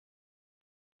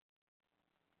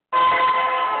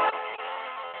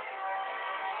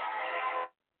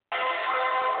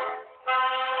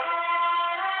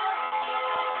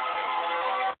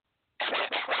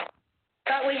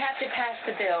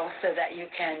the bill so that you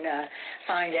can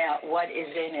find out what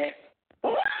is in it.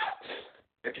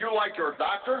 If you like your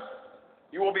doctor,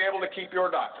 you will be able to keep your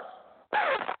doctor.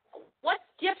 What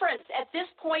difference at this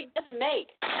point does it make?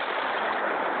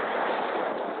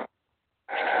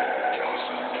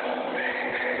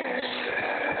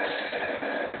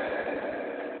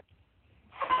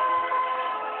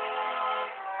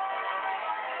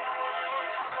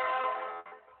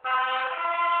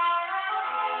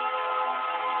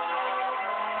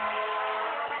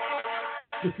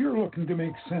 If you're looking to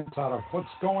make sense out of what's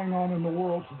going on in the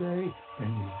world today,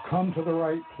 then you've come to the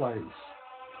right place.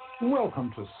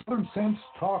 Welcome to Southern Sense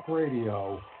Talk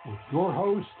Radio with your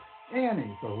host,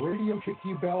 Annie, the Radio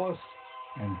Chicky Bellis,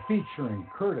 and featuring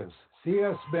Curtis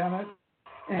C.S. Bennett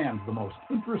and the most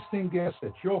interesting guests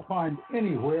that you'll find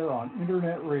anywhere on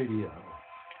Internet radio.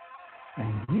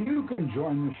 And you can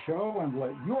join the show and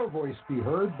let your voice be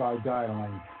heard by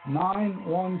dialing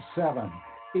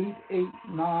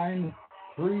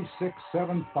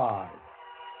 917-889-3675.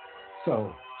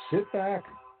 So sit back,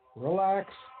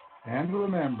 relax, and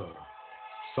remember,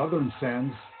 Southern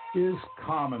Sense is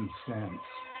common sense.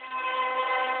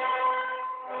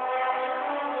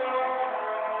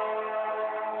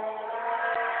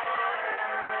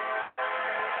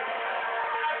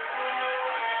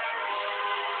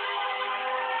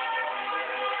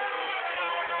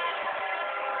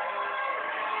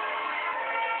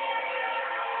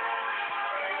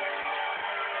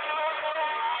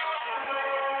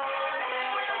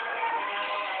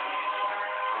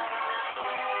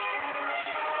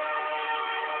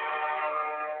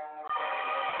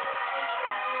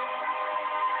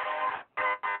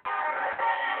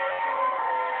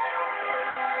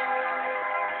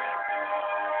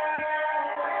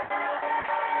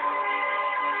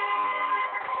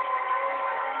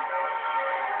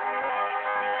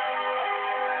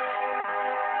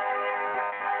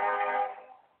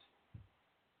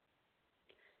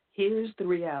 Here's the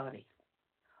reality.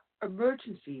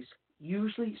 Emergencies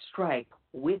usually strike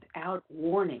without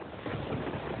warning.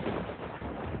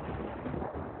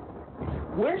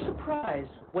 We're surprised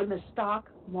when the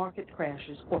stock market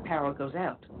crashes or power goes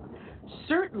out.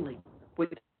 Certainly,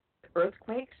 with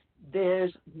earthquakes,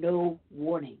 there's no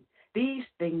warning. These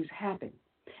things happen.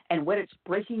 And when it's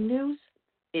breaking news,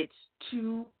 it's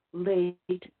too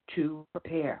late to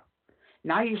prepare.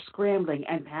 Now you're scrambling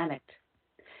and panicked.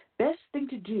 Best thing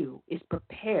to do is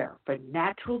prepare for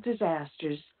natural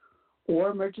disasters or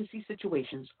emergency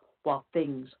situations while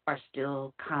things are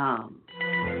still calm.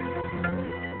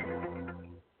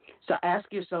 So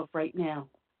ask yourself right now,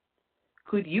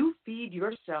 could you feed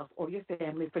yourself or your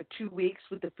family for 2 weeks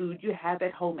with the food you have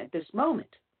at home at this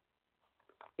moment?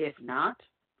 If not,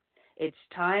 it's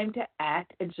time to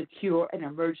act and secure an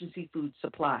emergency food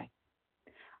supply.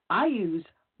 I use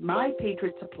My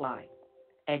Patriot Supply,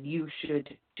 and you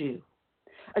should do.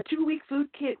 A 2-week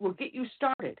food kit will get you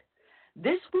started.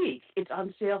 This week, it's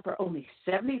on sale for only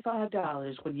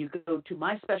 $75 when you go to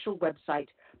my special website,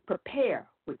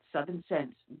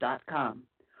 preparewithsouthernsense.com,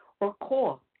 or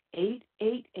call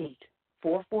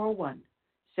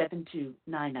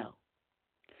 888-441-7290.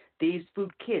 These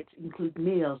food kits include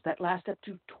meals that last up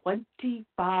to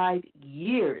 25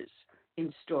 years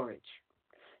in storage.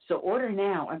 So order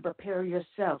now and prepare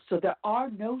yourself so there are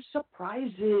no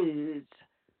surprises.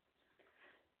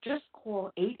 Just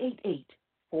call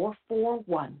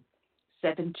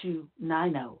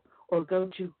 888-441-7290 or go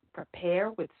to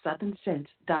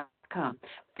preparewithsouthernsense.com.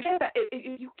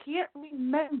 If you can't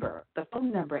remember the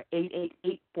phone number,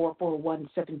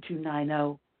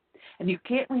 888-441-7290, and you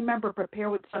can't remember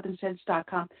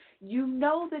preparewithsouthernsense.com, you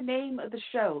know the name of the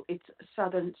show. It's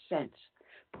Southern Sense.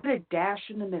 Put a dash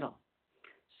in the middle.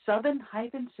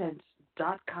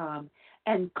 southern-sense.com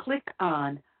and click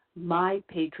on My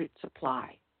Patriot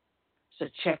Supply. So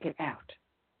check it out.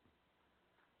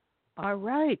 All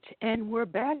right, and we're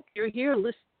back. You're here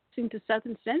listening to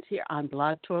Southern Sense here on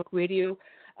Blog Talk Radio.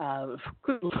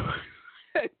 Good Lord.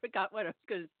 I forgot what I was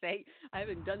going to say. I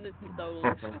haven't done this in so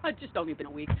long. Just only been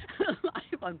a week.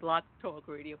 Live on Blog Talk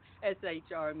Radio,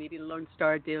 SHR Media, Lone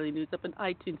Star Daily News, up on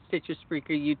iTunes, Stitcher, Spreaker,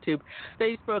 YouTube,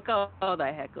 Facebook, all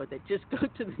the heck with it. Just go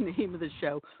to the name of the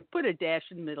show, put a dash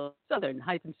in the middle,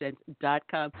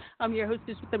 southern-sense.com. I'm your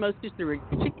hostess with the mostest, the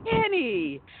Chick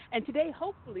Annie. And today,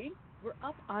 hopefully, we're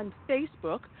up on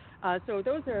Facebook. So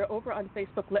those that are over on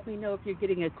Facebook, let me know if you're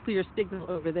getting a clear signal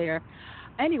over there.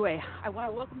 Anyway, I want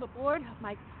to welcome aboard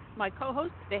my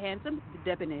co-host, the handsome, the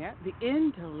debonair, the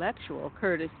intellectual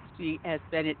Curtis C.S.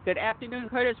 Bennett. Good afternoon,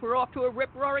 Curtis. We're off to a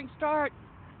rip-roaring start.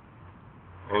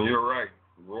 And you're right,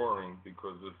 roaring,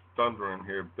 because it's thundering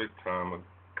here big time. A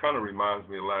kind of reminds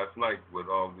me of last night with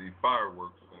all the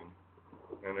fireworks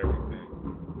and everything.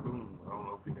 I don't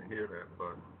know if you can hear that,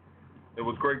 but it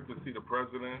was great to see the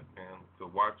president and to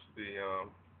watch the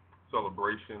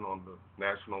celebration on the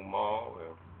National Mall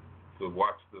and to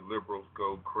watch the liberals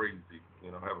go crazy,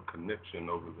 have a connection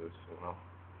over this,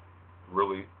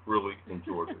 Really, really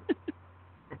enjoyed it.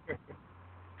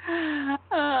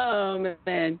 Oh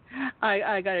man,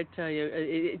 I got to tell you,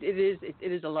 it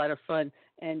is a lot of fun,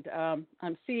 and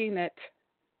I'm seeing that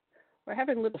we're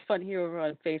having a little fun here over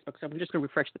on Facebook. So I'm just going to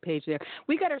refresh the page there.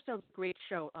 We got ourselves a great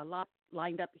show, a lot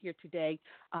lined up here today.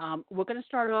 We're going to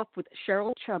start off with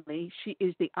Cheryl Chumley. She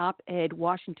is the op-ed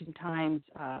Washington Times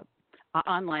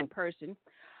online person.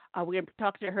 We're going to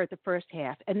talk to her at the first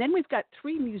half, and then we've got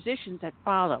three musicians that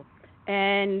follow,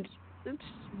 and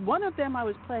one of them I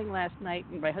was playing last night,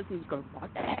 and my husband's going,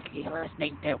 what the heck are you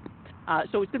listening to?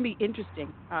 So it's going to be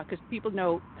interesting because people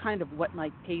know kind of what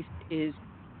my taste is.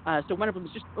 So one of them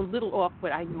is just a little off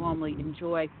what I normally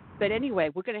enjoy. But anyway,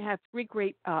 we're going to have three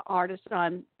great artists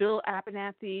on, Bill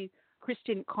Abernathy,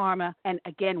 Kristen Karma, and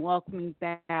again, welcoming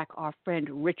back our friend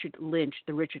Richard Lynch,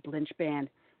 the Richard Lynch Band.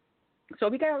 So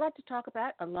we got a lot to talk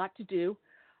about, a lot to do.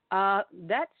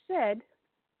 That said,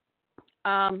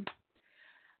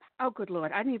 oh, good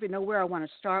Lord, I don't even know where I want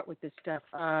to start with this stuff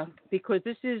because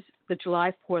this is the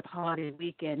July 4th holiday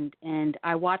weekend, and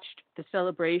I watched the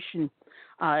celebration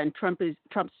and Trump's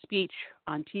speech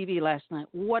on TV last night.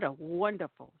 What a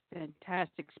wonderful,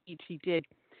 fantastic speech he did.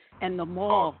 And the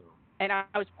mall, awesome. And I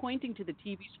was pointing to the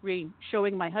TV screen,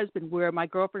 showing my husband where my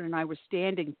girlfriend and I were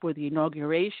standing for the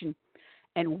inauguration,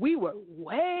 and we were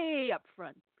way up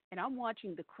front. And I'm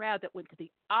watching the crowd that went to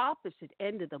the opposite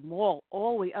end of the mall,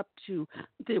 all the way up to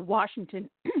the Washington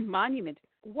Monument.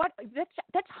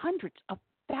 That's hundreds of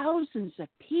thousands of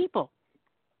people.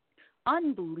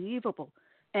 Unbelievable.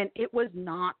 And it was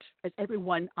not, as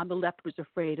everyone on the left was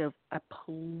afraid of, a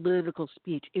political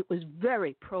speech. It was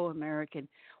very pro-American.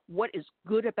 What is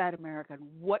good about America, and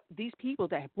what these people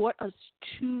that have brought us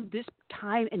to this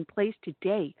time and place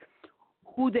today,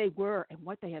 who they were and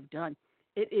what they have done.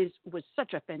 Was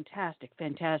such a fantastic,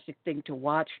 fantastic thing to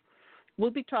watch.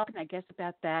 We'll be talking, I guess,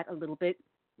 about that a little bit.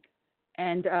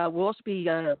 And we'll also be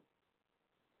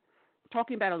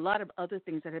talking about a lot of other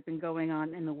things that have been going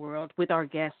on in the world with our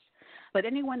guests. But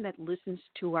anyone that listens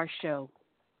to our show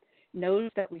knows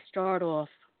that we start off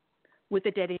with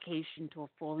a dedication to a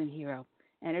fallen hero.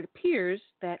 And it appears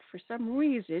that for some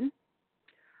reason,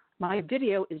 my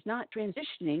video is not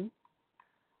transitioning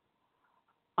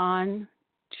on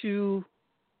to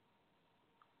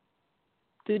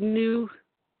the new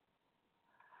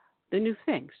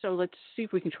thing. So let's see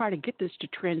if we can try to get this to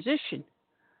transition.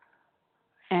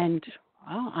 And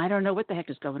I don't know what the heck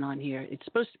is going on here. It's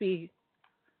supposed to be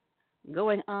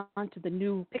going on to the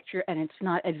new picture, and it's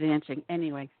not advancing.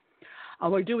 Anyway,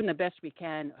 we're doing the best we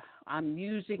can. I'm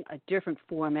using a different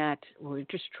format. We're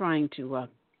just trying to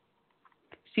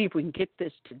see if we can get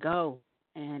this to go.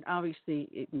 And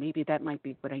obviously, maybe that might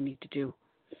be what I need to do.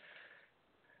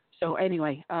 So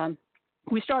anyway,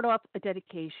 we start off a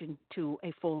dedication to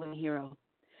a fallen hero.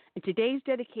 And today's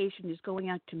dedication is going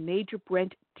out to Major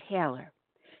Brent Taylor.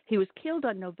 He was killed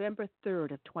on November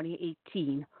 3rd of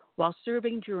 2018 while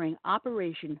serving during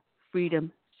Operation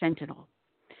Freedom Sentinel.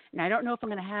 And I don't know if I'm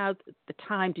going to have the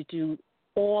time to do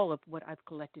all of what I've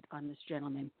collected on this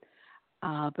gentleman.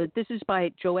 But this is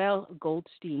by Joel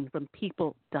Goldstein from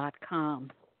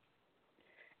People.com.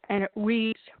 And it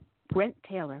reads, Brent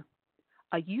Taylor,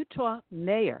 a Utah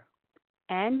mayor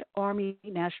and Army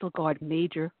National Guard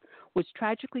major, was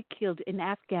tragically killed in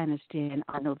Afghanistan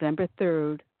on November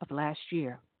 3rd of last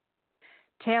year.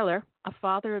 Taylor, a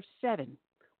father of 7,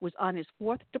 was on his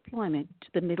 4th deployment to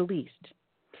the Middle East.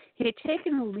 He had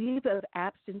taken a leave of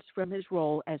absence from his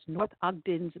role as North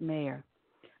Ogden's mayor,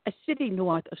 a city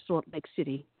north of Salt Lake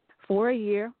City, for a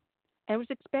year and was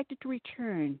expected to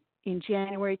return in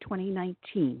January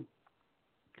 2019,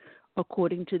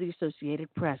 according to the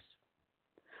Associated Press.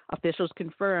 Officials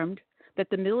confirmed that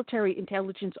the military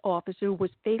intelligence officer was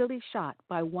fatally shot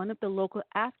by one of the local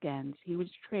Afghans he was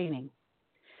training.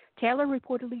 Taylor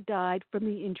reportedly died from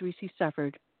the injuries he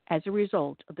suffered as a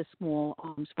result of the small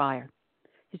arms fire.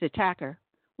 His attacker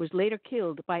was later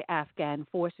killed by Afghan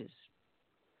forces.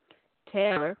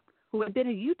 Taylor, who had been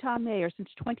a Utah mayor since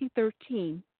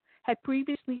 2013, had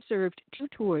previously served 2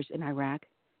 tours in Iraq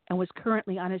and was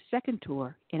currently on his 2nd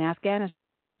tour in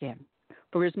Afghanistan.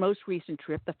 For his most recent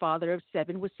trip, the father of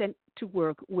 7 was sent to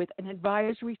work with an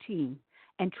advisory team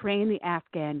and train the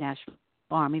Afghan National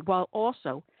Army while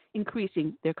also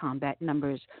increasing their combat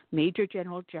numbers. Major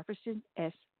General Jefferson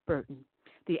S. Burton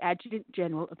the Adjutant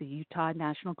General of the Utah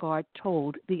National Guard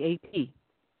told the AP.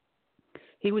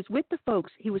 He was with the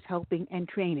folks he was helping and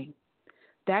training.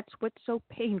 That's what's so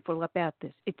painful about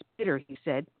this. It's bitter, he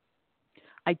said.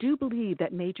 I do believe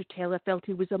that Major Taylor felt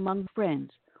he was among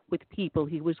friends with people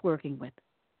he was working with.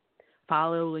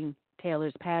 Following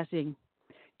Taylor's passing,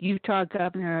 Utah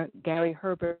Governor Gary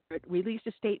Herbert released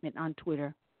a statement on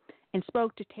Twitter and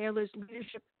spoke to Taylor's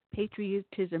leadership,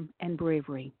 patriotism, and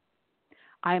bravery.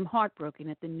 I am heartbroken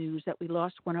at the news that we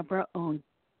lost one of our own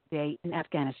today in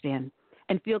Afghanistan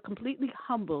and feel completely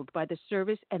humbled by the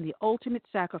service and the ultimate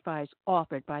sacrifice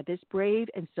offered by this brave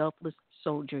and selfless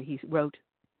soldier, he wrote.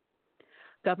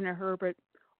 Governor Herbert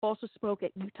also spoke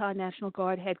at Utah National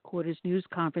Guard headquarters news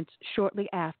conference shortly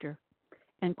after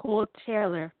and called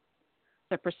Taylor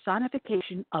the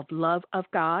personification of love of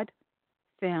God,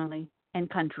 family, and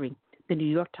country, the New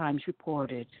York Times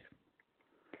reported.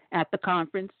 At the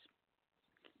conference,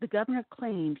 the governor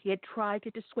claimed he had tried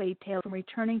to dissuade Taylor from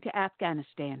returning to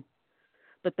Afghanistan,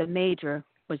 but the major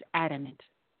was adamant.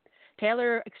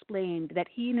 Taylor explained that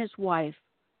he and his wife,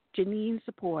 Janine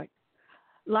Support,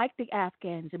 liked the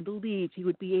Afghans and believed he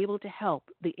would be able to help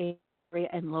the area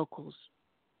and locals.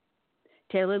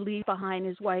 Taylor left behind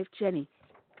his wife, Jenny,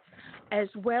 as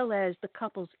well as the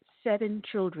couple's 7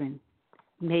 children,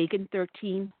 Megan,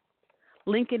 13,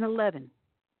 Lincoln, 11,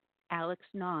 Alex,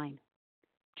 9,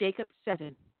 Jacob,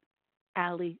 7,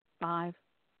 Allie, 5,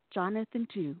 Jonathan,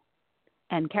 2,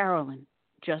 and Carolyn,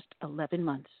 just 11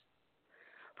 months.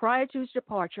 Prior to his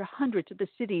departure, hundreds of the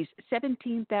city's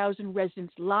 17,000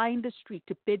 residents lined the street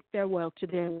to bid farewell to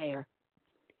their mayor,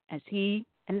 as he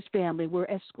and his family were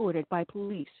escorted by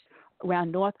police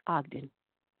around North Ogden.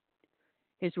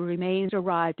 His remains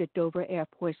arrived at Dover Air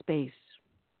Force Base.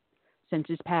 Since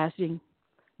his passing,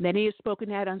 many have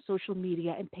spoken out on social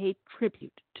media and paid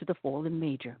tribute to the fallen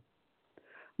major.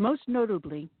 Most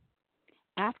notably,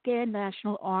 Afghan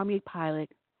National Army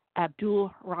pilot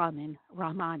Abdul Rahman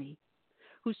Rahmani,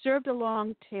 who served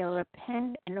along Taylor,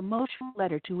 penned an emotional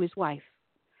letter to his wife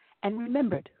and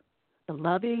remembered the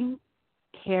loving,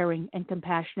 caring, and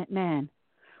compassionate man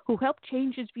who helped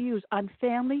change his views on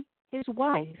family, his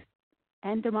wife,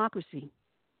 and democracy.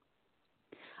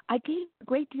 I gained a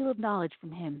great deal of knowledge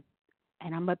from him,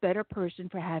 and I'm a better person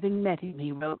for having met him,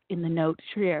 he wrote in the note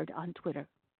shared on Twitter.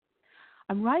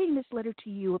 I'm writing this letter to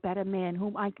you about a man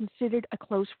whom I considered a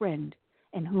close friend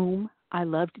and whom I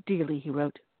loved dearly, he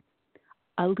wrote.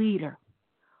 A leader,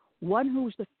 one who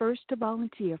was the first to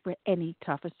volunteer for any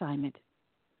tough assignment.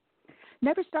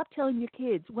 Never stop telling your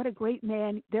kids what a great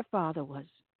man their father was.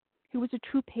 He was a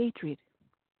true patriot.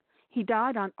 He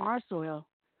died on our soil,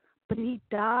 but he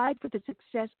died for the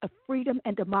success of freedom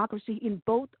and democracy in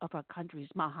both of our countries,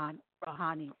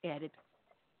 Rahani added.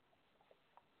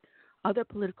 Other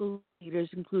political leaders,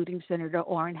 including Senator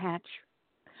Orrin Hatch,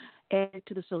 added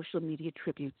to the social media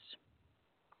tributes.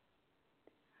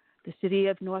 The city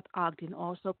of North Ogden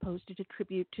also posted a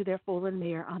tribute to their fallen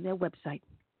mayor on their website,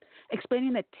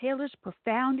 explaining that Taylor's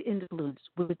profound influence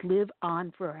would live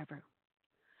on forever.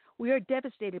 We are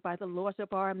devastated by the loss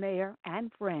of our mayor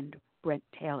and friend, Brent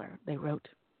Taylor, they wrote.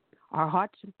 Our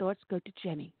hearts and thoughts go to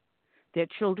Jenny, their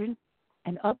children,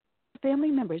 and other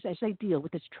family members as they deal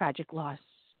with this tragic loss.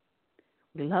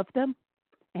 We love them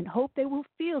and hope they will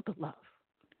feel the love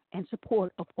and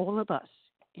support of all of us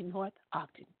in North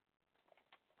Ogden.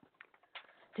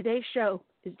 Today's show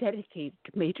is dedicated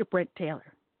to Major Brent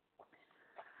Taylor.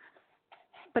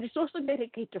 But it's also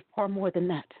dedicated to far more than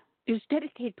that. It's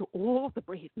dedicated to all the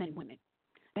brave men and women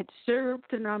that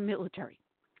served in our military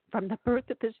from the birth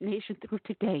of this nation through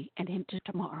today and into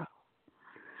tomorrow.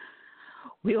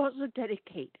 We also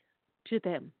dedicate to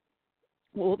them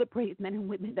all the brave men and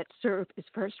women that serve as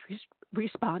first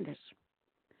responders.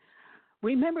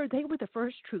 Remember, they were the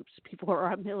first troops before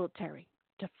our military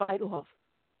to fight off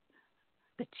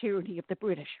the tyranny of the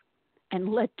British and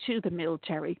led to the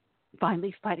military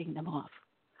finally fighting them off.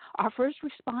 Our first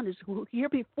responders who were here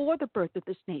before the birth of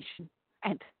this nation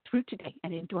and through today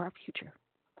and into our future.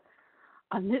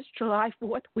 On this July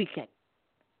 4th weekend,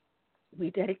 we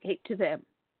dedicate to them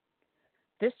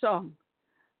this song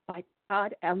by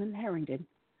Todd Allen Harrington,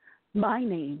 My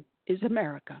Name is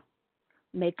America.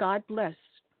 May God bless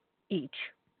each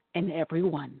and every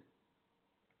one.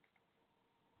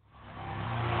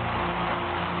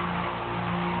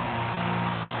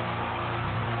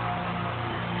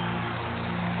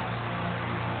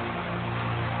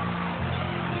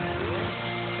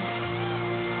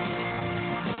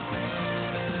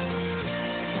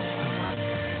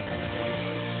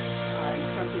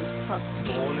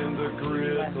 Born in the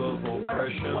grip of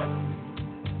oppression,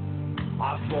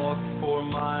 I fought for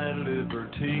my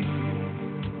liberty.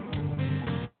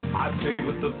 I paid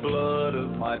with the blood of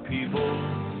my people.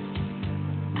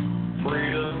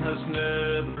 Freedom has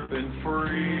never been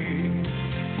free.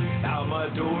 Now my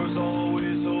door's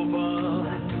always open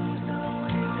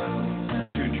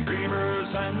to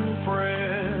dreamers and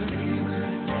friends.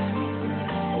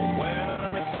 When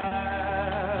I'm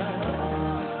sad,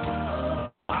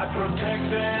 I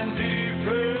protect and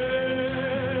defend,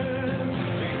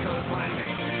 because my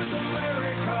name is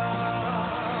America.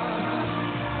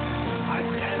 I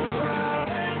stand proud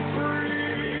and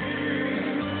free.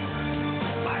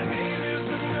 My name is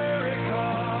America.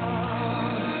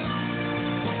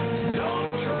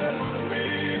 Don't tread on me.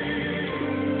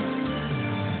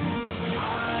 I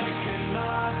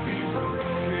cannot be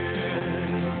broken.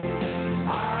 I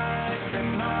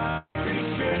cannot be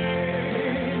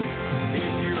shamed.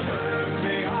 If you hurt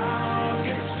me, I'll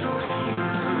get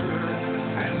stronger,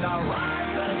 and I'll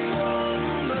rise up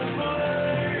from the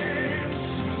flames,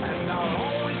 and I'll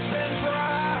always stand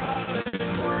proud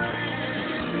and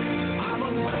free. I'm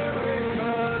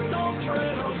America, don't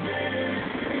tread on me.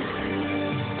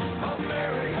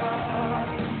 America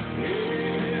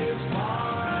is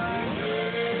my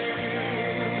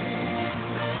name.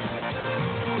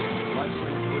 My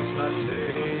strength was not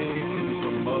taken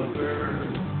from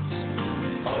others.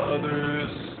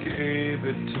 Others gave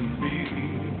it to me.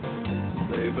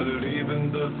 They believe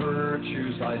in the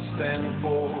virtues I stand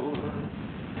for.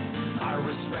 My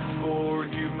respect for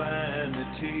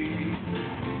humanity.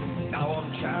 Now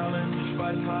I'm challenged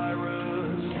by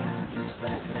tyrants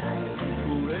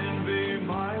who envy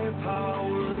my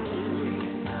power,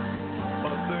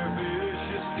 but their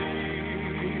vicious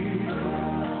deeds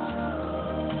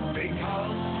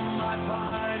become my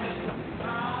finest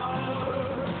power,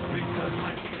 because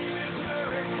my name is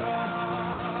America.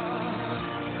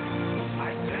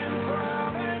 I stand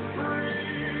proud and free.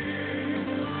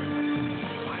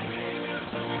 My name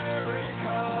is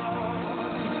America.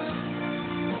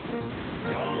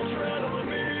 Don't tread on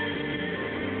me.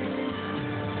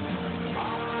 I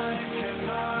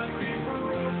cannot be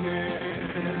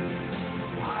broken.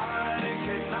 I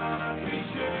cannot be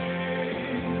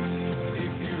shamed.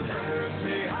 If you hurt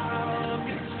me, I'll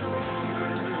get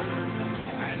stronger,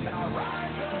 and I'll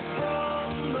rise up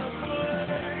from the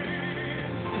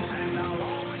flames, and I'll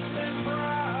always stand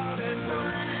proud and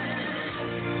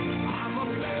free. I'm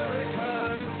America,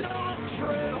 don't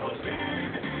tread on me.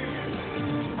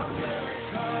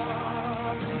 America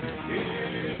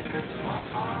is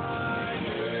my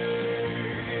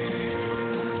name.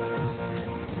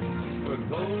 For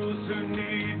those who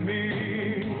need me,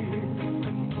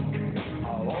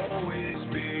 I'll always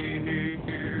be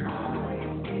here.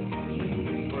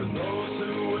 For those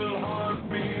who will harm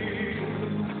me,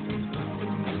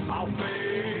 I'll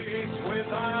face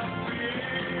without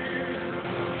fear.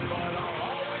 But I'll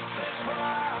always stand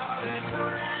proud and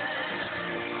free.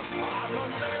 I'm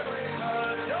America,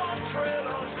 don't tread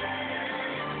on me.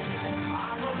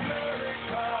 I'm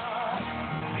America,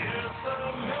 yes,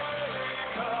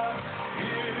 America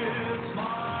is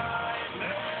my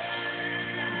name.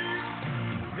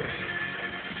 Is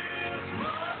my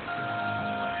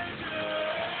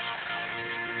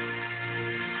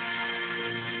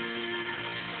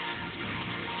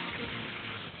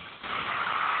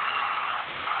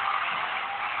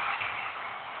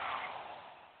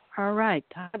All right,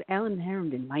 Todd Allen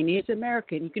Herndon. My name is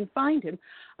America, and you can find him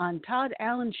on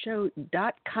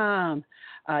ToddAllenShow.com.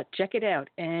 Check it out.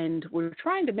 And we're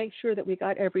trying to make sure that we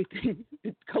got everything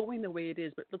going the way it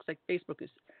is, but it looks like Facebook is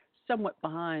somewhat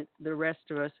behind the rest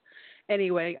of us.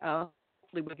 Anyway,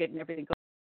 hopefully we're getting everything going.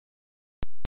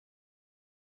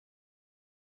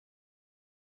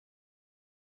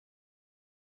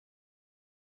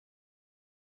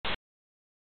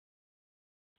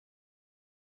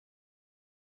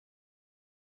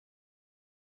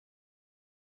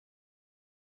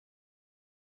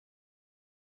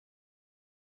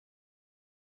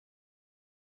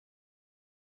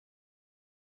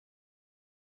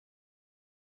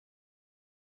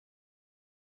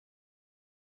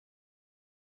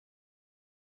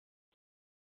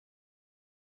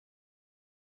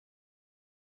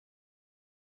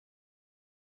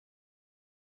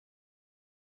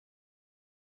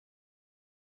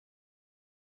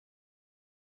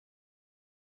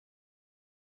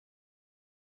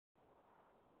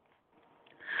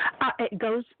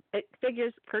 It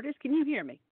figures, Curtis, can you hear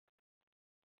me?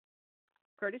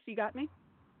 Curtis, you got me?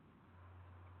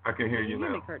 I can hear you Can you now.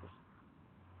 hear me, Curtis?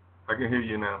 I can hear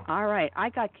you now. All right, I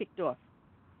got kicked off.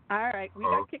 All right, we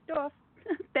got kicked off.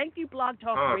 Thank you, Blog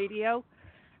Talk Radio,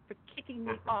 for kicking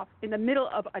me off in the middle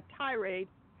of a tirade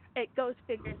It goes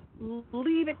figures.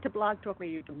 Leave it to Blog Talk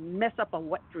Radio to mess up a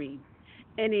wet dream.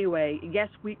 Anyway, yes,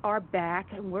 we are back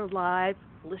and we're live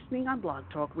listening on Blog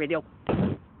Talk Radio.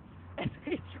 I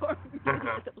shouldn't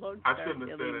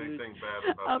have said anything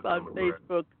bad about on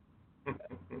Facebook.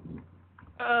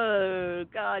 Oh,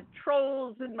 God,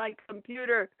 trolls in my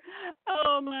computer.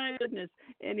 Oh, my goodness.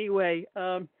 Anyway,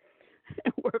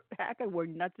 we're back and we're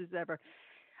nuts as ever.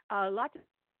 A lot to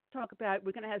talk about.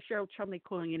 We're going to have Cheryl Chumley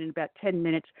calling in about 10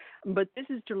 minutes, but this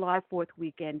is July 4th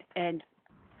weekend, and,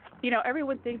 you know,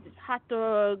 everyone thinks it's hot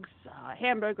dogs,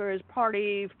 hamburgers,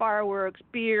 party, fireworks,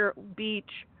 beer,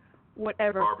 beach,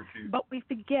 whatever. Barbecue. But we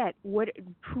forget what it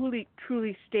truly,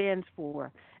 truly stands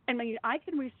for. I mean, I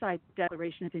can recite the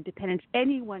Declaration of Independence.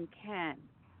 Anyone can.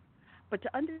 But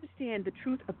to understand the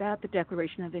truth about the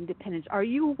Declaration of Independence, are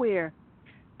you aware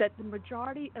that the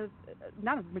majority of,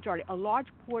 not a majority, a large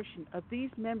portion of these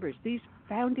members, these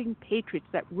founding patriots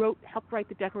that helped write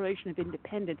the Declaration of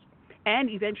Independence and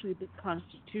eventually the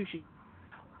Constitution,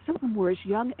 some of them were as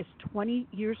young as 20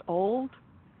 years old?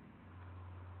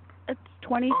 It's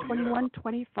 20, 21,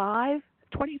 25.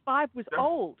 25 was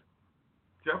old.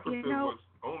 Jefferson was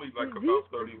only like about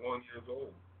 31 years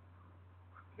old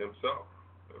himself.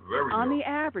 Very on young. the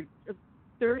average of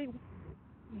 30.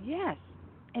 Yes.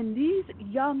 And these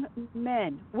young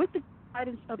men, with the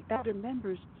guidance of other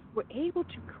members, were able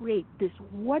to create this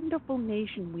wonderful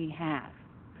nation we have.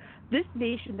 This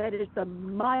nation that is the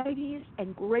mightiest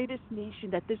and greatest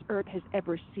nation that this earth has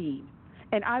ever seen.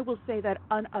 And I will say that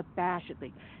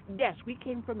unabashedly. Yes, we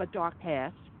came from a dark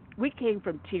past. We came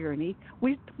from tyranny.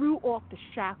 We threw off the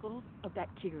shackles of that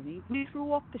tyranny. We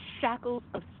threw off the shackles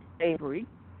of slavery.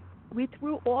 We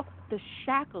threw off the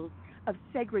shackles of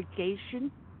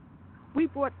segregation. We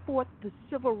brought forth the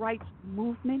civil rights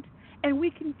movement, and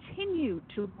we continue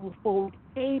to move forward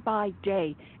day by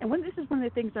day. And this is one of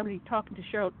the things I'm going to be talking to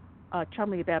Cheryl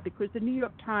Chumley about, because the New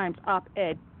York Times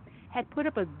op-ed had put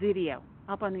up a video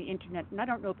up on the internet, and I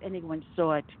don't know if anyone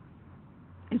saw it.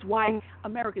 It's why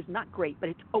America's not great, but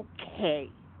it's okay.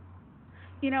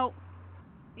 You know,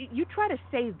 you try to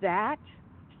say that,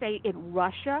 say in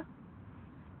Russia,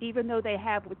 even though they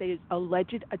have what they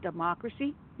alleged a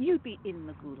democracy, you'd be in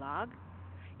the gulag.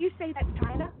 You say that in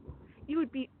China, you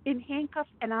would be in handcuffs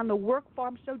and on the work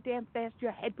farm so damn fast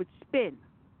your head would spin.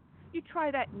 You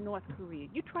try that in North Korea.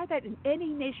 You try that in any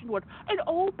nation world. And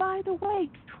oh, by the way,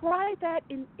 try that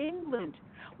in England,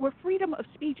 where freedom of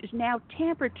speech is now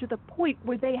tampered to the point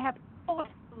where they have thought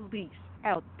police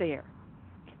out there.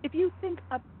 If you think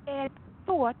a bad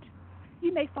thought,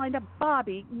 you may find a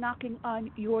Bobby knocking on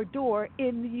your door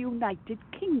in the United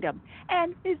Kingdom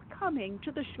and is coming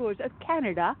to the shores of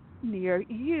Canada near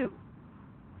you.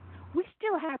 We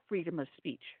still have freedom of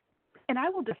speech, and I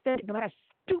will defend it no matter how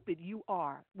stupid you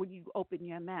are when you open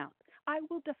your mouth. I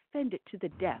will defend it to the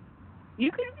death. You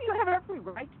have every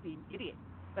right to be an idiot,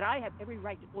 but I have every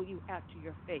right to pull you out to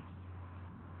your face.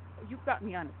 You've got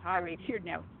me on a tirade here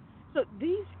now. So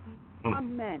these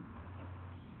young men,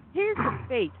 here's the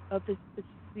fate of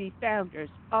the founders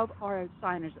of our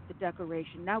signers of the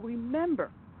Declaration. Now remember,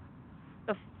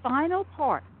 the final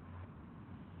part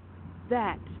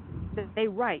that they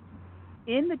write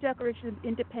in the Declaration of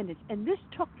Independence, and this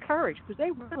took courage because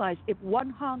they realized if one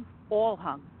hung, all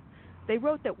hung. They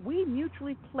wrote that we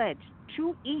mutually pledge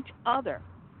to each other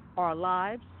our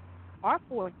lives, our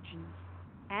fortunes,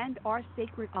 and our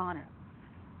sacred honor.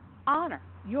 Honor,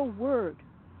 your word,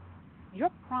 your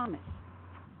promise,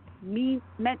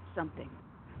 meant something.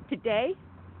 Today,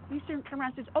 you turn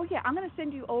around and says, oh, yeah, I'm going to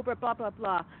send you over, blah, blah,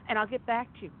 blah, and I'll get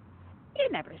back to you. You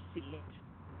never see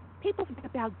it. People think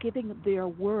about giving their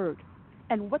word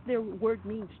and what their word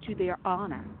means to their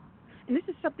honor. And this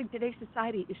is something today's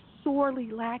society is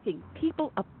sorely lacking.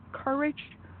 People of courage,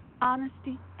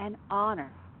 honesty, and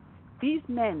honor. These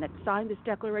men that signed this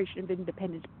Declaration of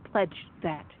Independence pledged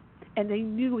that, and they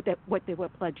knew that what they were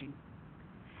pledging.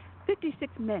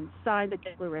 56 men signed the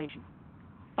Declaration.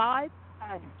 5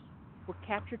 signers were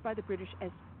captured by the British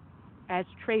as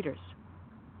traitors.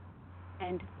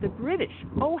 And the British,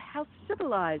 oh, how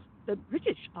civilized the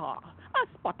British are.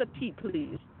 A spot of tea,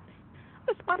 please.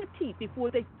 A spot of tea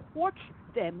before they tortured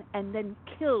them and then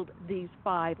killed these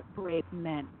 5 brave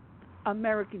men,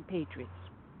 American patriots.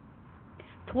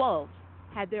 12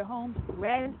 had their homes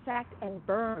ransacked and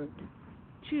burned.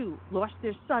 2 lost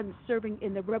their sons serving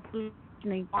in the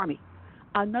Revolutionary Army.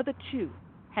 Another 2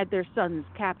 had their sons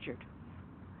captured.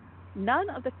 None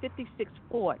of the 56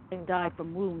 fought and died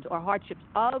from wounds or hardships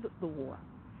of the war.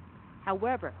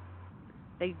 However,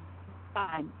 they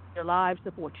died their lives,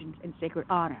 their fortunes, and sacred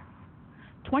honor.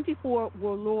 24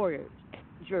 were lawyers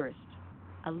and jurists.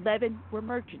 11 were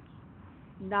merchants.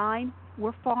 9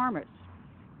 were farmers,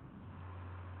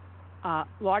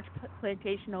 large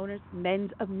plantation owners,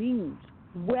 men of means,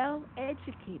 well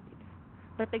educated.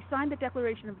 But they signed the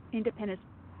Declaration of Independence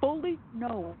fully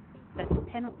knowing that the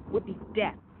penalty would be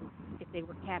death if they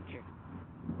were captured.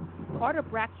 Carter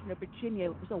Braxton of Virginia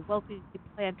was a wealthy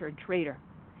planter and trader.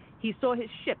 He saw his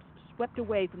ships swept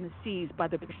away from the seas by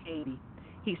the British Navy.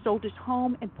 He sold his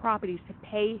home and properties to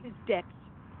pay his debts,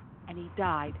 and he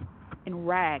died in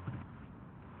rags.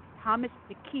 Thomas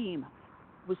McKean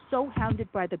was so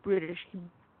hounded by the British, he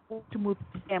wanted to move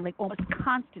his family almost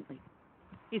constantly.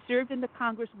 He served in the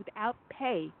Congress without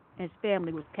pay, and his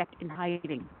family was kept in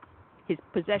hiding. His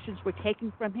possessions were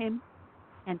taken from him,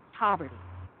 and poverty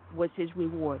was his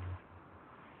reward.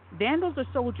 Vandals or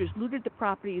soldiers looted the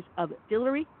properties of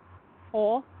Dillery,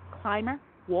 Hall, Clymer,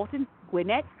 Walton,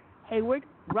 Gwinnett, Hayward,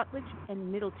 Rutledge,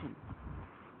 and Middleton.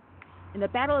 In the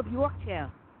Battle of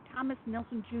Yorktown, Thomas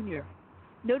Nelson Jr.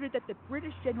 noted that the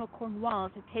British General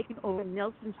Cornwallis had taken over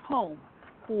Nelson's home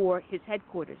for his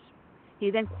headquarters. He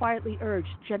then quietly urged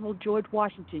General George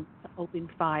Washington to open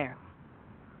fire.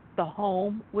 The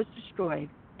home was destroyed,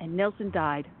 and Nelson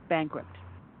died bankrupt.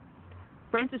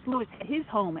 Francis Lewis had his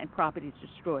home and properties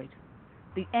destroyed.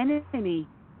 The enemy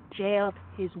jailed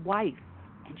his wife,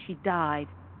 and she died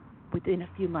within a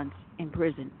few months in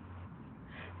prison.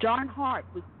 John Hart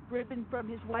was driven from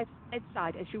his wife's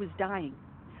bedside as she was dying.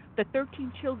 The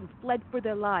 13 children fled for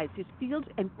their lives. His fields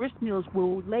and grist mills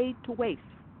were laid to waste.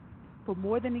 For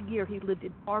more than a year, he lived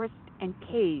in forests and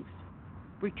caves,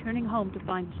 returning home to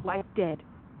find his wife dead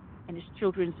and his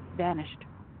children vanished.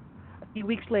 A few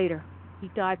weeks later, he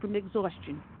died from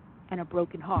exhaustion and a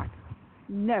broken heart,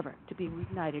 never to be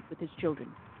reunited with his children.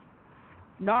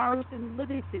 Norris and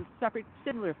Livingston suffered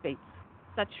similar fates.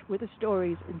 Such were the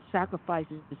stories and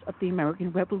sacrifices of the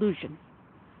American Revolution.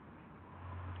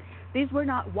 These were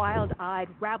not wild-eyed,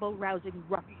 rabble-rousing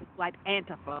ruffians like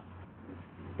Antifa.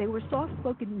 They were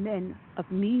soft-spoken men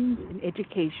of means and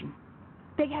education.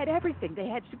 They had everything. They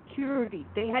had security.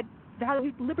 They had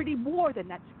valued liberty more than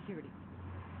that security.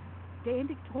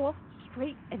 Standing tall,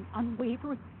 straight, and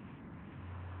unwavering,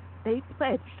 they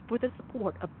pledged for the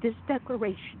support of this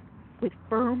declaration with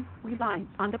firm reliance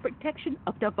on the protection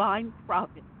of divine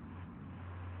providence.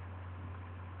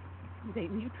 They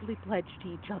mutually pledged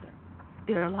to each other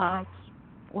their lives,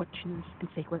 fortunes, and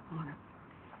sacred honor.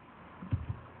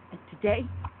 And today,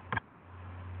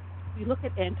 we look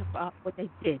at Antifa, what they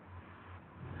did.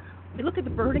 We look at the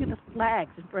burning of the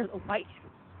flags in front of the White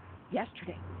House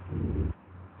yesterday.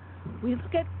 We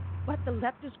look at what the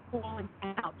left is calling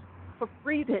out for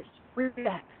free this, free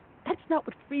that. That's not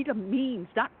what freedom means,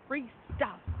 not free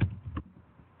stuff.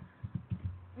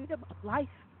 Freedom of life,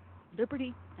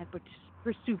 liberty, and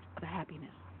pursuit of happiness.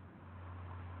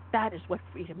 That is what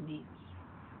freedom means.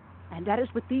 And that is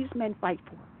what these men fight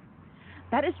for.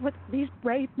 That is what these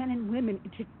brave men and women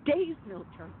in today's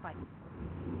military fight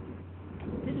for.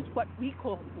 And this is what we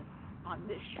call for on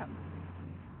this show.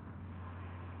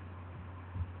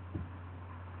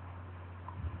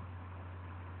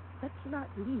 Let's not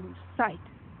lose sight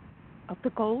of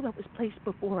the goal that was placed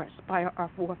before us by our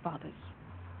forefathers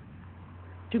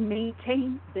to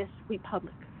maintain this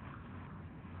republic.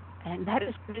 And that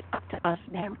is what is up to us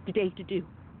now today to do,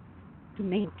 to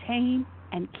maintain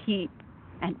and keep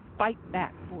and fight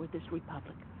back for this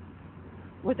republic.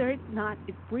 Whether it's not,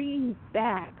 it's bringing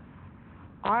back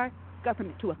our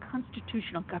government to a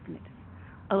constitutional government,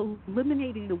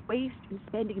 eliminating the waste and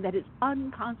spending that is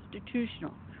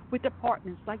unconstitutional with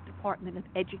departments like Department of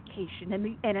Education and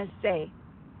the NSA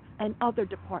and other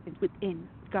departments within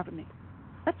government.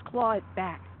 Let's claw it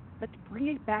back. Let's bring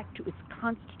it back to its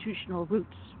constitutional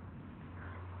roots.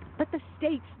 Let the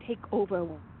states take over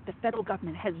what the federal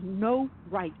government has no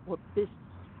right or business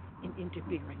in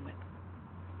interfering with.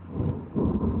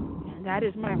 And that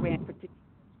is my rant for today.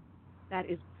 That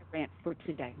is my rant for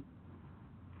today.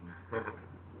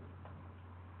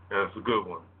 Yeah, it's a good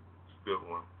one. It's a good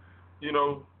one. You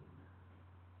know,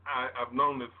 I've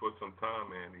known this for some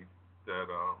time, Andy, that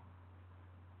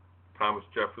Thomas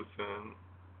Jefferson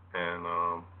and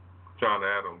John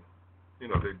Adams, you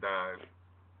know, they died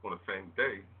on the same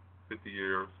day, 50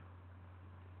 years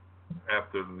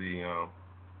after the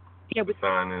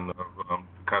signing of the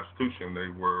Constitution. They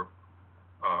were,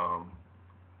 I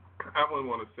wouldn't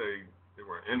want to say they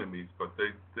were enemies, but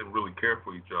they didn't really care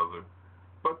for each other.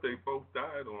 But they both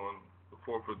died on the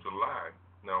 4th of July.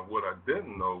 Now, what I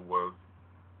didn't know was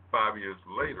 5 years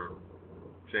later,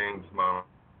 James Monroe.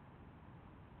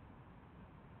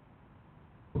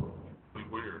 Really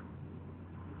weird.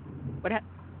 What happened?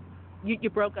 You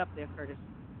broke up there, Curtis.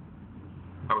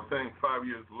 I was saying 5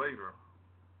 years later,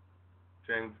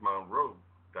 James Monroe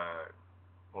died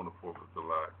on the 4th of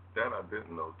July. That I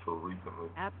didn't know till recently.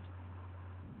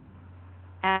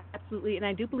 Absolutely, and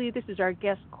I do believe this is our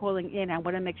guest calling in. I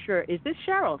want to make sure. Is this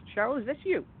Cheryl? Cheryl, is this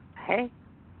you? Hey,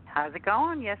 how's it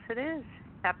going? Yes, it is.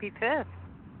 Happy 5th.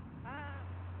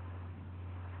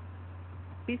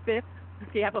 Happy 5th.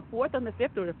 Do you have a 4th on the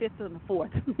 5th or the 5th on the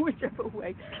 4th? Whichever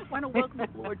way. I want to welcome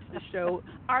aboard to the show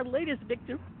our latest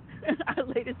victim.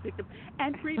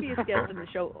 And previous guest on the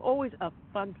show. Always a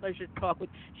fun pleasure to talk with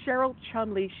Cheryl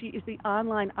Chumley. She is the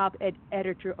online op-ed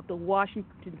editor of the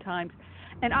Washington Times.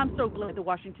 And I'm so glad the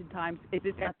Washington Times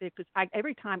is out there because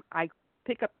every time I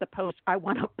pick up the post, I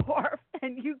want to barf.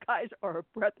 And you guys are a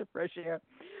breath of fresh air.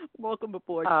 Welcome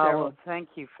aboard, Cheryl. Well, thank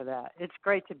you for that. It's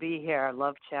great to be here. I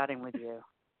love chatting with you.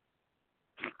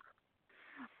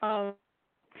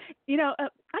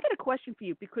 I got a question for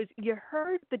you because you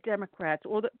heard the Democrats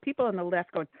or the people on the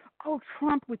left going, oh,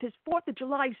 Trump with his 4th of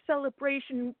July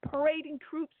celebration, parading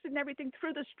troops and everything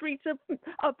through the streets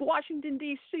of Washington,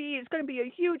 D.C. It's going to be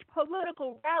a huge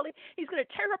political rally. He's going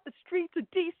to tear up the streets of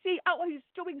D.C. Oh, he's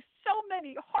doing so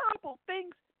many horrible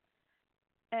things.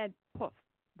 And poof,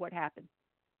 what happened?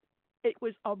 It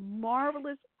was a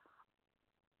marvelous,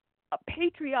 a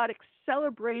patriotic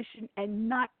celebration and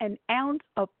not an ounce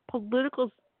of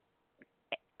political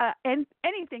and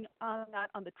anything on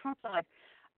the Trump side,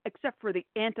 except for the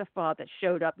Antifa that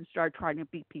showed up and started trying to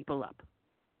beat people up.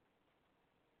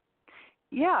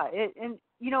 Yeah,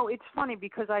 it's funny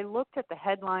because I looked at the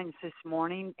headlines this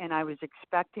morning and I was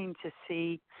expecting to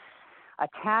see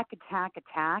attack,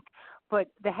 but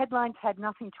the headlines had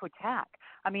nothing to attack.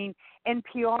 I mean,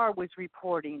 NPR was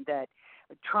reporting that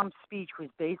Trump's speech was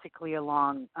basically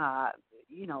along,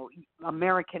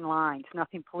 American lines,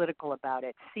 nothing political about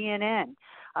it. CNN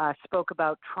spoke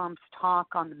about Trump's talk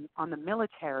on the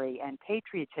military and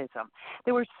patriotism.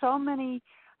 There were so many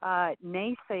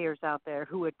naysayers out there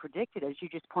who had predicted, as you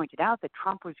just pointed out, that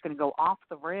Trump was going to go off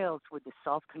the rails with the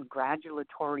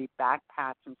self-congratulatory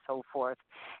backpats and so forth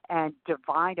and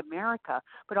divide America.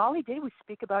 But all he did was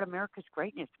speak about America's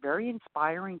greatness. Very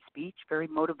inspiring speech, very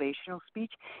motivational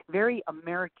speech, very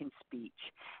American speech.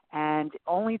 And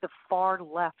only the far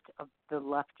left of the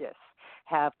leftists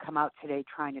have come out today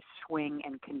trying to swing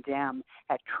and condemn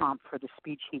at Trump for the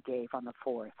speech he gave on the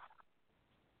 4th.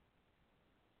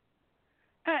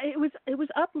 It was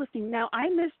uplifting. Now, I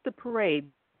missed the parade,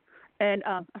 and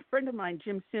a friend of mine,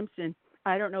 Jim Simpson,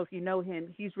 I don't know if you know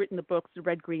him, he's written the books, The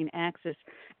Red Green Axis.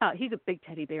 He's a big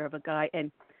teddy bear of a guy,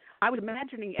 and I was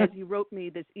imagining as he wrote me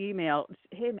this email,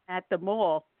 him at the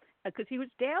mall, because he was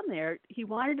down there. He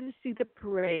wanted to see the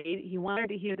parade. He wanted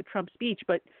to hear the Trump speech,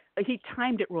 but he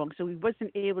timed it wrong, so he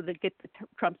wasn't able to get the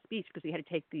Trump speech because he had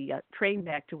to take the train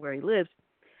back to where he lives.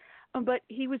 But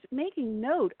he was making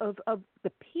note of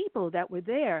the people that were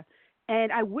there.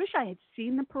 And I wish I had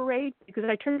seen the parade because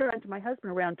I turned around to my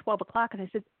husband around 12 o'clock and I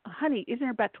said, honey, isn't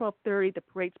it about 12:30 the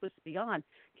parade's supposed to be on?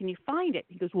 Can you find it?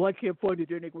 He goes, well, I can't find it.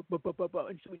 And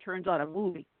so he turns on a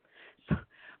movie.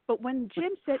 But when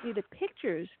Jim sent me the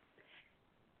pictures,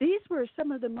 these were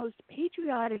some of the most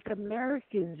patriotic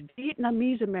Americans,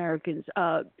 Vietnamese Americans,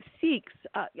 Sikhs,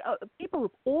 people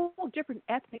of all different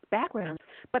ethnic backgrounds,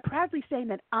 but proudly saying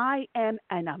that I am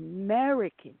an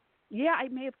American. Yeah, I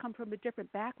may have come from a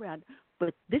different background,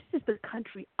 but this is the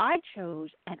country I chose,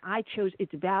 and I chose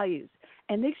its values.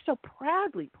 And they so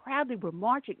proudly were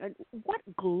marching. And what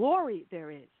glory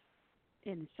there is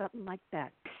in something like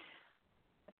that.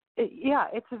 Yeah,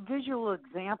 it's a visual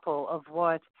example of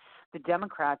what the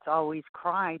Democrats always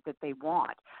cried that they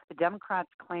want. The Democrats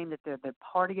claim that they're the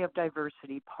party of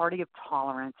diversity, party of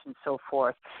tolerance, and so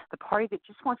forth, the party that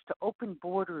just wants to open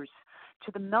borders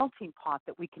to the melting pot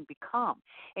that we can become.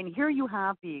 And here you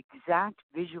have the exact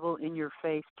visual in your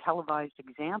face televised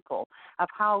example of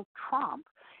how Trump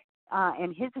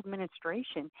and his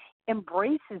administration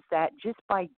embraces that just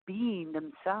by being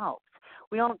themselves.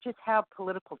 We don't just have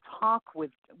political talk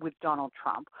with Donald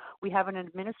Trump. We have an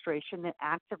administration that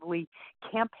actively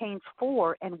campaigns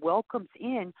for and welcomes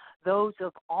in those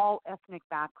of all ethnic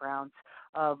backgrounds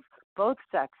of both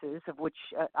sexes, of which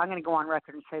I'm going to go on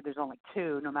record and say there's only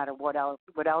two, no matter what else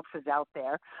is out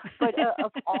there, but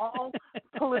of all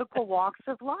political walks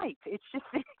of life. It's just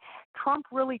Trump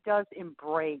really does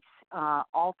embrace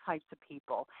all types of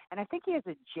people. And I think he has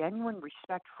a genuine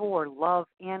respect for, love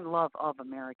of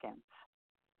Americans.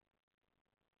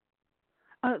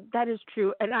 That is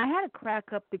true. And I had a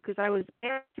crack up because I was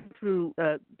passing through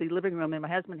the living room and my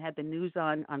husband had the news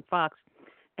on Fox.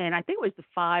 And I think it was the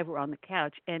five were on the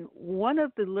couch. And one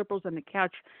of the liberals on the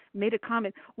couch made a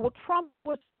comment, well, Trump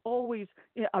was always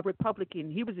a Republican.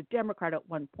 He was a Democrat at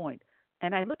one point.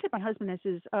 And I looked at my husband and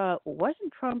says,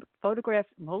 wasn't Trump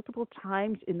photographed multiple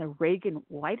times in the Reagan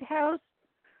White House?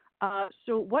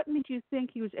 So what made you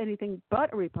think he was anything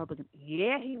but a Republican?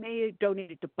 Yeah, he may have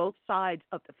donated to both sides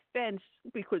of the fence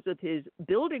because of his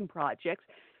building projects,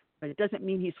 but it doesn't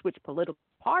mean he switched political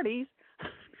parties.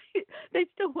 They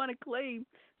still want to claim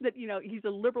that, he's a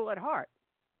liberal at heart.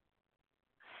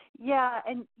 Yeah,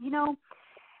 and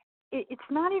it's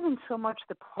not even so much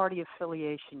the party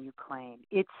affiliation you claim.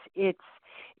 It's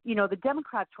the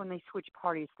Democrats, when they switch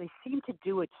parties, they seem to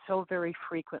do it so very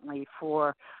frequently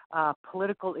for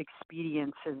political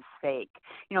expedience's sake.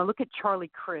 Look at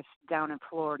Charlie Crist down in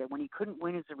Florida when he couldn't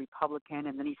win as a Republican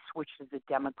and then he switched as a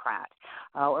Democrat,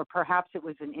 or perhaps it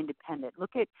was an independent.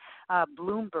 Look at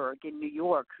Bloomberg in New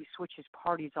York, who switches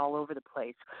parties all over the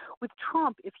place. With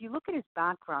Trump, if you look at his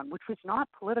background, which was not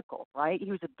political, right?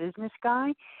 He was a business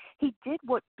guy. He did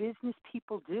what business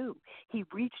people do. He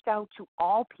reached out to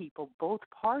all people, both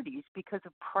parties, because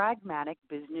of pragmatic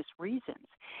business reasons.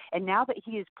 And now that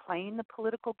he is playing the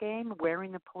political game,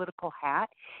 wearing the political hat,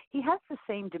 he has the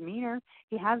same demeanor.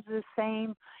 He has the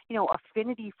same,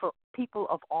 affinity for people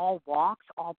of all walks,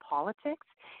 all politics.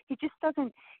 He just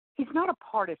doesn't, he's not a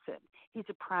partisan. He's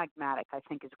a pragmatic, I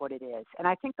think, is what it is. And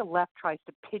I think the left tries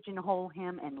to pigeonhole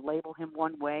him and label him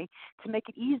one way to make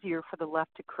it easier for the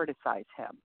left to criticize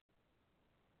him.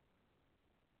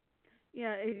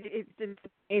 Yeah, it's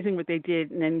amazing what they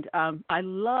did, and I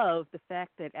love the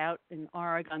fact that out in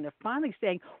Oregon they're finally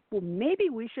saying, well, maybe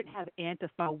we should have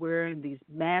Antifa wearing these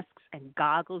masks and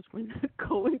goggles when they're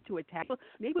going to attack.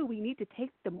 Maybe we need to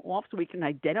take them off so we can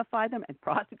identify them and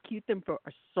prosecute them for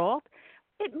assault.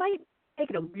 It might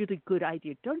make it a really good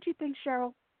idea, don't you think,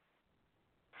 Cheryl?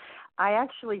 I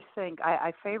actually think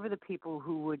I favor the people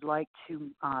who would like to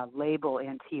label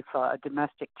Antifa a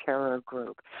domestic terror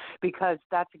group, because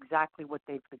that's exactly what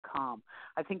they've become.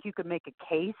 I think you could make a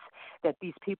case that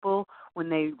these people, when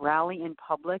they rally in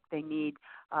public, they need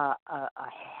a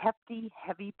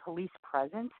heavy police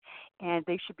presence, and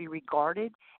they should be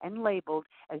regarded and labeled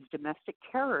as domestic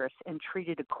terrorists and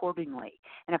treated accordingly.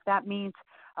 And if that means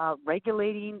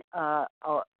regulating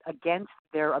against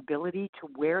their ability to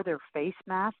wear their face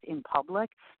mask in public,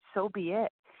 so be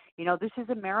it. This is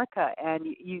America, and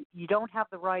you don't have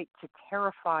the right to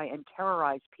terrify and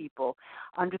terrorize people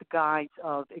under the guise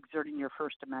of exerting your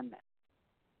First Amendment.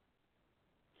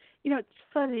 It's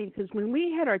funny because when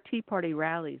we had our Tea Party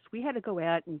rallies, we had to go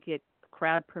out and get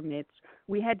crowd permits.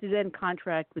 We had to then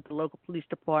contract with the local police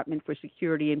department for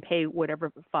security and pay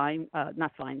whatever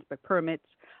not fines, but permits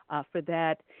for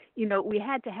that. We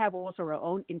had to have also our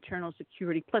own internal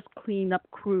security plus cleanup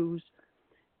crews.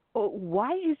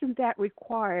 Why isn't that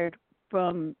required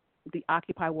from the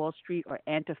Occupy Wall Street or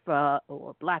Antifa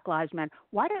or Black Lives Matter?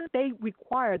 Why don't they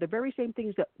require the very same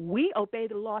things that we obey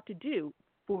the law to do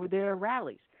for their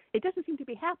rallies? It doesn't seem to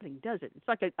be happening, does it? It's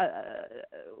like a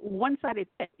one-sided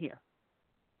thing here.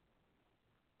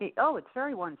 It's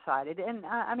very one-sided. And,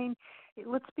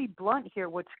 let's be blunt here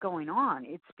what's going on.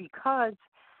 It's because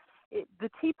the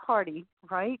Tea Party,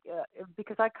 right,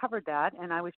 because I covered that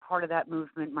and I was part of that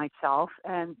movement myself,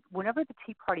 and whenever the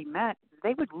Tea Party met,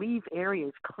 they would leave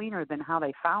areas cleaner than how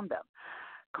they found them.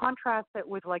 Contrast that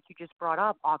with, like you just brought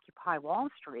up, Occupy Wall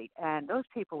Street, and those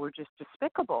people were just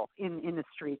despicable in the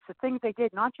streets. The things they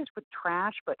did, not just with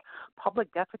trash, but public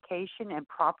defecation and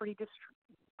property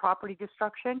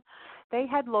destruction, they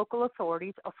had local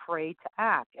authorities afraid to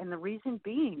act. And the reason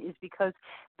being is because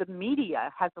the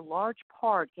media has a large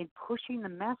part in pushing the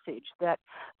message that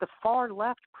the far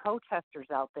left protesters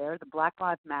out there, the Black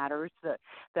Lives Matters, the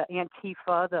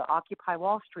Antifa, the Occupy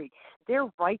Wall Street, they're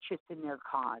righteous in their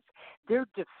cause. They're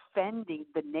defending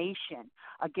the nation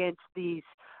against these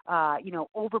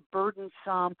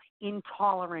overburdensome,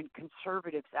 intolerant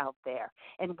conservatives out there.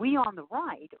 And we on the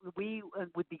right, we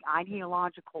with the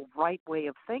ideological right way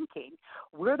of thinking,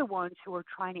 we're the ones who are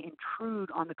trying to intrude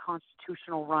on the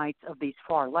constitutional rights of these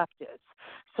far leftists.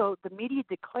 So the media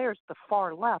declares the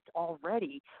far left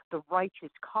already the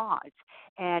righteous cause,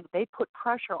 and they put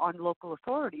pressure on local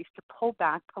authorities to pull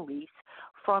back police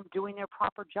from doing their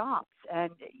proper jobs.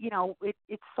 And,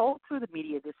 it's sold through the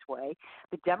media this way.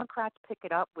 The Democrats pick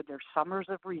it up with their summers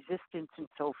of resistance and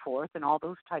so forth and all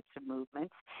those types of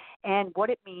movements. And what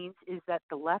it means is that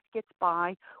the left gets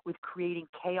by with creating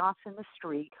chaos in the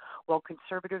street while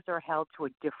conservatives are held to a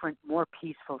different, more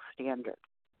peaceful standard.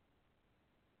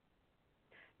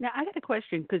 Now, I got a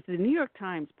question because the New York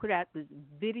Times put out this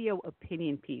video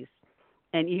opinion piece,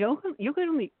 and you can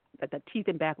only, the teeth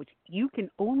and back, which you can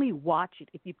only watch it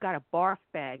if you've got a barf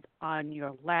bag on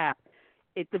your lap.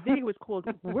 The video was called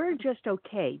 "We're Just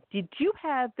Okay." Did you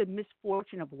have the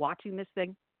misfortune of watching this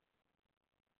thing?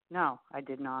 No, I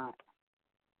did not.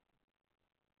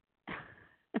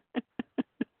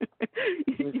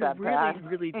 You that really, bad?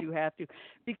 really do have to,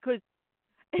 because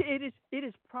it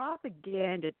is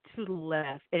propaganda to the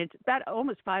left, and it's about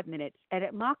almost 5 minutes, and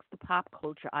it mocks the pop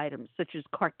culture items such as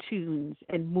cartoons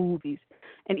and movies,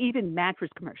 and even mattress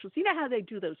commercials. You know how they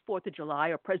do those 4th of July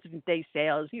or President's Day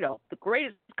sales? You know, the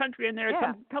greatest country in there.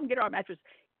 Yeah. Come get our mattress.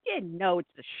 You know, it's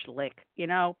a schlick. You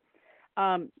know,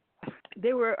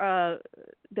 they were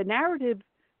the narrative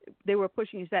they were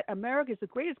pushing is that America is the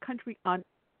greatest country on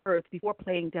earth before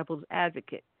playing devil's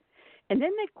advocate, and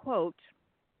then they quote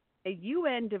a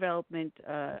UN development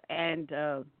and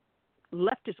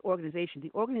leftist organization,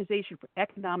 the Organization for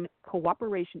Economic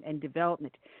Cooperation and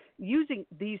Development, using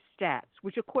these stats,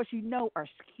 which of course you know are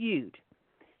skewed,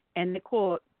 and they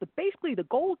call it basically the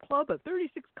Gold Club of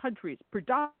 36 countries,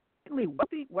 predominantly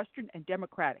wealthy, Western, and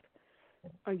democratic.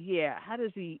 Yeah, how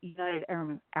does the United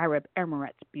Arab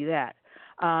Emirates be that?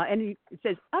 And it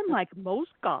says, unlike most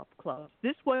golf clubs,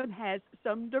 this one has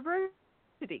some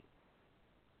diversity.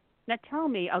 Now tell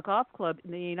me a golf club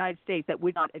in the United States that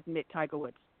would not admit Tiger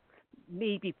Woods.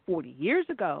 Maybe 40 years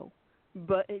ago.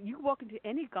 But you walk into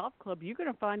any golf club, you're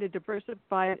going to find a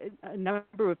diversified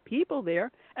number of people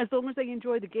there, as long as they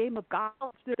enjoy the game of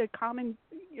golf. It's a common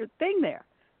thing there.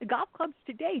 The golf clubs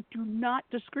today do not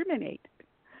discriminate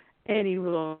any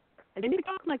longer. They may be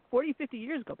talking like 40, 50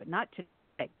 years ago, but not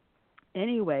today.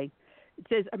 Anyway, it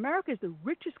says America is the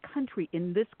richest country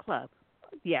in this club.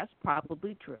 Yes,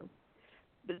 probably true.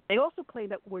 But they also claim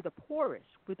that we're the poorest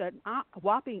with a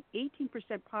whopping 18%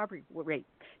 poverty rate.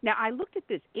 Now, I looked at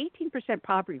this 18%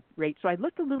 poverty rate, so I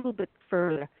looked a little bit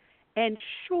further. And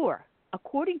sure,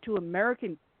 according to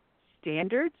American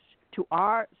standards, to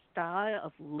our style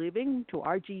of living, to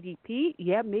our GDP,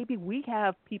 yeah, maybe we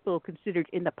have people considered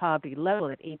in the poverty level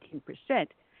at 18%.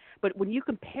 But when you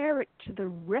compare it to the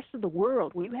rest of the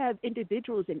world, where you have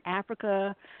individuals in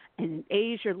Africa and in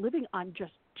Asia living on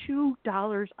just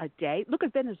 $2 a day, look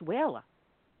at Venezuela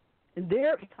and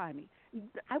their economy.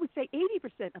 I would say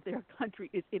 80% of their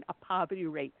country is in a poverty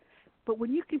rate. But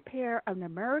when you compare an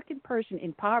American person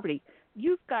in poverty,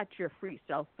 you've got your free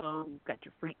cell phone, you've got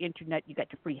your free internet, you've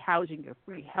got your free housing, your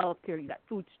free health care, you've got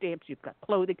food stamps, you've got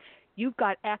clothing, you've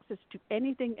got access to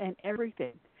anything and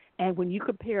everything. And when you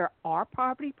compare our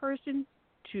poverty person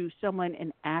to someone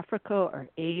in Africa or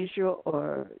Asia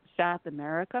or South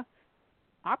America,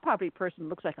 our poverty person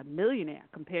looks like a millionaire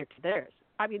compared to theirs.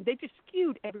 I mean, they just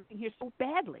skewed everything here so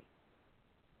badly.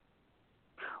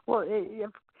 Well,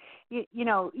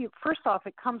 first off,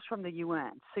 it comes from the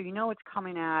UN. So you know it's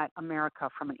coming at America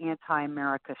from an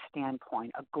anti-America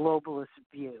standpoint, a globalist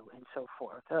view, and so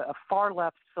forth, a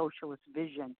far-left socialist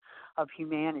vision of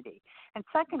humanity. And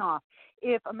second off,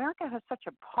 if America has such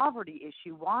a poverty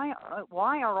issue, why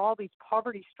are all these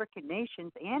poverty-stricken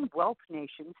nations and wealth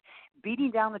nations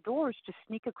beating down the doors to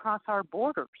sneak across our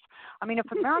borders? I mean,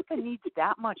 if America needs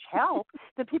that much help,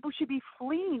 then people should be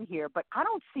fleeing here. But I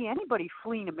don't see anybody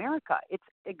fleeing America. It's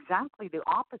exactly the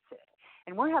opposite.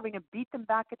 And we're having to beat them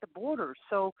back at the border.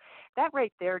 So that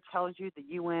right there tells you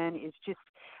the UN is just,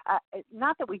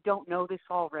 not that we don't know this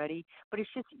already, but it's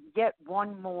just yet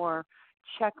one more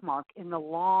check mark in the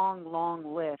long,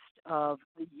 long list of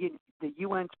the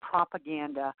UN's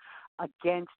propaganda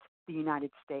against the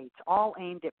United States, all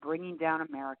aimed at bringing down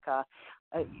America,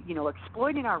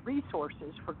 exploiting our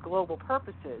resources for global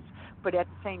purposes, but at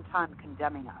the same time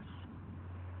condemning us.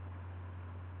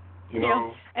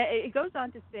 It goes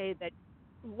on to say that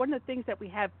one of the things that we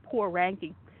have poor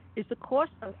ranking is the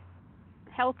cost of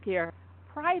health care,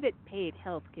 private paid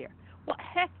health care. Well,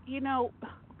 heck,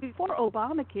 before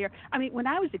Obamacare, I mean, when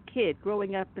I was a kid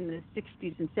growing up in the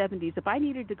 60s and 70s, if I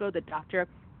needed to go to the doctor,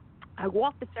 I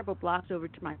walked the several blocks over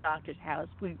to my doctor's house.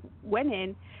 We went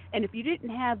in, and if you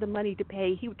didn't have the money to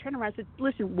pay, he would turn around and say,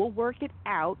 listen, we'll work it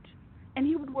out, and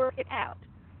he would work it out.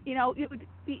 It would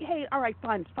be, hey, all right,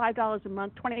 fine, it's $5 a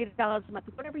month, $28 a month,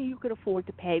 whatever you could afford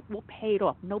to pay, we'll pay it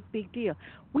off, no big deal.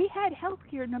 We had health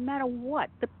care no matter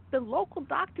what. The local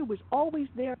doctor was always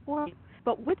there for you.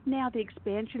 But with now the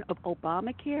expansion of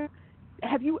Obamacare,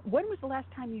 when was the last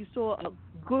time you saw a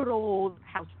good old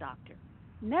house doctor?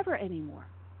 Never anymore.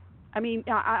 I mean,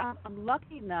 I'm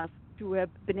lucky enough to have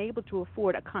been able to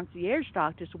afford a concierge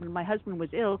doctor, so when my husband was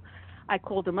ill, I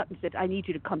called him up and said, I need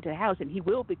you to come to the house, and he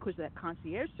will because of that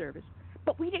concierge service.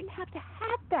 But we didn't have to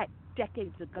have that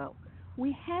decades ago.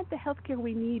 We had the health care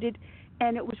we needed,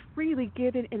 and it was freely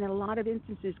given in a lot of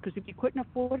instances, because if you couldn't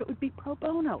afford it, it would be pro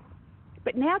bono.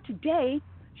 But now today,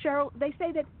 Cheryl, they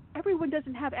say that everyone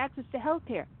doesn't have access to health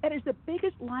care. That is the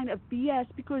biggest line of BS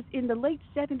because in the late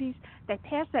 70s, they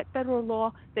passed that federal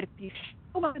law that if you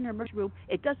show up in an emergency room,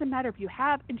 it doesn't matter if you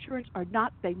have insurance or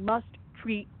not, they must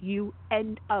treat you.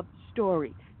 End of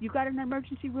story. You got an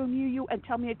emergency room near you and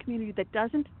tell me a community that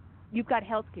doesn't, you've got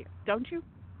health care, don't you?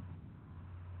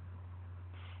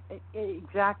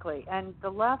 Exactly. And the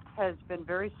left has been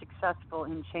very successful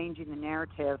in changing the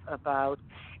narrative about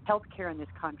healthcare in this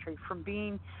country from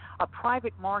being a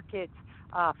private market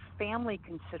family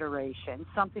consideration,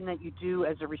 something that you do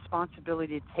as a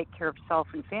responsibility to take care of self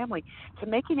and family, to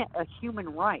making it a human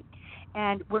right.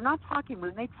 And we're not talking,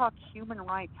 when they talk human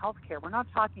right healthcare, we're not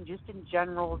talking just in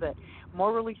general that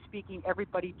morally speaking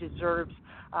everybody deserves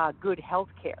good health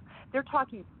care. They're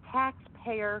talking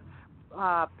taxpayer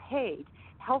paid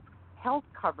health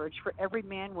coverage for every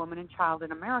man, woman, and child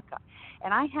in America.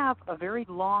 And I have a very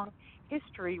long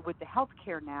history with the health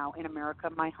care now in America.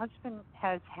 My husband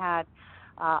has had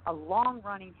a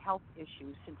long-running health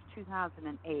issue since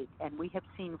 2008, and we have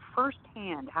seen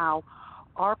firsthand how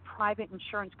our private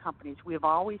insurance companies, we have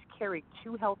always carried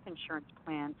 2 health insurance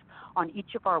plans on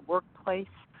each of our workplace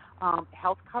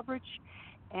health coverage,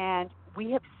 and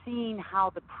we have seen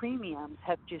how the premiums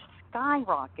have just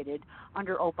skyrocketed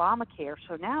under Obamacare.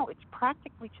 So now it's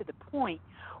practically to the point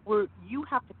where you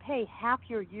have to pay half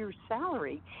your year's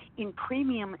salary in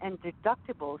premium and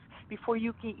deductibles before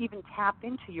you can even tap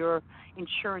into your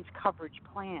insurance coverage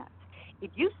plans.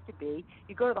 It used to be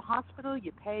you go to the hospital,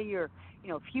 you pay your,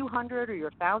 a few hundred or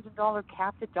your $1,000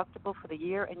 cap deductible for the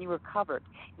year, and you were covered.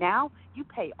 Now you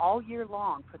pay all year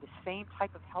long for the same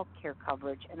type of health care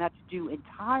coverage, and that's due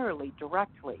entirely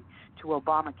directly to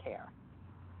Obamacare.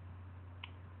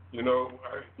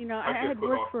 I had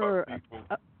worked for.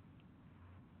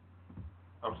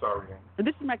 I'm sorry.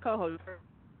 This is my co-host.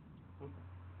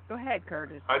 Go ahead,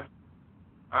 Curtis.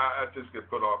 I just get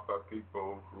put off by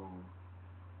people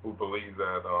who believe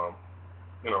that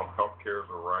health care is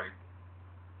a right,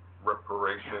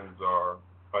 reparations are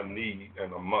a need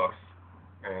and a must,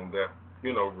 and that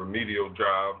remedial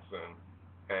jobs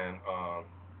and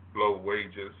low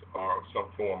wages are some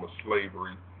form of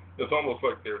slavery. It's almost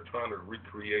like they're trying to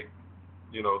recreate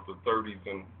the 30s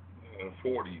and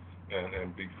 40s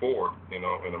and before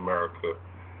in America,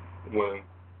 when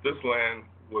this land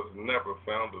was never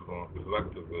founded on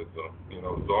collectivism.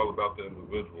 It's all about the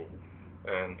individual.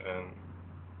 And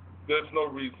there's no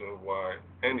reason why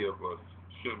any of us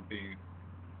shouldn't be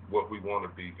what we want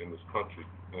to be in this country.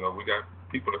 We got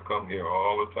people that come here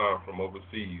all the time from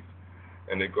overseas,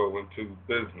 and they go into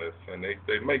business, and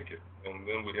they make it. And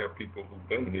then we have people who've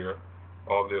been here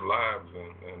all their lives,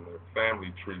 and their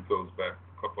family tree goes back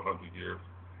a couple hundred years,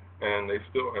 and they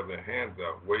still have their hands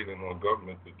out waiting on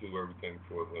government to do everything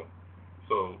for them.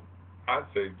 So I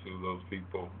say to those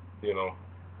people,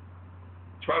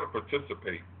 try to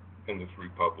participate in this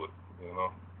republic.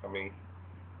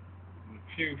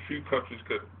 Few countries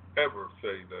could ever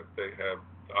say that they have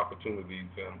the opportunities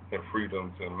and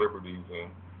freedoms and liberties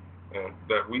and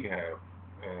that we have.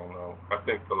 And I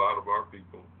think a lot of our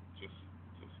people just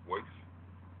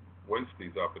waste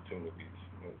these opportunities.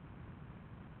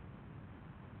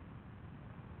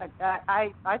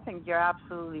 I think you're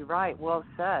absolutely right. Well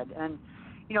said. And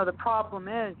the problem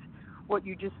is what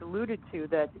you just alluded to,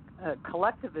 that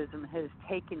collectivism has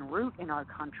taken root in our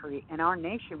country, and our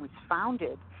nation was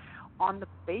founded on the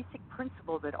basic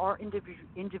principle that our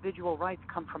individual rights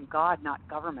come from God, not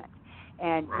government.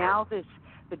 And right. Now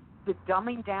the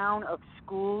dumbing down of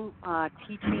school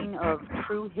teaching of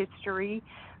true history,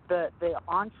 the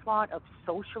onslaught of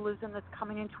socialism that's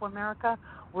coming into America,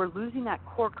 we're losing that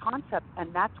core concept,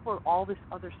 and that's where all this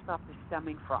other stuff is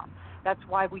stemming from. That's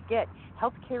why we get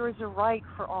health care is a right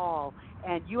for all,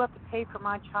 and you have to pay for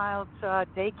my child's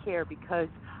daycare because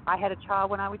I had a child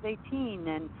when I was 18,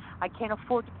 and I can't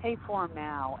afford to pay for him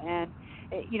now. And,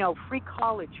 free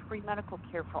college, free medical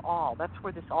care for all. That's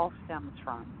where this all stems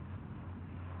from.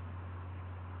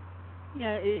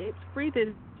 Yeah, it's free this,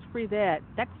 it's free that.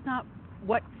 That's not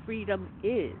what freedom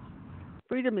is.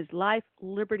 Freedom is life,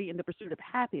 liberty, and the pursuit of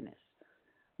happiness.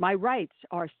 My rights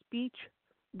are speech,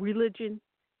 religion,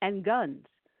 and guns.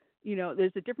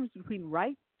 There's a difference between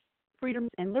rights, freedoms,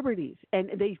 and liberties, and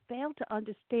they fail to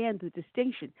understand the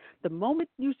distinction. The moment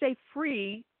you say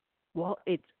free, well,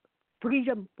 it's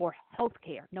freedom for health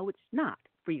care. No, it's not.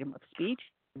 Freedom of speech,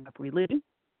 of religion,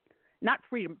 not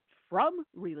freedom from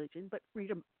religion, but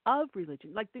freedom of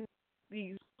religion. Like the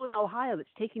school in Ohio that's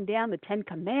taking down the 10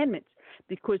 Commandments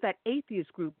because that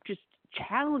atheist group just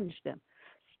challenged them.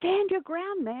 Stand your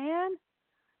ground, man.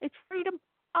 It's freedom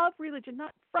of religion,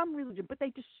 not from religion, but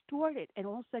they distort it, and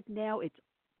all of a sudden now it's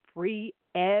free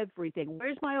everything.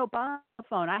 Where's my Obama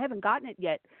phone? I haven't gotten it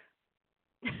yet.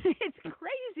 It's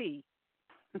crazy.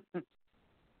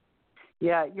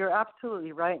 Yeah, you're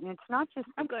absolutely right, and it's not just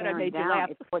I'm the glad I tearing made you down. laugh.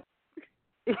 It's what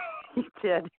you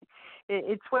did.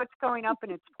 It's what's going up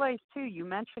in its place too. You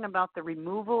mentioned about the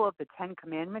removal of the Ten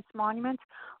Commandments monuments.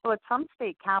 Well, at some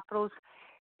state capitals,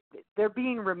 they're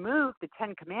being removed, the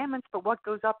Ten Commandments, but what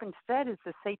goes up instead is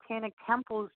the Satanic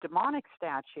Temple's demonic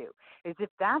statue, as if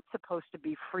that's supposed to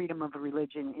be freedom of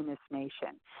religion in this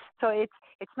nation. So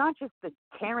it's not just the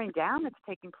tearing down that's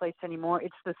taking place anymore,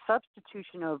 it's the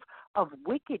substitution of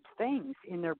wicked things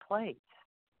in their place.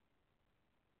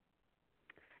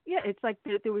 Yeah, it's like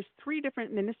there was 3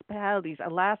 different municipalities,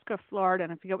 Alaska, Florida,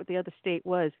 and I forget what the other state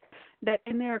was, that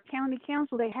in their county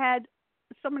council they had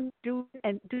someone do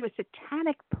a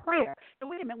satanic prayer. So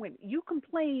wait a minute, you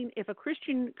complain if a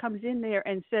Christian comes in there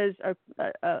and says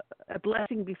a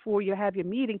blessing before you have your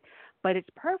meeting, but it's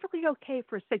perfectly okay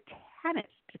for a satanist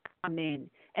to come in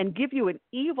and give you an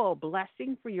evil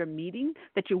blessing for your meeting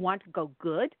that you want to go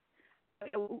good.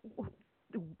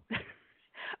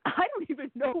 I don't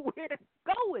even know where to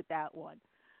go with that one.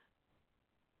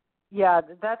 Yeah,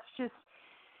 that's just,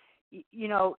 you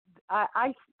know,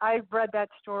 I read that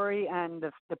story and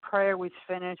the prayer was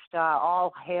finished.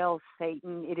 All hail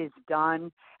Satan! It is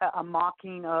done. A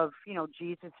mocking of, you know,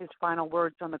 Jesus' final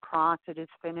words on the cross. It is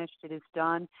finished. It is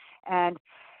done. And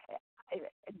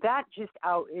that just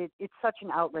it's such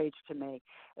an outrage to me.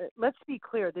 Let's be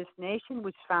clear, this nation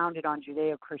was founded on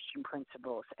Judeo-Christian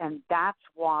principles, and that's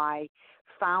why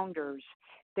founders,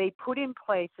 they put in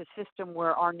place a system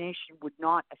where our nation would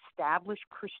not establish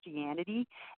Christianity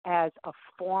as a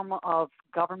form of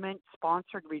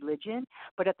government-sponsored religion,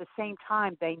 but at the same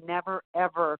time, they never,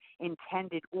 ever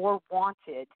intended or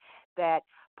wanted that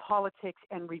politics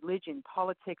and religion,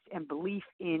 politics and belief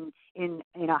in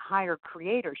a higher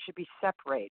creator should be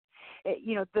separated.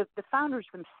 You know, the founders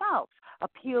themselves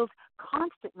appealed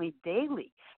constantly,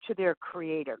 daily to their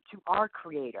creator, to our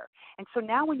creator. And so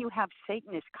now when you have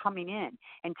Satanists coming in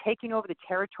and taking over the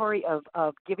territory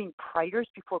of giving prayers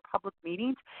before public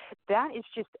meetings, that is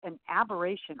just an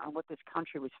aberration on what this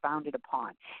country was founded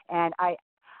upon. And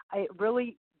it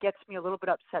really gets me a little bit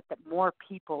upset that more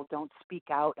people don't speak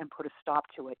out and put a stop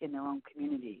to it in their own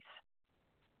communities.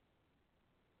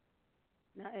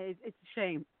 No, it's a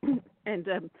shame.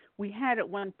 And we had at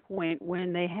one point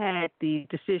when they had the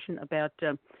decision about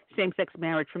same-sex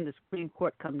marriage from the Supreme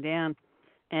Court come down,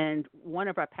 and one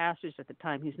of our pastors at the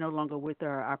time, he's no longer with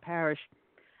our parish,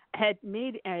 had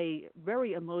made a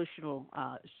very emotional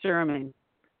sermon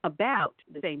about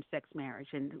same-sex marriage.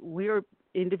 And we're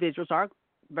individuals, our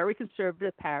very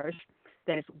conservative parish,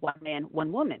 that is one man,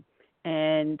 one woman.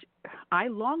 And I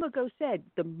long ago said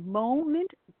the moment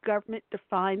government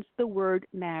defines the word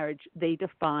marriage, they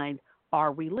define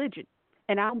our religion.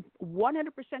 And I'm 100%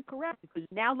 correct, because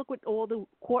now look at all the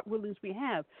court rulings we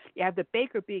have. You have the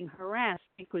baker being harassed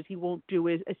because he won't do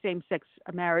a same-sex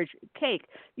marriage cake.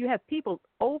 You have people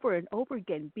over and over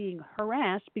again being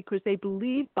harassed because they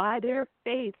believe by their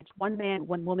faith it's one man,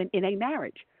 one woman in a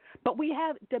marriage. But we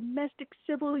have domestic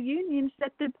civil unions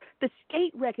that the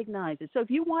state recognizes. So if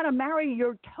you want to marry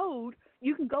your toad,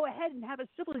 you can go ahead and have a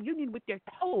civil union with your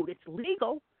toad. It's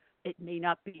legal. It may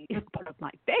not be part of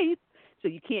my faith, so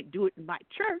you can't do it in my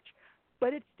church,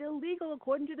 but it's still legal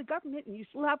according to the government, and you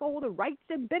still have all the rights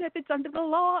and benefits under the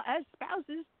law as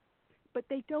spouses. But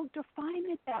they don't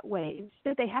define it that way.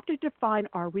 Instead, they have to define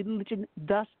our religion,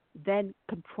 thus then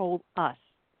control us.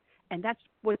 And that's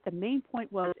what the main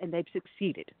point was, and they've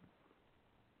succeeded.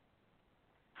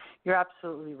 You're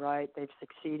absolutely right. They've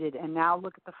succeeded. And now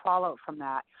look at the fallout from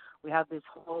that. We have this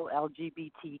whole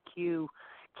LGBTQ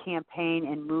campaign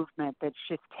and movement that's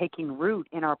just taking root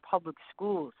in our public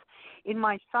schools. In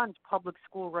my son's public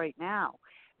school right now,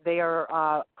 they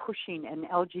are pushing an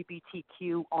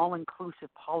LGBTQ all-inclusive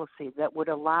policy that would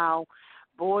allow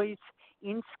boys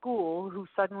in school who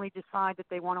suddenly decide that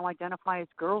they want to identify as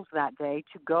girls that day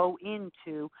to go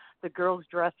into the girls'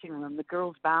 dressing room, the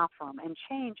girls' bathroom, and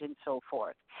change and so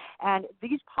forth. And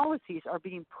these policies are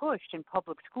being pushed in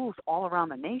public schools all around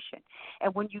the nation.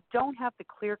 And when you don't have the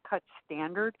clear-cut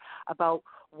standard about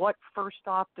what first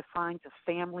off defines a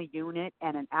family unit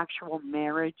and an actual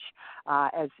marriage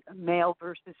as male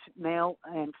versus male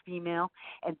and female,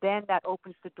 and then that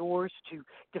opens the doors to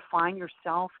define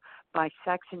yourself by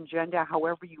sex and gender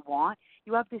however you want,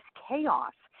 you have this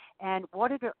chaos. And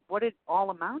what it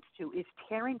all amounts to is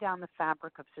tearing down the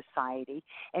fabric of society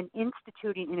and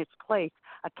instituting in its place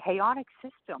a chaotic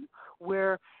system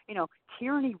where, you know,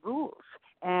 tyranny rules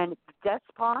and the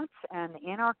despots and the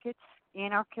anarchists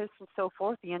and so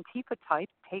forth, the Antifa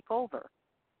types, take over.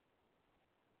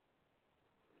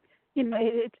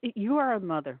 You are a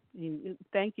mother.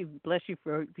 Thank you, bless you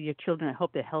for your children. I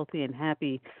hope they're healthy and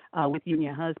happy with you and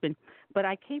your husband. But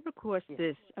I came across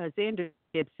this. Xander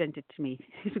Gibbs sent it to me.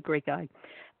 He's a great guy,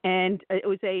 and it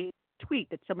was a tweet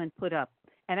that someone put up.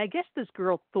 And I guess this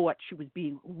girl thought she was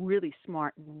being really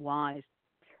smart and wise.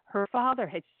 Her father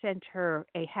had sent her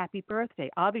a happy birthday.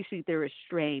 Obviously, they're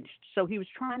estranged, so he was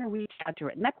trying to reach out to her,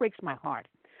 and that breaks my heart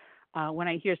when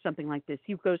I hear something like this.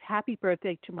 He goes, "Happy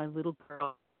birthday to my little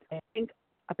girl. I think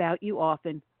about you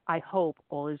often. I hope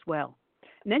all is well."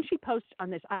 And then she posts on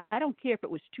this, I don't care if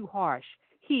it was too harsh.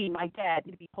 He, my dad,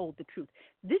 need to be told the truth.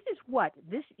 This is what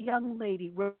this young lady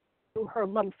wrote to her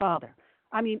loving father.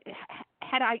 I mean,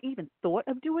 had I even thought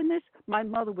of doing this, my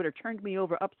mother would have turned me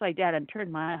over upside down and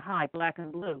turned my eye black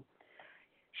and blue.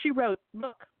 She wrote,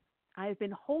 "Look, I have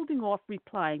been holding off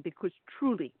replying because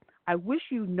truly I wish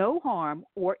you no harm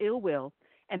or ill will,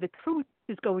 and the truth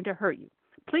is going to hurt you.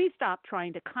 Please stop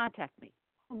trying to contact me."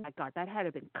 Oh my God, that had to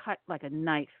have been cut like a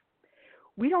knife.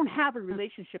 We don't have a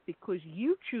relationship because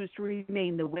you choose to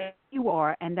remain the way you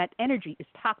are, and that energy is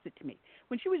toxic to me.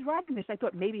 When she was writing this, I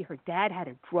thought maybe her dad had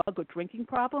a drug or drinking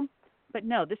problem, but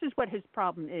no, this is what his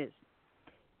problem is.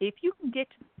 If you can get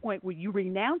to the point where you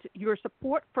renounce your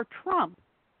support for Trump,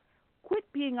 quit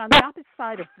being on the opposite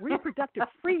side of reproductive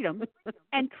freedom,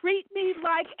 and treat me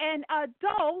like an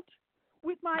adult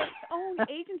with my own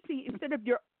agency instead of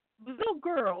your little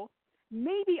girl,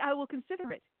 maybe I will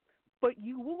consider it. But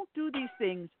you won't do these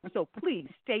things, so please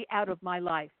stay out of my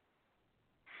life.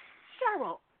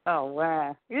 Cheryl. Oh,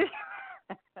 wow.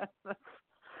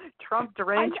 Trump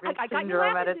derangement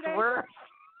syndrome at its worst.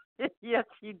 Yes,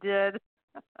 you did.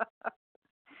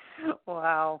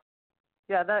 Wow.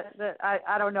 Yeah,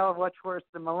 I don't know what's worse,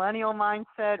 the millennial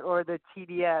mindset or the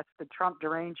TDS, the Trump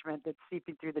derangement that's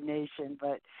seeping through the nation.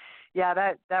 But yeah,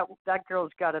 that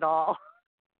girl's got it all.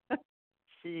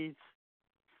 Jeez.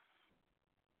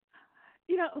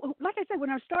 Like I said, when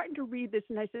I was starting to read this,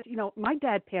 and I said, my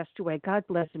dad passed away, God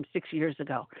bless him, 6 years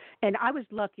ago. And I was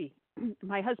lucky.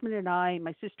 My husband and I,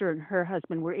 my sister and her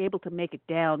husband, were able to make it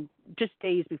down just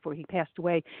days before he passed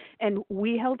away. And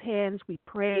we held hands, we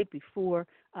prayed before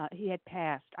he had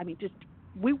passed. I mean,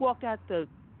 we walked out the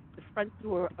front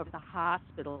door of the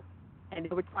hospital, and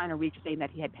they were trying to reach, saying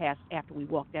that he had passed after we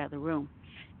walked out of the room.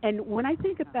 And when I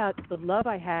think about the love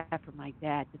I have for my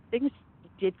dad, the things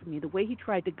he did for me, the way he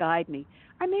tried to guide me,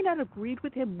 I may not have agreed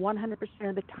with him 100%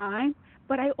 of the time,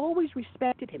 but I always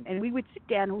respected him. And we would sit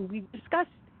down and we discussed.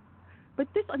 But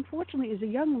this, unfortunately, is a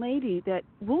young lady that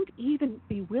won't even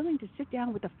be willing to sit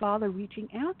down with the father reaching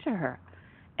out to her.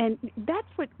 And that's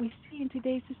what we see in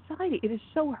today's society. It is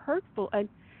so hurtful. And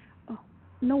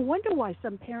no wonder why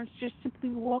some parents just simply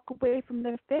walk away from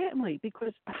their family,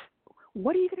 because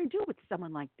what are you going to do with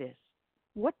someone like this?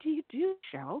 What do you do,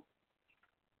 Cheryl?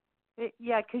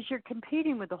 Yeah, because you're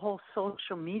competing with the whole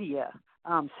social media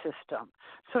system.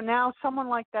 So now someone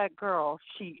like that girl,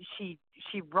 she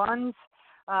runs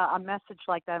a message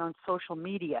like that on social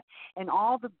media, and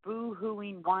all the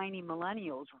boo-hooing, whiny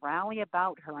millennials rally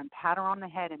about her and pat her on the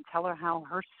head and tell her how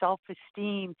her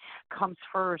self-esteem comes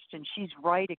first and she's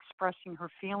right expressing her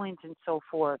feelings and so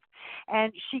forth.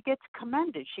 And she gets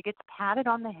commended. She gets patted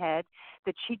on the head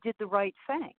that she did the right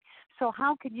thing. So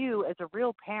how can you, as a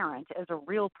real parent, as a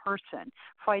real person,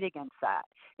 fight against that?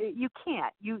 You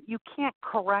can't. You can't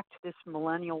correct this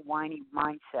millennial whiny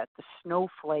mindset, the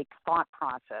snowflake thought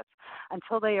process,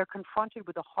 until they are confronted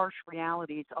with the harsh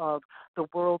realities of the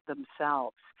world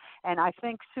themselves. And I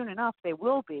think soon enough they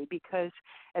will be, because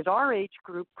as our age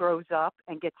group grows up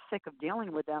and gets sick of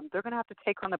dealing with them, they're going to have to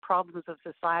take on the problems of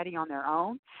society on their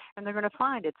own, and they're going to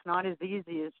find it's not as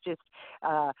easy as just,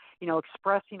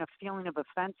 expressing a feeling of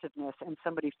offensiveness and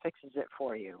somebody fixes it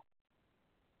for you.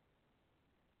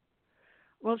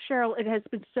 Well, Cheryl, it has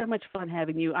been so much fun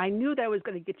having you. I knew that was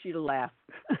going to get you to laugh.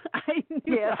 I knew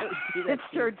yeah, I would do that. It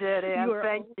sure did, Ann.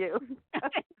 Thank you.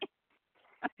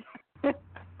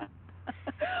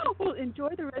 Well, enjoy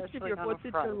the rest of your 4th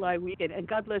of July weekend, and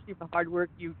God bless you for the hard work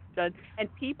you've done. And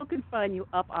people can find you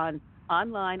up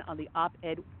online on the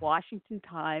op-ed Washington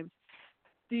Times,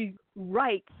 the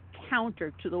right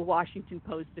counter to the Washington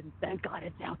Post, and thank God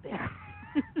it's out there.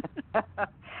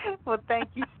 Well, thank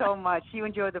you so much. You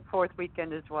enjoy the 4th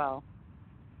weekend as well.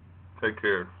 Take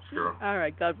care, Cheryl. All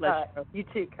right, God bless you. You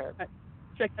too, Kurt. Right.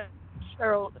 Check out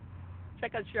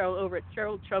Cheryl over at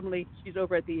Cheryl Chumley. She's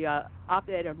over at the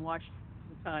op-ed on Washington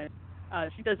Times.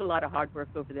 She does a lot of hard work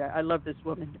over there. I love this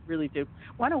woman, really do.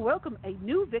 Want to welcome a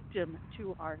new victim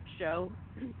to our show.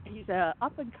 He's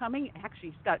up and coming. Actually,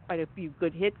 he's got quite a few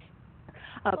good hits.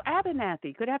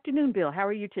 Abernathy. Good afternoon, Bill. How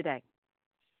are you today?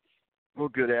 Well,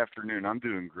 good afternoon. I'm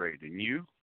doing great. And you?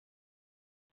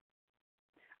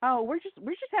 Oh, we're just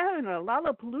having a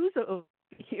Lollapalooza over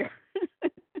here.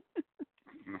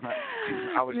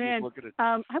 I was Man, just looking at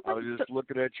I was just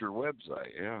looking at your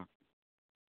website. Yeah.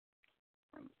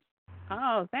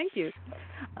 Oh, thank you.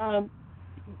 Um,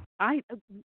 I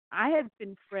I have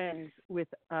been friends with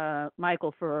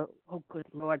Michael for good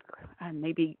Lord,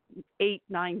 maybe 8,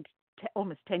 9,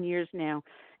 almost 10 years now,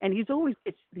 and he's always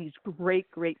gets these great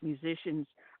musicians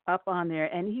up on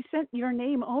there, and he sent your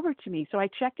name over to me, so I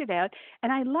checked it out,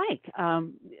 and I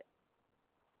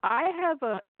have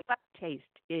a taste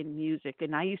in music,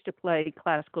 and I used to play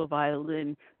classical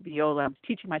violin, viola. I was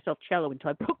teaching myself cello until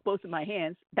I broke both of my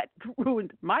hands. That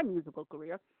ruined my musical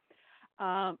career.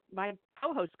 My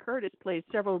co-host Curtis plays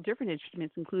several different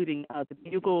instruments, including the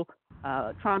bugle,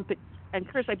 trumpet, and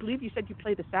Curtis, I believe you said you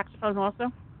play the saxophone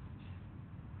also.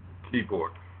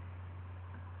 Keyboard.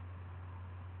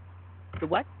 The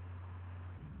what?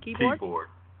 Keyboard. Keyboard.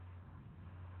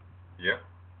 Yeah.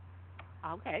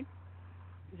 Okay.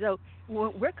 So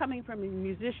we're coming from a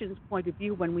musician's point of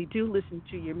view when we do listen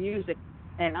to your music,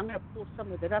 and I'm going to pull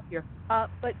some of it up here.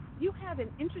 But you have an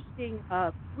interesting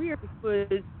career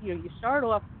because you start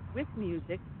off with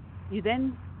music, you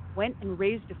then went and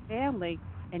raised a family,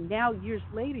 and now years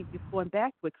later you've gone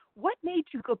back to it. What made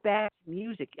you go back to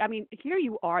music? I mean, here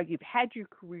you are, you've had your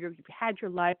career, you've had your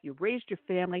life, you've raised your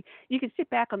family. You can sit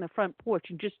back on the front porch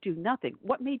and just do nothing.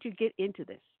 What made you get into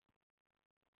this?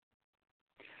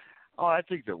 Oh, I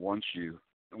think that once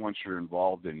you're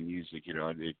involved in music,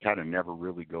 it kind of never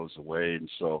really goes away. And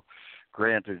so,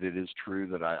 granted, it is true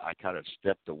that I kind of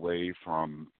stepped away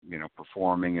from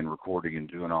performing and recording and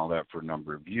doing all that for a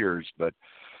number of years. But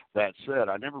that said,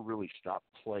 I never really stopped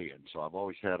playing. So I've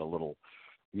always had a little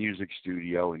music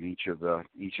studio in each of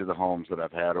the homes that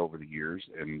I've had over the years,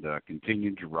 and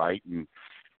continued to write.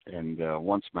 And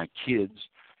once my kids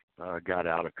got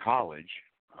out of college,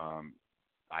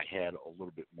 I had a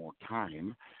little bit more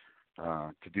time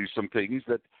to do some things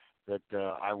that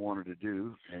I wanted to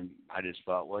do, and I just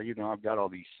thought, well, I've got all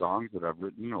these songs that I've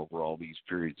written over all these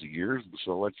periods of years, and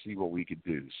so let's see what we could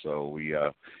do. So we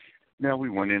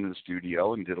went into the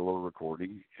studio and did a little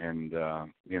recording, and a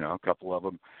couple of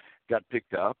them got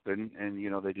picked up, and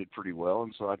they did pretty well,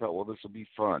 and so I thought, well, this will be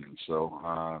fun. And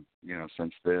so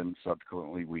since then,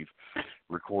 subsequently, we've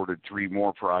recorded 3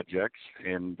 more projects,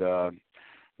 and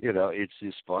it's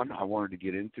just fun. I wanted to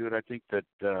get into it. I think that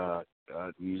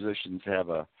musicians have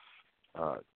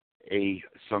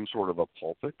some sort of a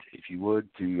pulpit, if you would,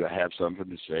 to have something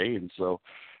to say. And so,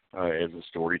 as a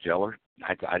storyteller,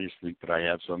 I just think that I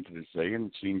have something to say, and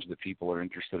it seems that people are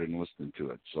interested in listening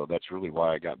to it. So that's really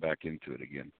why I got back into it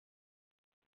again.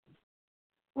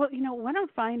 Well, what I'm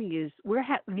finding is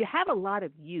you have a lot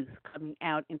of youth coming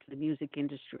out into the music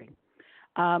industry,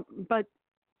 but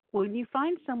when you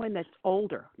find someone that's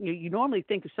older, you normally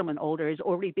think of someone older as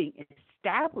already being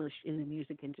established in the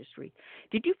music industry.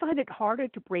 Did you find it harder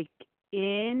to break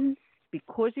in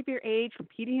because of your age,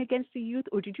 competing against the youth,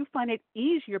 or did you find it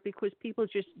easier because people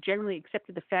just generally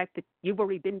accepted the fact that you've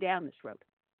already been down this road?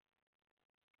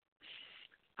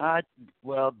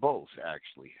 Well, both,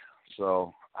 actually.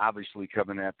 So obviously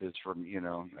coming at this from,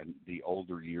 the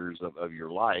older years of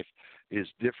your life is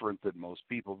different than most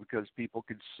people, because people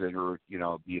consider,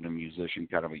 being a musician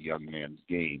kind of a young man's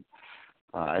game.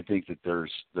 I think that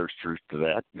there's truth to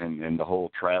that, and the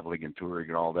whole traveling and touring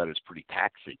and all that is pretty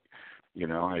taxing,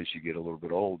 as you get a little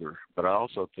bit older. But I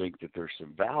also think that there's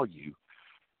some value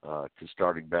to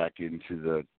starting back into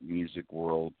the music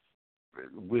world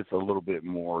with a little bit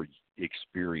more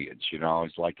experience. I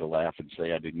always like to laugh and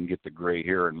say I didn't get the gray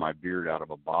hair in my beard out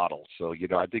of a bottle. So,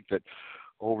 I think that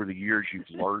over the years you've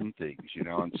learned things,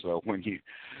 and so when you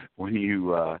when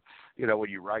you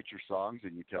write your songs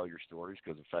and you tell your stories,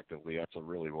 because effectively that's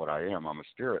really what I am. I'm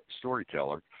a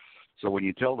storyteller. So when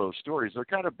you tell those stories, they're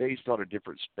kind of based on a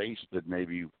different space than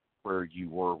maybe where you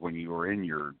were when you were in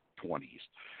your 20s,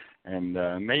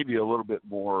 and maybe a little bit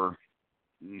more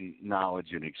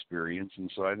knowledge and experience.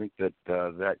 And so I think that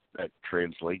that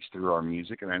translates through our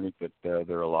music, and I think that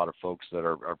there are a lot of folks that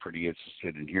are pretty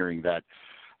interested in hearing that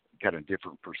kind of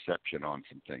different perception on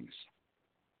some things.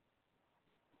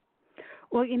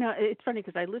 Well, it's funny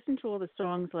because I listened to all the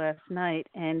songs last night,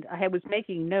 and I was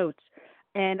making notes,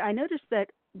 and I noticed that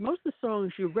most of the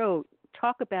songs you wrote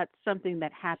talk about something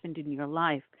that happened in your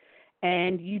life,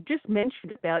 and you just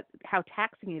mentioned about how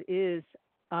taxing it is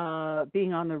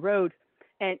being on the road.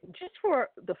 And just for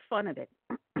the fun of it,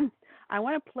 I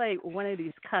want to play one of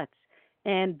these cuts,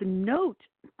 and the note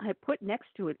I put next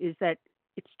to it is that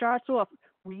it starts off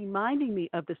reminding me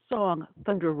of the song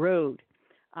Thunder Road.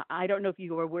 I don't know if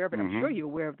you were aware of it. I'm sure you're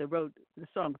aware of the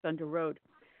song Thunder Road.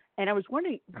 And I was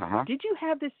wondering, did you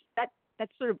have that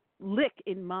sort of lick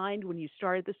in mind when you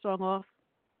started the song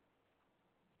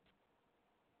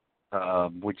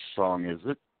off? Which song is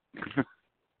it?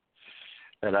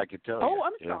 That I could tell you. Oh,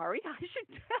 I'm sorry. I should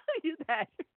tell you that.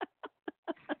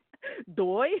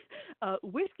 Doy,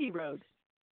 Whiskey Road.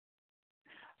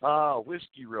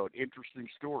 Whiskey Road. Interesting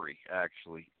story,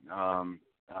 actually.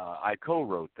 I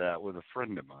co-wrote that with a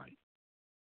friend of mine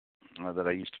that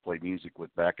I used to play music with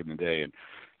back in the day,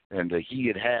 and he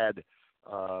had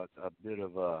a bit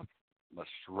of a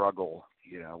struggle,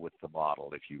 with the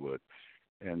bottle, if you would.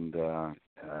 And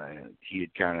he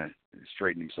had kind of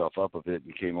straightened himself up a bit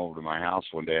and came over to my house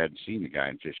one day. I hadn't seen the guy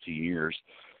in 15 years.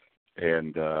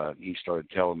 And he started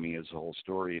telling me his whole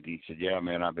story. And he said, yeah,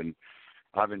 man, I've been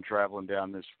traveling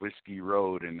down this whiskey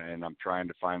road, and I'm trying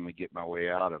to finally get my way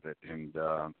out of it. And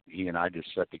he and I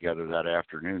just sat together that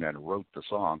afternoon and wrote the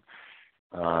song.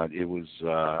 It was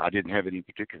I didn't have any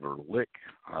particular lick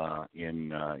in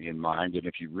mind, and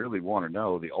if you really want to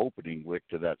know, the opening lick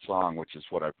to that song, which is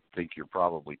what I think you're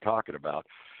probably talking about,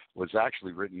 was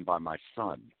actually written by my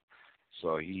son.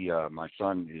 So my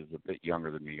son is a bit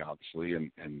younger than me, obviously,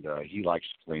 and he likes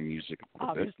to play music a little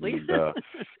obviously. bit.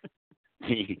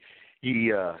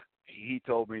 And, he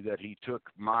told me that he took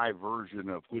my version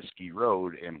of Whiskey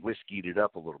Road and whiskeyed it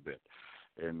up a little bit.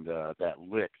 And that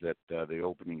lick, the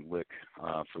opening lick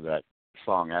for that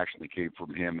song actually came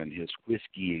from him and his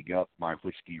whiskeying up my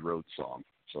Whiskey Road song.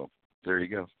 So there you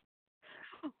go.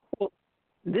 Well,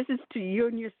 this is to you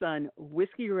and your son,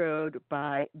 Whiskey Road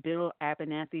by Bill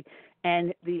Abernathy.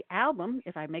 And the album,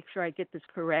 if I make sure I get this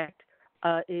correct,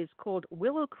 is called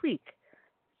Willow Creek.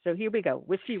 So here we go,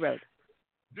 Whiskey Road.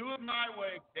 Do it my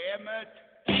way, damn it.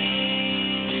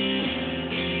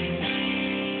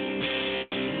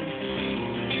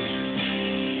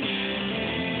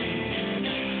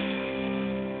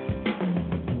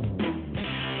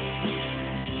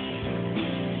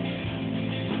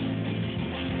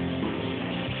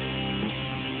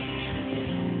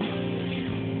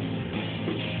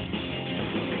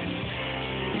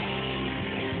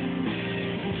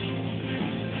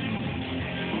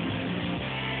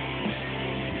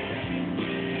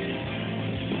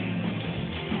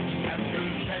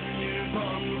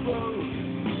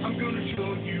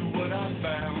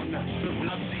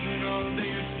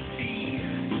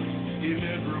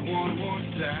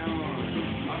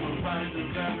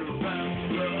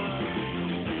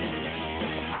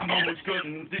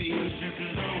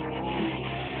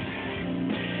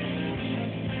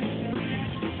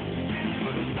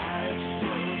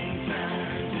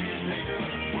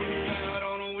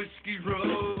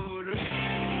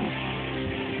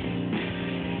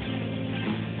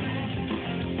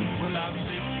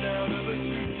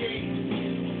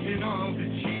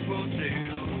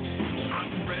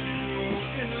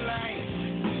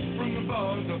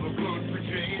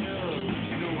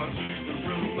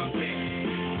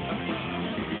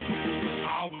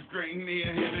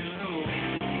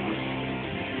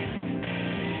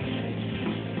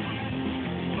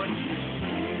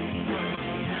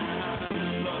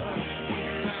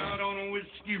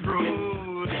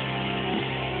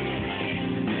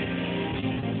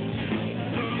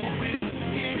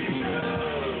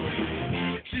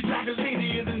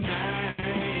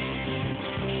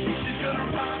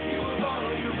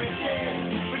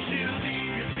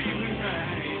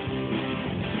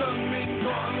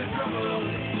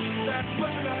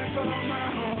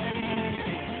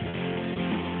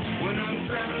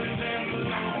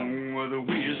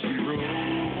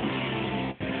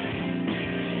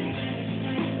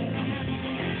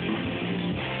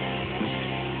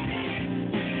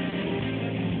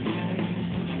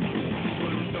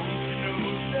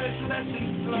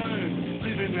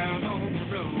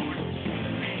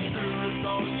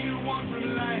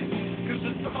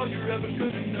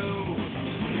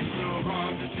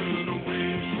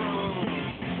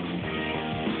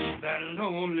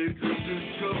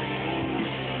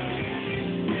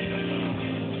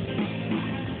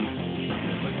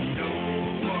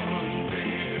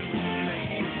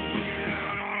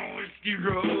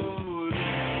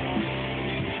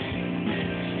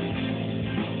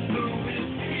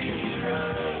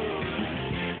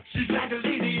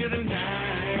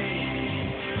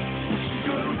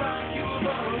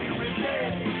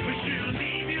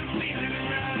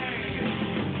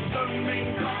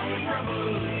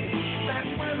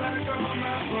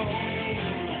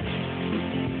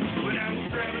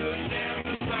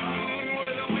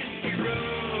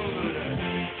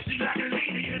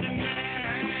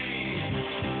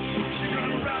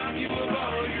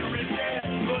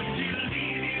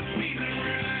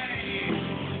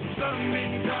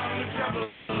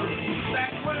 Trouble.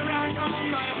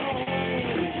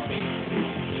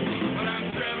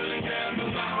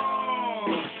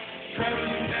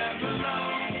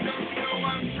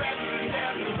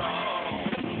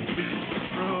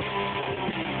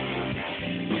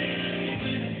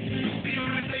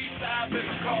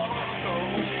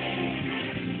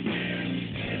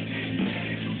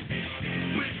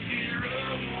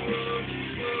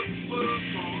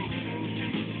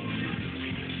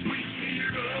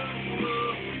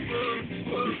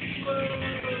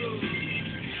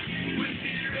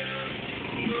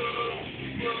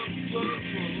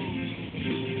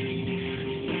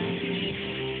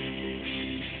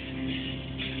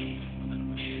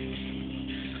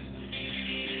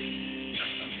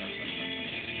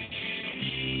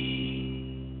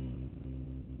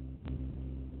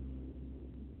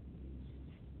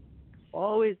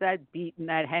 always that beat and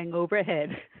that hangover ahead.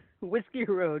 Whiskey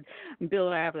Road, Bill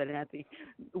Abernathy.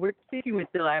 We're speaking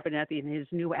with Bill Abernathy, and his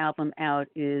new album out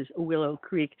is Willow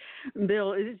Creek.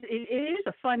 Bill, it is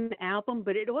a fun album,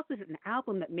 but it also is an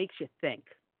album that makes you think.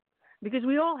 Because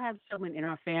we all have someone in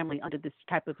our family under this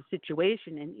type of a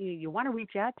situation, and you want to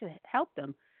reach out to help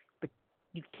them, but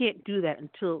you can't do that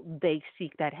until they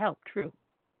seek that help. True.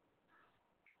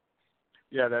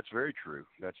 Yeah, that's very true.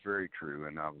 That's very true.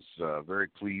 And I was very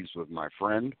pleased with my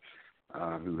friend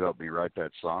who helped me write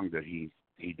that song, that he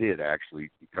did actually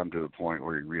come to the point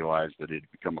where he realized that it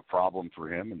had become a problem for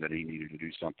him and that he needed to do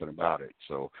something about it.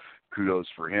 So kudos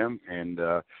for him, and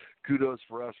kudos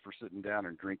for us for sitting down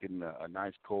and drinking a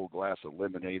nice cold glass of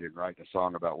lemonade and writing a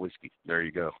song about whiskey. There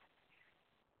you go.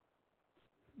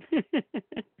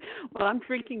 Well, I'm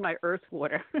drinking my earth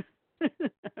water.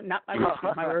 Not my whiskey,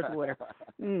 my earth water.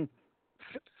 Mm.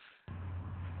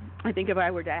 I think if I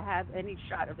were to have any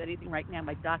shot of anything right now,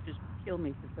 my doctors would kill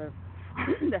me for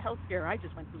the health scare I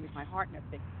just went through with my heart and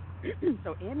everything.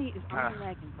 So Annie is on my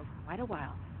wagon for quite a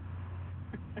while.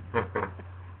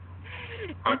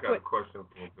 I got a question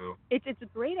for you, Bill. It's a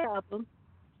great album.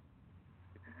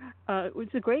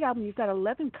 It's a great album. You've got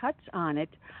 11 cuts on it.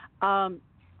 One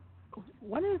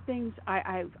of the things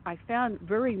I found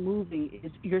very moving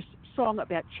is your song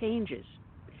about changes.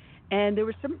 And there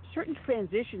were some certain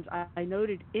transitions I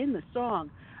noted in the song.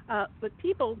 But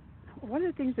people, one of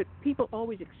the things that people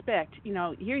always expect,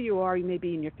 here you are, you may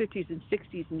be in your 50s and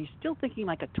 60s, and you're still thinking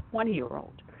like a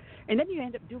 20-year-old. And then you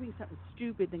end up doing something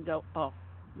stupid and go, oh,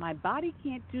 my body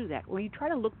can't do that. Or you try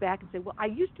to look back and say, well, I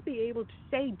used to be able to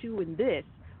say doing this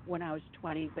when I was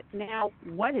 20, but now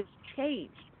what has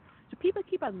changed? So people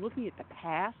keep on looking at the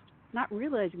past, not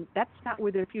realizing that's not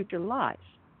where their future lies,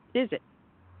 is it?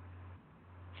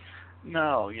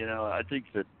 No, I think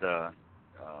that,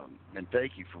 and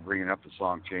thank you for bringing up the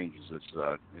song Changes. It's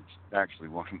actually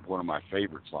one of my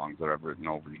favorite songs that I've written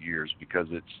over the years, because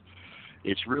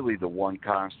it's really the one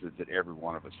constant that every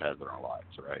one of us has in our lives,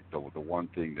 right? The one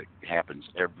thing that happens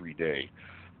every day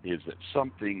is that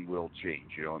something will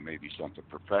change. It may be something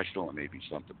professional, it may be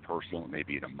something personal, it may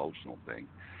be an emotional thing.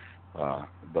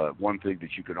 But one thing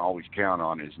that you can always count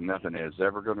on is nothing is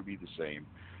ever going to be the same,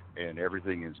 and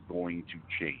everything is going to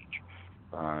change.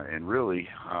 And really,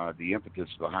 the impetus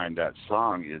behind that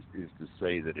song is to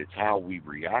say that it's how we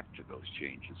react to those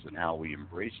changes and how we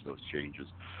embrace those changes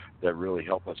that really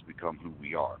help us become who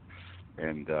we are.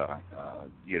 And,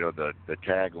 the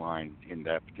tagline in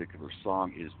that particular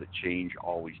song is that change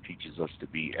always teaches us to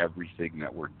be everything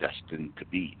that we're destined to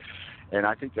be. And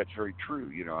I think that's very true.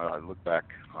 I look back,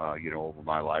 over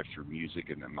my life through music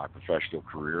and in my professional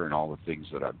career and all the things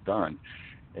that I've done.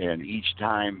 And each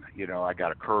time, I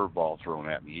got a curveball thrown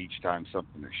at me. Each time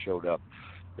something that showed up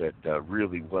that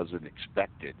really wasn't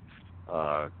expected.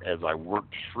 As I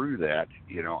worked through that,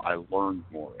 I learned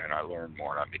more and I learned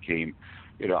more. And I became,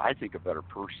 I think, a better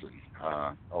person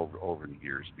over the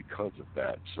years because of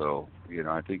that. So,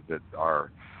 I think that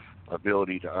our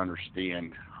ability to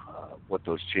understand what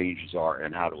those changes are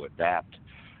and how to adapt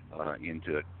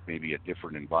into maybe a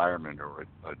different environment or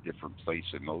a different place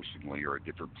emotionally or a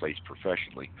different place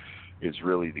professionally is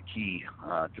really the key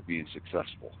to being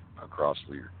successful across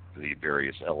the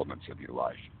various elements of your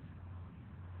life.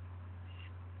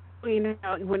 When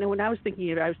I was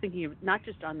thinking of it, I was thinking of not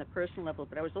just on the personal level,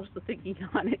 but I was also thinking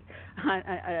on it on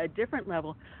a different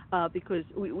level because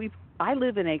I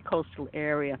live in a coastal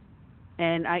area,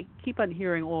 and I keep on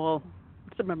hearing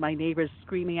some of my neighbors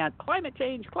screaming out, climate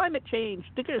change,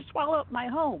 they're going to swallow up my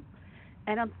home.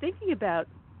 And I'm thinking about,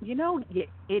 you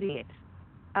idiot,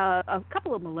 a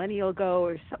couple of millennia ago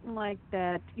or something like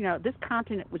that, this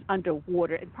continent was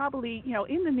underwater, and probably,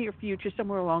 in the near future,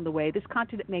 somewhere along the way, this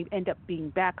continent may end up being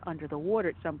back under the water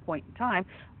at some point in time,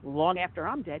 long after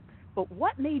I'm dead. But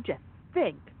what made you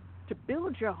think to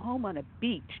build your home on a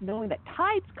beach, knowing that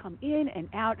tides come in and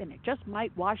out, and it just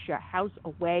might wash your house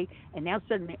away, and now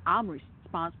suddenly I'm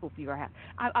responsible for your house?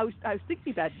 I was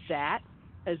thinking about that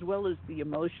as well as the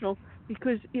emotional,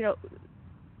 because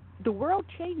the world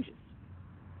changes.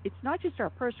 It's not just our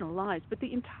personal lives, but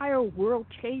the entire world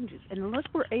changes, and unless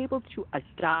we're able to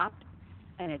adopt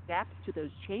and adapt to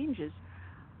those changes,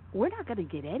 we're not going to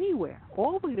get anywhere.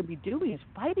 All we're going to be doing is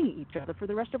fighting each other for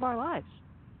the rest of our lives.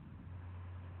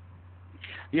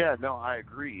 Yeah, no, I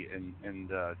agree. And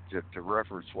to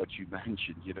reference what you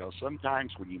mentioned,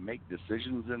 sometimes when you make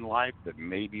decisions in life that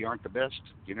maybe aren't the best,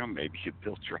 maybe you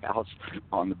built your house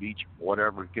on the beach,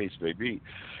 whatever the case may be.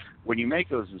 When you make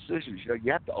those decisions,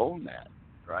 you have to own that,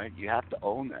 right? You have to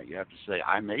own that. You have to say,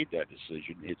 I made that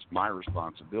decision. It's my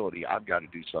responsibility. I've got to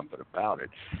do something about it.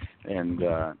 And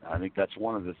I think that's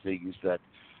one of the things that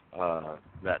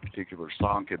that particular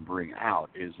song can bring out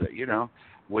is that, you know,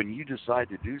 when you decide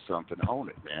to do something, own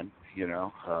it, man. You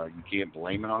know, you can't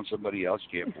blame it on somebody else.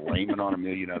 You can't blame it on a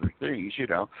million other things, you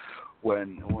know.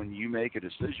 When you make a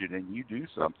decision and you do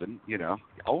something, you know,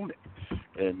 own it.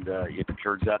 And if it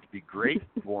turns out to be great,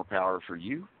 more power for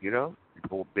you, you know.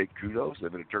 Big kudos.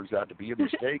 If it turns out to be a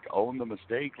mistake, own the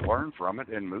mistake, learn from it,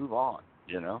 and move on,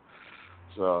 you know.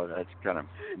 So that's kind of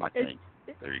my thing.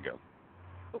 There you go.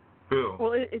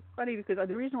 Well, it's funny because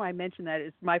the reason why I mentioned that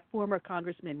is my former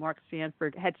Congressman, Mark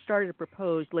Sanford, had started a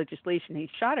proposed legislation. He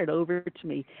shot it over to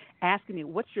me, asking me,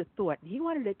 what's your thought? And he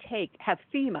wanted to have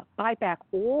FEMA buy back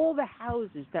all the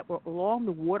houses that were along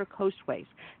the water coastways,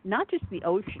 not just the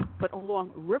ocean, but along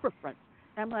riverfronts.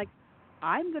 And I'm like,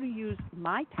 I'm going to use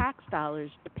my tax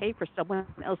dollars to pay for someone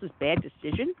else's bad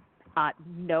decision?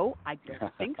 No, I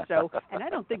don't think so. And I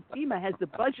don't think FEMA has the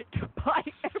budget to buy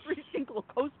every single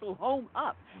coastal home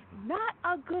up. Not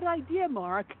a good idea,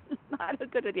 Mark. Not a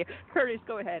good idea. Curtis,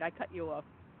 go ahead. I cut you off.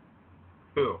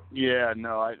 Phil. Yeah,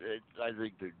 no, I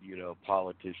think that, you know,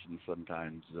 politicians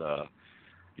sometimes,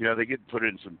 you know, they get put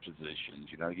in some positions,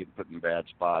 you know, they get put in bad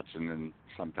spots, and then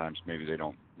sometimes maybe they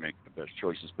don't make the best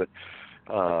choices. But,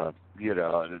 you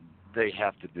know, they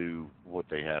have to do what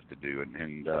they have to do.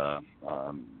 And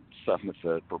some of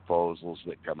the proposals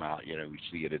that come out, you know, we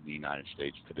see it in the United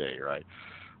States today, right?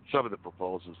 Some of the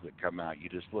proposals that come out, you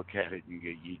just look at it and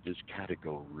you just kind of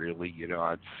go, really? You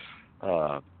know,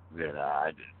 I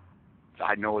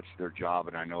know it's their job,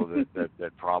 and I know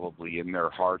that probably in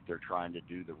their heart they're trying to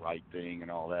do the right thing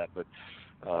and all that, but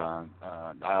I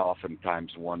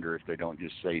oftentimes wonder if they don't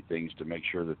just say things to make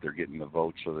sure that they're getting the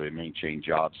votes so they maintain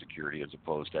job security as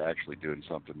opposed to actually doing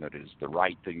something that is the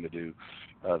right thing to do,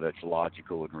 that's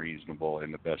logical and reasonable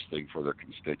and the best thing for their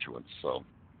constituents. So,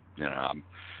 you know,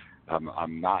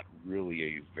 I'm not really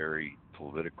a very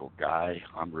political guy.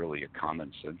 I'm really a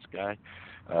common sense guy.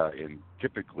 And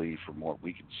typically, from what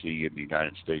we can see in the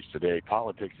United States today,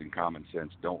 politics and common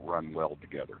sense don't run well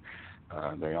together.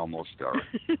 They almost are,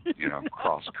 you know,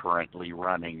 cross-currently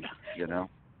running, you know.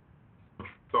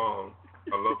 Song.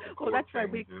 I love the chord well, that's why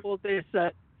changes. we call this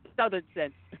Southern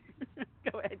Sense.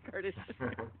 Go ahead, Curtis.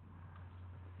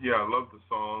 Yeah, I love the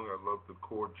song. I love the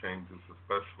chord changes,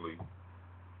 especially.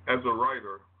 As a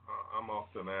writer, I'm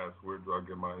often asked, where do I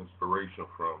get my inspiration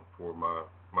from for my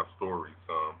stories?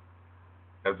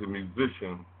 As a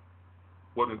musician,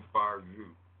 what inspires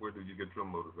you? Where do you get your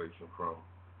motivation from?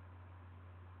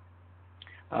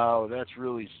 Oh, that's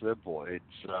really simple.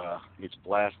 It's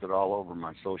blasted all over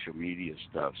my social media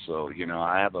stuff. So, you know,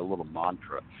 I have a little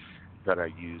mantra that I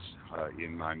use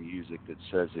in my music that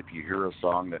says, if you hear a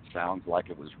song that sounds like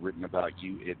it was written about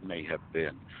you, it may have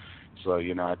been. So,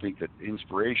 you know, I think that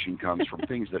inspiration comes from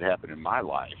things that happen in my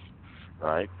life,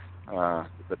 right?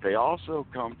 But they also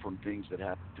come from things that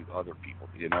happen to other people,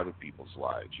 in other people's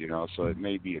lives, you know. So it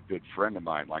may be a good friend of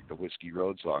mine, like the Whiskey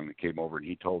Road song that came over and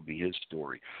he told me his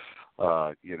story.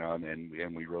 You know,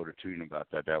 and we wrote a tune about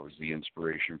that. That was the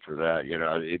inspiration for that. You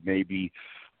know, it may be,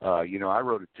 you know, I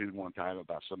wrote a tune one time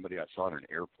about somebody I saw in an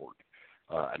airport.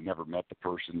 I never met the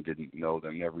person, didn't know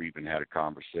them, never even had a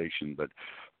conversation, but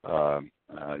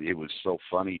it was so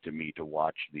funny to me to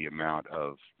watch the amount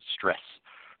of stress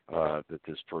that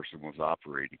this person was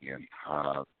operating in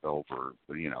over,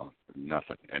 you know,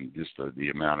 nothing, and just the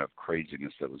amount of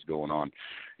craziness that was going on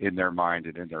in their mind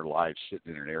and in their lives,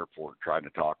 sitting in an airport trying to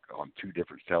talk on two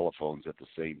different telephones at the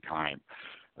same time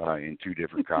in two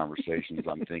different conversations.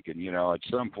 I'm thinking, you know, at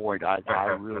some point I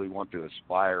really want to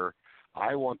aspire.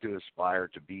 I want to aspire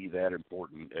to be that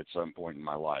important at some point in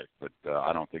my life, but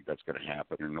I don't think that's going to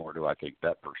happen, and nor do I think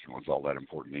that person was all that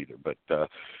important either. But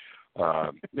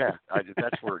yeah,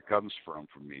 that's where it comes from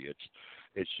for me.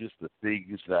 It's just the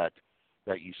things that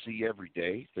you see every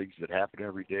day, things that happen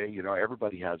every day. You know,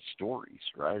 everybody has stories,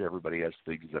 right? Everybody has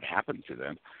things that happen to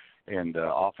them, and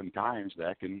oftentimes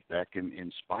that can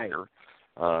inspire,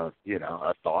 you know,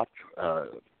 a thought.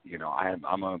 You know,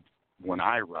 when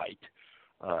I write.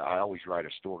 I always write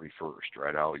a story first,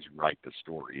 right? I always write the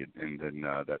story, and then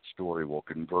that story will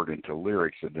convert into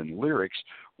lyrics, and then lyrics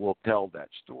will tell that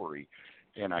story.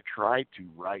 And I try to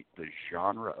write the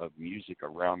genre of music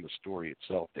around the story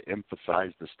itself to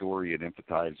emphasize the story and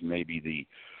emphasize maybe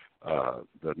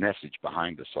the message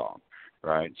behind the song,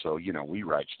 right? So, you know, we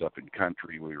write stuff in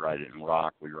country, we write it in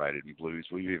rock, we write it in blues,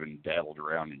 we've even dabbled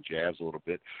around in jazz a little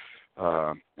bit.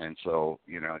 And so,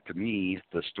 you know, to me,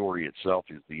 the story itself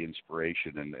is the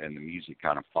inspiration, and the music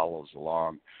kind of follows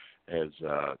along as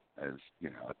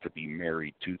to be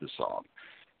married to the song.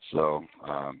 So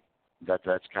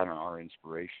that's kind of our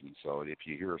inspiration. So if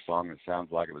you hear a song that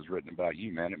sounds like it was written about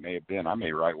you, man, it may have been. I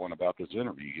may write one about this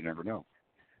interview. You never know.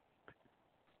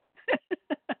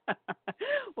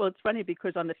 Well, it's funny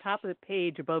because on the top of the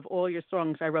page above all your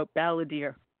songs, I wrote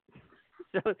Balladeer.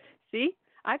 So, see,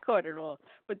 I caught it all.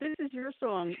 But this is your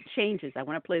song, Changes. I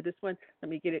want to play this one. Let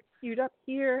me get it queued up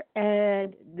here.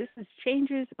 And this is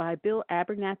Changes by Bill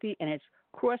Abernathy, and it's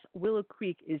Cross Willow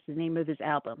Creek is the name of his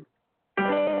album.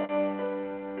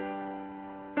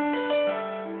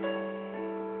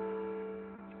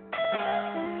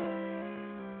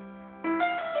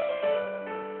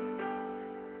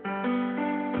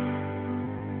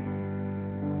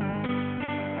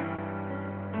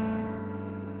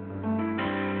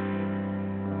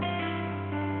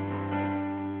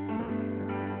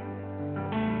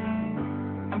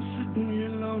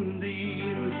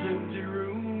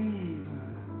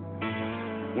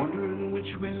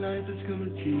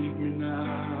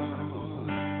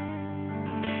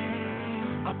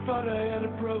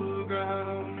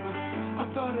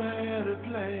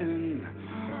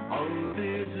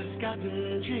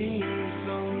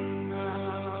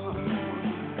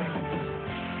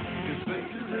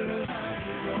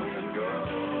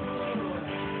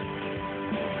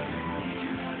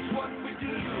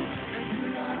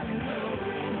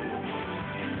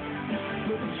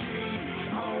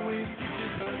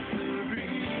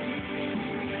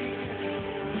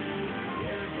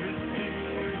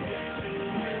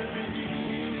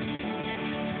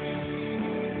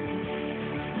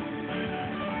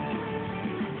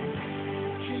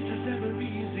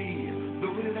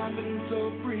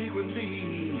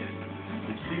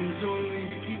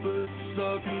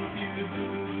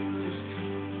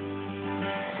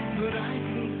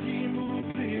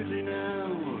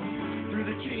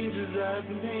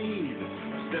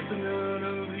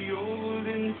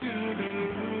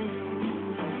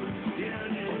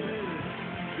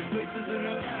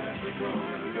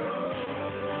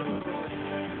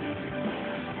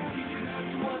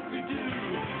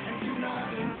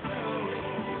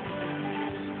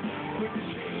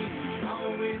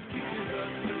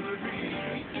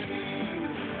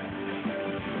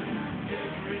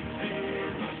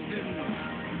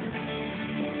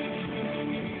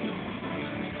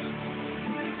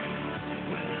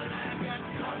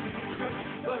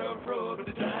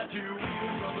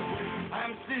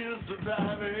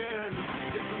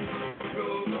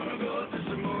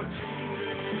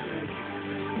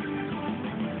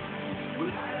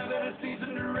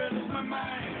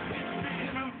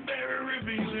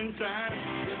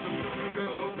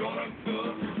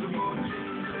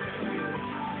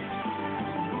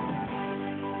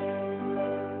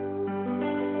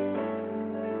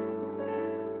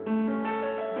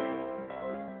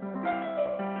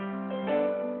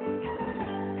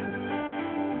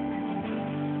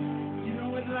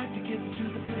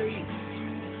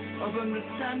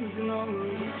 Understanding all the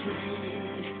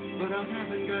truth, but I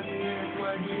haven't gotten there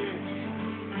quite yet.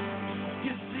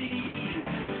 You see,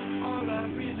 all I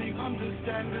really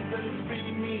understand is that it's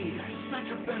made me such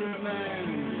a better man.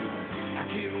 I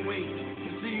can't wait to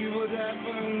see what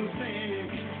happens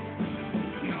next.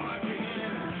 No, I can't.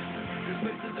 There's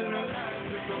places in our lives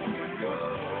that come and go.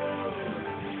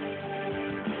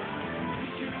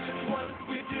 It's what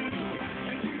we do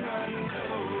and do not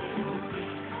know.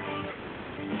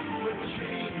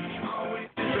 Change always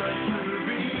does to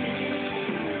be.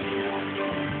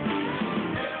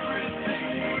 Everything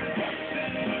would happen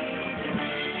to me.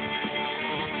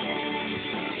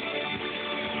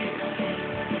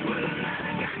 Well, I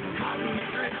got caught in the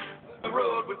drift, the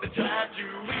road with the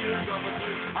tattoo wheels on the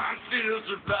cliff. I'm still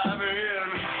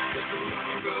surviving.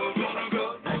 Gonna go,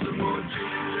 there's some more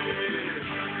changes.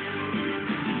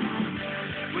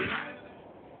 Well,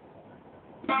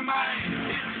 my mind,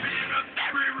 it's been a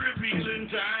very revealing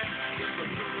time.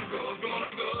 Gonna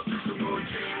go through some more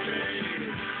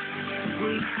changes.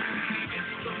 Well, I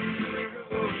guess I'm gonna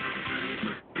go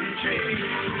through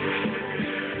changes.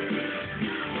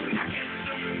 I guess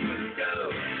I'm gonna go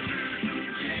through some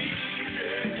changes.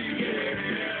 Yeah.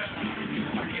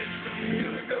 I guess I'm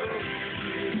gonna go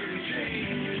through some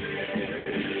changes.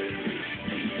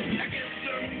 I guess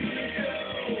I'm gonna go.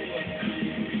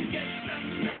 Guess I'm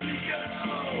gonna go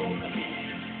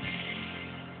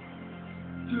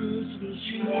through some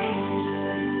changes.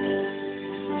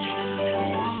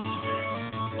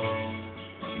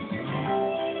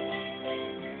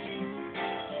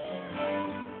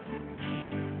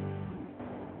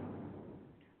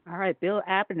 All right, Bill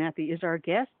Abernathy is our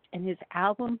guest, and his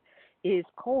album is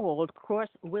called Cross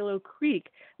Willow Creek.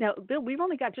 Now, Bill, we've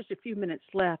only got just a few minutes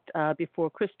left before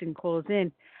Kristen calls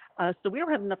in, so we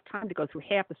don't have enough time to go through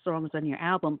half the songs on your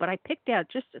album, but I picked out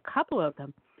just a couple of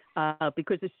them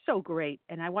because it's so great,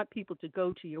 and I want people to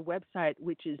go to your website,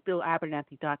 which is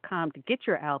BillAbernathy.com, to get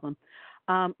your album.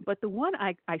 But the one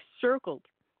I circled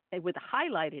with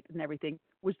highlighted and everything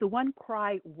was the one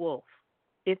Cry Wolf.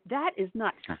 If that is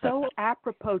not so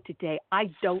apropos today, I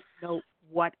don't know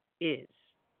what is.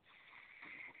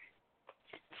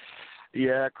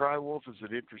 Yeah, Cry Wolf is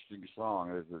an interesting song.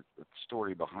 There's a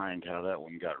story behind how that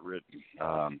one got written.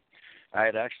 I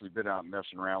had actually been out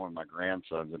messing around with my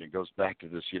grandsons, and it goes back to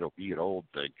this, be it old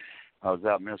thing. I was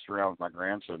out messing around with my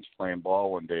grandsons playing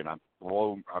ball one day, and I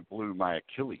blew my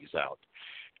Achilles out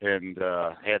and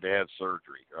had to have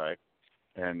surgery, right?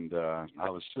 And I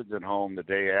was sitting at home the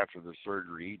day after the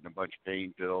surgery eating a bunch of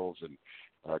pain pills and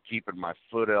keeping my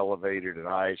foot elevated in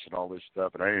ice and all this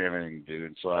stuff, and I didn't have anything to do.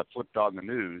 And so I flipped on the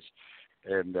news,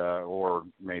 and or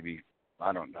maybe,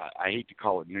 I don't know, I hate to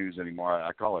call it news anymore.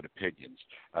 I call it opinions.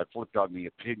 I flipped on the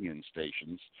opinion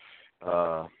stations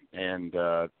and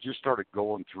just started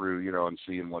going through, and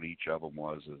seeing what each of them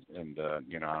was. And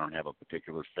I don't have a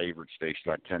particular favorite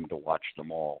station. I tend to watch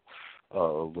them all a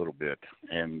little bit.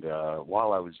 And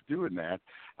while I was doing that,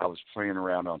 I was playing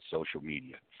around on social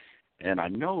media. And I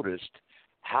noticed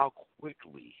how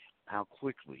quickly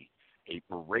a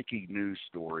breaking news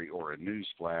story or a news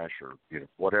flash or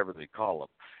whatever they call them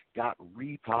got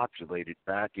repopulated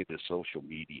back into social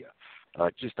media,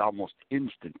 just almost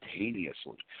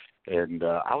instantaneously. And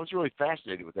I was really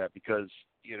fascinated with that because,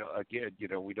 again,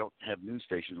 we don't have news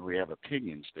stations, we have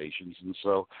opinion stations. And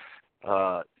so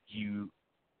you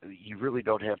really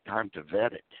don't have time to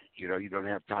vet it. You don't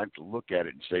have time to look at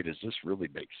it and say, does this really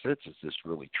make sense? Is this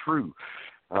really true?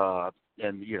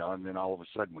 And then all of a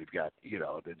sudden we've got,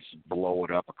 that's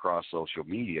blowing up across social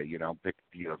media. Pick,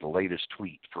 the latest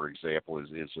tweet, for example, is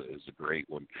a great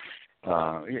one.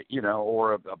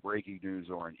 Or a breaking news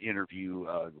or an interview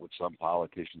with some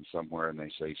politician somewhere, and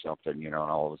they say something, and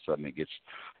all of a sudden it gets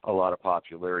a lot of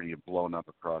popularity and blown up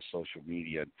across social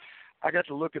media. And I got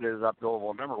to look at it as I'm going,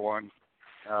 well, number one,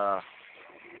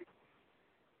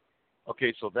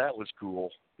 okay, so that was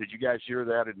cool. Did you guys hear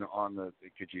that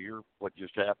could you hear what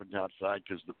just happened outside?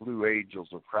 Because the Blue Angels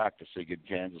are practicing in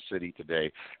Kansas City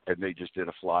today, and they just did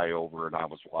a flyover, and I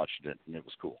was watching it, and it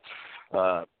was cool.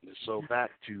 So back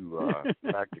to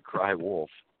Cry Wolf.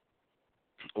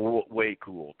 Way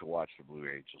cool to watch the Blue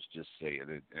Angels, just saying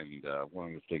it. And one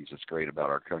of the things that's great about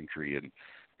our country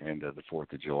and the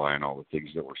 4th of July and all the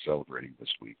things that we're celebrating this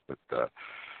week. But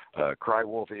Cry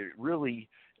Wolf, it really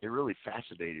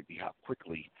fascinated me how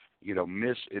quickly,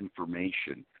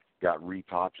 misinformation got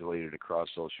repopulated across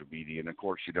social media. And of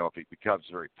course, if it becomes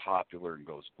very popular and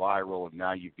goes viral, and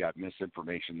now you've got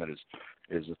misinformation that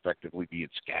is effectively being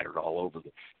scattered all over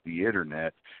the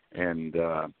internet. And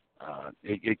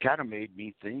it kind of made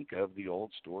me think of the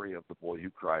old story of the boy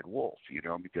who cried wolf,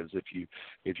 because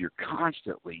if you're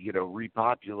constantly,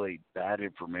 repopulate bad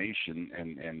information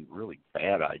and really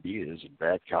bad ideas and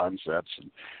bad concepts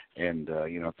and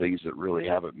things that really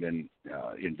haven't been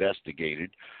investigated,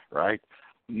 right?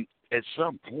 At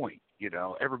some point,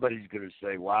 everybody's going to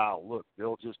say, wow, look,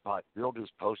 Bill just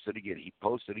posted again. He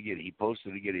posted again.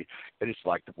 And it's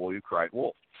like the boy who cried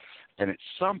wolf. And at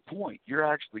some point, you're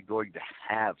actually going to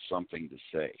have something to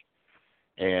say.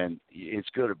 And it's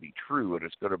going to be true, and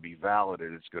it's going to be valid,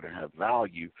 and it's going to have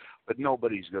value, but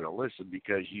nobody's going to listen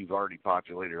because you've already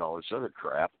populated all this other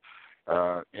crap.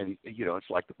 And it's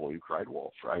like the boy who cried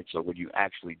wolf, right? So when you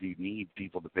actually do need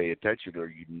people to pay attention or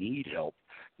you need help,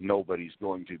 nobody's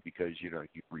going to because, you've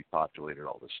repopulated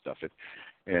all this stuff.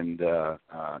 And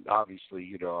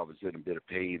obviously, I was in a bit of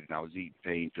pain and I was eating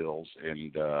pain pills,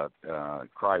 and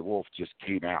Cry Wolf just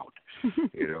came out,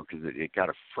 because it kind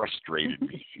of frustrated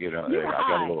me. I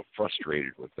got a little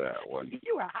frustrated with that one.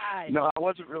 You were high. No, I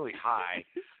wasn't really high.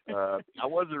 And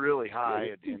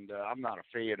I'm not a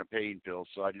fan of pain pills,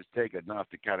 so I just take enough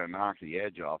to kind of knock the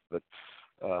edge off. But,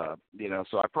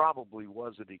 so I probably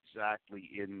wasn't exactly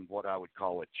in what I would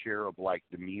call a cherub-like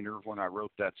demeanor when I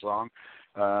wrote that song,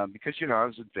 because, I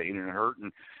was in pain and it hurt,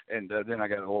 and then I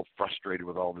got a little frustrated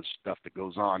with all this stuff that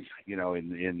goes on,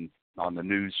 on the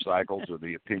news cycles or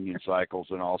the opinion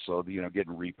cycles, and also,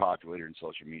 getting repopulated in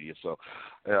social media. So,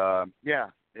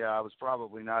 I was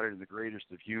probably not in the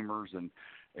greatest of humors, and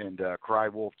Cry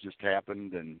Wolf just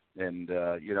happened, and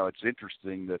it's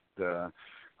interesting that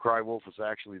Cry Wolf was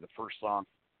actually the first song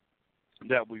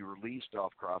that we released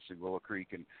off Crossing Willow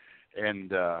Creek, and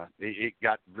it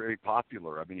got very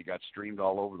popular. I mean, it got streamed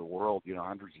all over the world,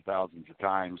 hundreds of thousands of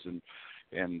times,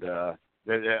 and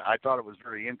I thought it was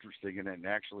very interesting, and then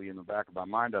actually in the back of my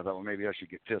mind, I thought, well, maybe I should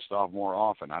get pissed off more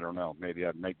often. I don't know. Maybe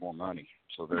I'd make more money.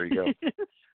 So there you go.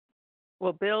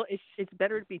 Well, Bill, it's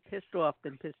better to be pissed off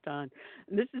than pissed on.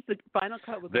 And this is the final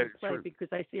cut we're going to play because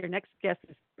I see our next guest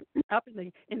is up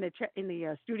in the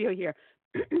studio here.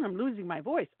 I'm losing my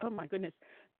voice. Oh my goodness.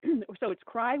 So it's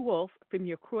Cry Wolf from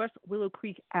your Cross Willow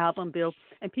Creek album, Bill,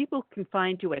 and people can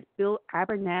find you at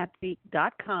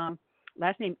BillAbernathy.com.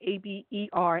 Last name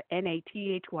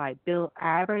Abernathy,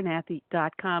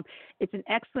 BillAbernathy.com. It's an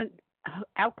excellent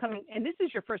outcoming, and this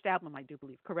is your first album, I do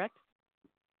believe, correct?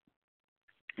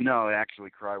 No, actually,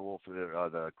 Cry Wolf,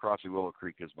 the Crossy Willow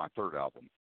Creek is my third album.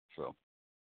 So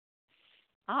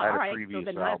I had all right. a previous So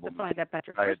then album. I have to find out about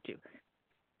your first two.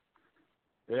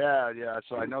 Yeah.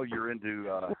 So I know you're into.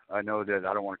 I know that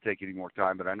I don't want to take any more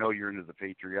time, but I know you're into the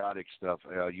patriotic stuff.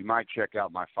 You might check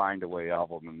out my Find a Way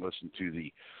album and listen to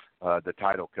the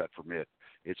title cut from it.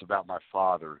 It's about my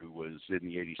father, who was in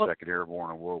the 82nd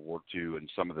Airborne in World War II,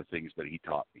 and some of the things that he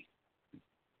taught me.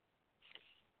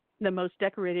 The most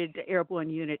decorated airborne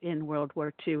unit in World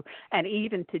War II, and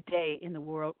even today in the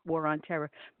War on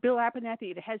Terror. Bill Abernathy,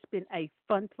 it has been a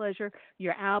fun pleasure.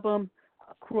 Your album,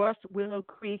 Cross Willow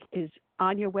Creek, is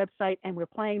on your website, and we're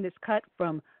playing this cut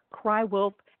from Cry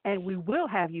Wolf, and we will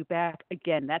have you back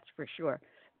again, that's for sure.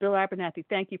 Bill Abernathy,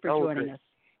 thank you for joining us.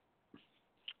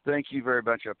 Thank you very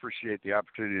much. I appreciate the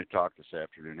opportunity to talk this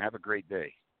afternoon. Have a great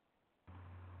day.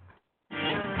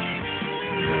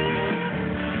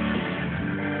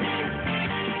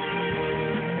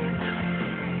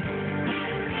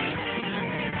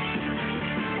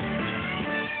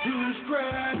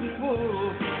 Crying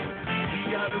wolf,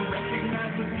 we gotta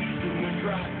recognize the beast in the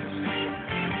tracks.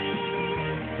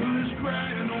 Who's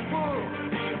crying wolf?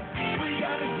 We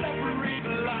gotta separate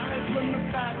the lies from the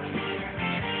facts.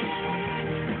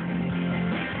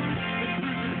 The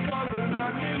truth is calling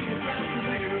our name, it's not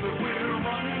clear, but we're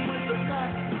running with the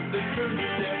pack. They turn to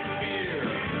deaf ear.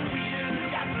 We have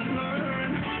got to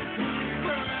learn who's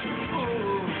crying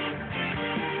wolf.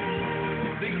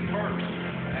 Think first,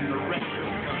 and the rest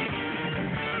will come.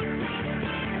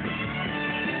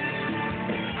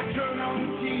 Turn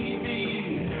on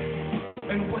TV,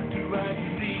 and what do I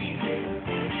see?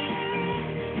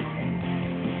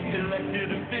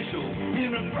 Elected officials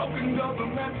in a broken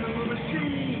governmental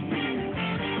machine,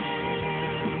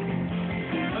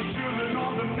 assuring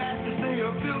all the masses they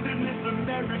are building this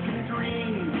American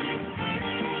dream,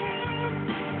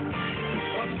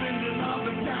 of spending all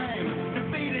the time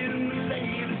debating the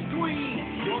latest tweet.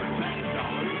 Your tax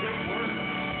dollars at work.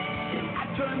 I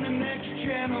turn the next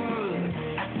channel.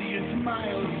 Your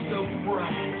smile so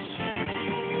bright,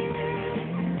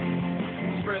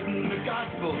 spreading the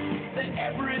gospel that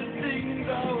everything's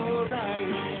alright.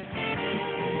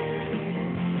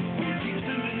 Keep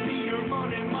sending me your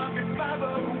money market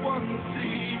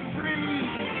 501c3,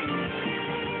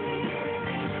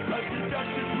 a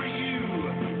deduction for you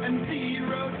and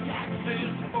 0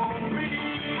 taxes for me.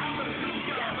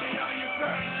 Hallelujah, are you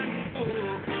crying?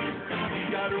 You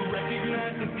gotta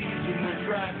recognize the beast in the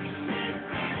tracks.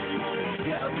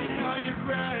 Tell me how you're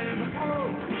crying. Oh,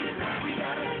 we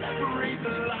gotta separate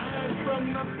the lies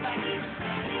from the facts.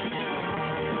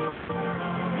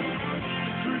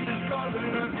 The truth is calling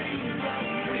our names out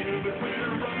clear, but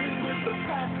we're running with the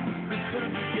pack. Return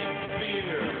to get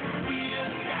fear. We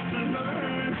have got to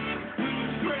learn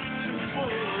who's crying for.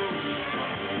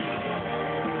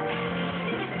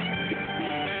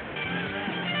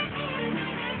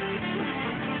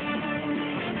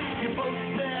 You both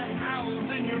stand owls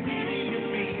in your meeting.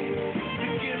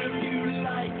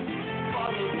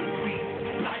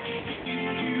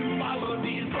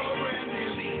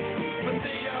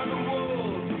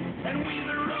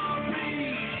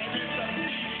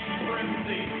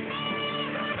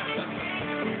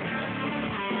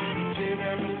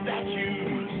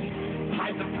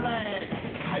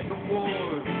 Hide the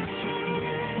wars.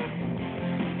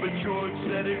 But George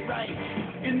said it right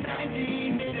in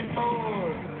 1984.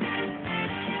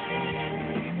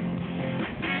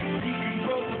 He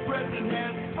controls the present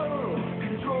and full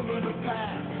control of the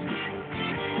past.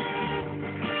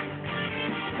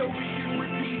 So we can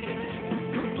repeat it,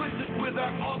 complicit with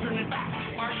our alternate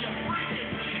facts. Are you free?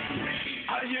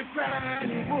 Are you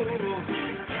crying wolf?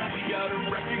 We gotta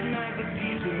recognize the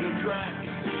thieves in the tracks.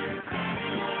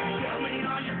 Tell me,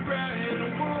 are you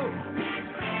crying wolf?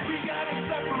 We gotta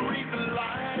separate the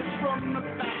lies from the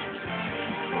facts.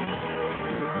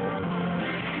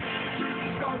 Truth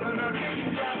is calling our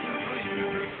names out to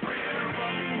clear. We're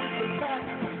running with the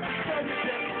facts. Turn to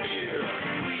deaf ear.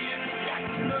 We have got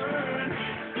to learn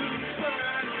who's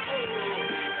crying wolf.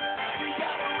 We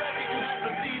gotta recognize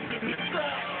the thieves in the tracks.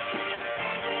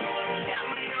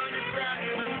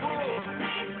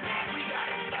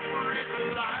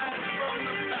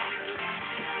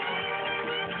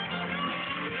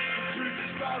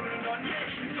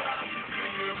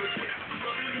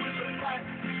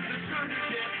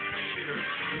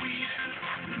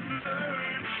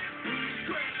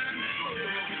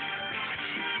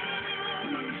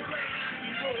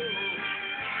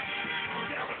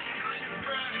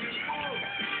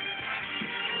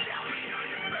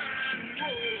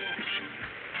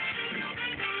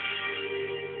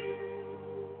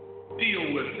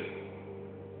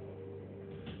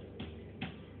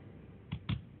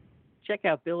 check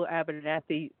out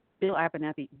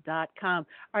BillAbernathy.com.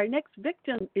 Our next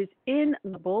victim is in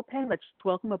the bullpen. Let's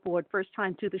welcome aboard, first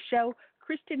time to the show,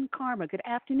 Kristen Karma. Good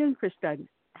afternoon, Kristen.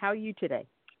 How are you today?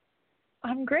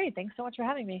 I'm great. Thanks so much for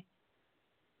having me.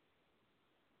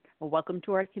 Well, welcome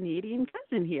to our Canadian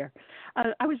cousin here.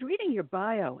 I was reading your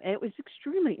bio, and it was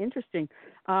extremely interesting.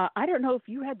 I don't know if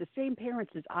you had the same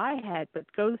parents as I had, but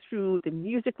go through the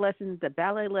music lessons, the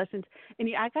ballet lessons, and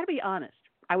I got to be honest,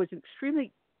 I was an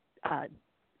extremely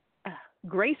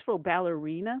graceful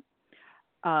ballerina.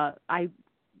 I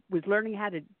was learning how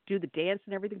to do the dance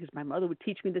and everything because my mother would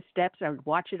teach me the steps. I would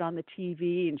watch it on the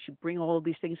TV, and she'd bring all of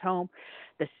these things home.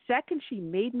 The second she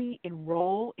made me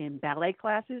enroll in ballet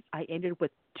classes, I ended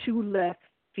with 2 left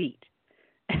feet.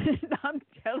 And I'm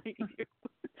telling you,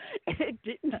 it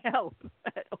didn't help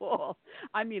at all.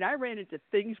 I mean, I ran into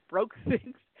things, broke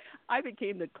things. I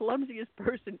became the clumsiest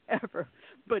person ever.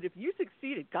 But if you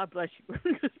succeeded, God bless you.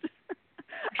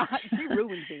 She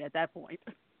ruined me at that point.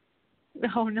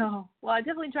 Oh no. Well, I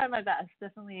definitely tried my best.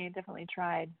 Definitely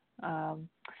tried. I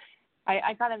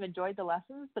kind of enjoyed the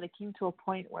lessons, but it came to a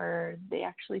point where they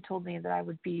actually told me that I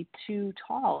would be too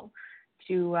tall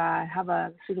to have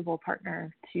a suitable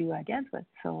partner to dance with.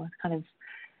 So it's kind of,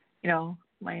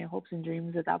 my hopes and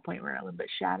dreams at that point were a little bit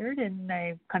shattered, and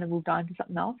I kind of moved on to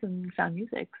something else and found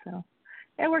music. So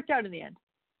it worked out in the end.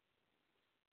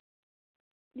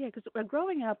 Yeah, because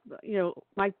growing up,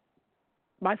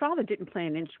 my father didn't play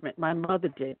an instrument. My mother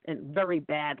did, and very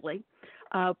badly.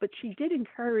 But she did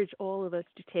encourage all of us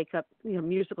to take up,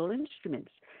 musical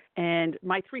instruments. And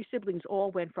my 3 siblings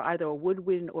all went for either a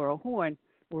woodwind or a horn,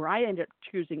 where I ended up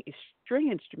choosing a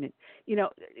string instrument.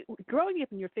 Growing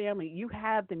up in your family, you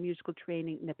have the musical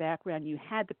training in the background. You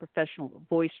had the professional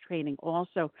voice training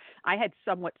also. I had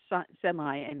somewhat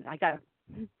semi, and I got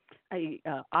a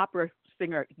opera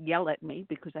singer yell at me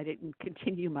because I didn't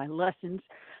continue my lessons.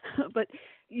 But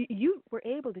you were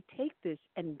able to take this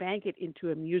and bank it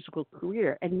into a musical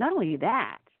career. And not only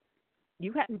that,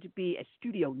 you happen to be a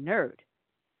studio nerd.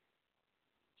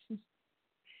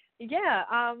 Yeah.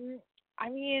 I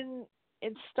mean,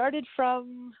 it started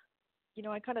from,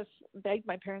 I kind of begged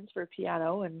my parents for a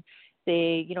piano, and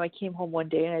they, I came home one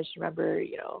day and I just remember,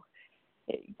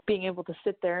 being able to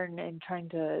sit there and trying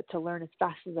to learn as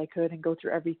fast as I could and go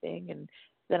through everything. And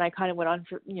then I kind of went on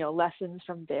for, lessons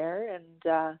from there. And,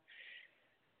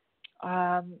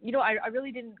 I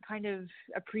really didn't kind of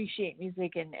appreciate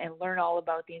music and learn all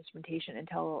about the instrumentation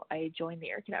until I joined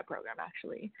the Air Cadet program,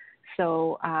 actually.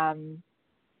 So,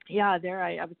 there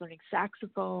I was learning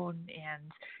saxophone,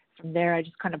 and from there I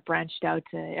just kind of branched out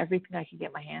to everything I could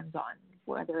get my hands on,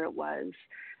 whether it was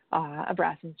a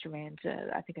brass instrument.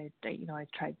 I think I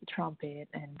tried the trumpet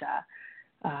and the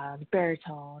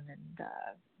baritone, and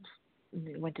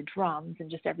went to drums and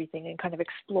just everything, and kind of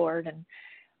explored. And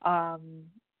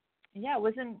it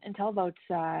wasn't until about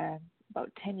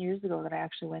 10 years ago that I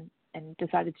actually went and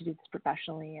decided to do this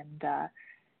professionally, and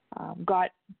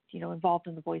got involved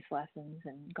in the voice lessons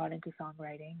and got into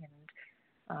songwriting. And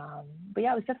but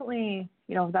it was definitely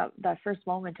that first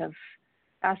moment of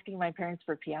asking my parents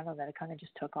for a piano that it kind of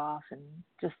just took off, and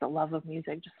just the love of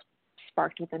music just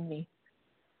sparked within me.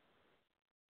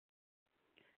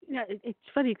 It's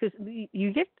funny because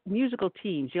you get musical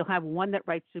teams. You'll have one that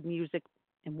writes the music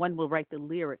and one will write the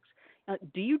lyrics.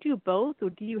 Do you do both,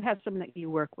 or do you have someone that you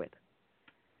work with?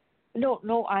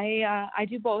 No, I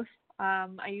do both.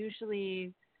 I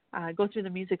usually go through the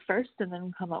music first and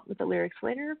then come up with the lyrics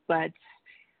later. But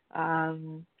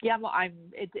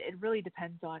it really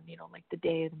depends on like the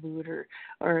day, the mood, or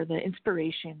the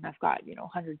inspiration. I've got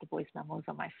hundreds of voice memos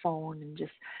on my phone, and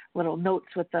just little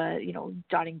notes with the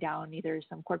jotting down either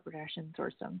some chord progressions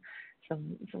or some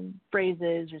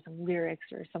phrases or some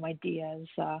lyrics or some ideas.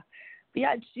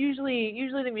 It's usually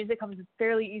the music comes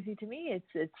fairly easy to me.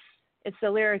 It's the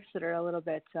lyrics that are a little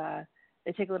bit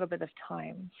they take a little bit of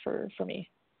time for me.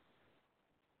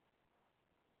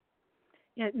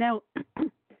 Yeah. Now,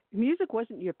 music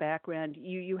wasn't your background.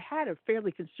 You had a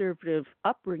fairly conservative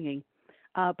upbringing,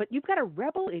 but you've got a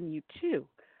rebel in you too.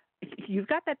 You've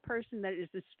got that person that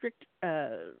is a strict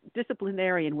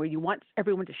disciplinarian, where you want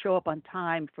everyone to show up on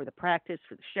time for the practice,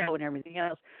 for the show, and everything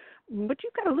else. But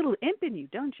you've got a little imp in you,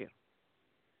 don't you?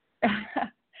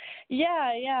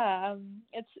 Yeah.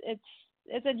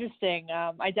 It's interesting.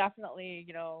 I definitely,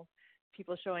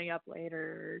 people showing up late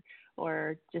or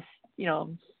just,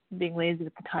 being lazy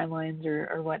with the timelines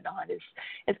or whatnot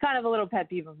it's kind of a little pet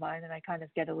peeve of mine, and I kind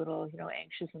of get a little,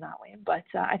 anxious in that way. But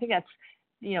I think that's,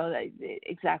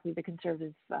 exactly the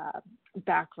conservative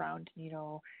background,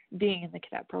 being in the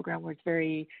cadet program, where it's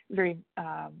very, very,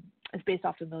 it's based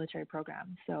off the military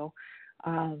program. So,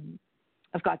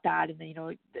 I've got that, and then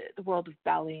the world of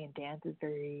ballet and dance is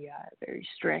very very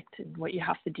strict in what you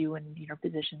have to do in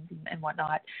positions and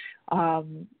whatnot.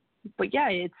 But yeah,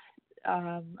 it's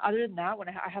other than that, when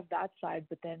I have that side,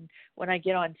 but then when I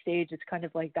get on stage, it's kind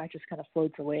of like that just kind of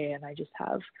floats away, and I just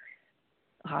have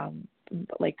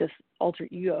like this alter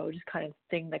ego just kind of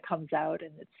thing that comes out,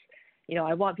 and it's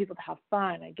I want people to have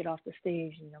fun. I get off the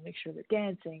stage and make sure they're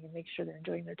dancing and make sure they're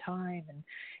enjoying their time,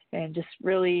 and just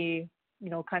really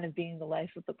kind of being the life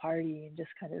of the party, and just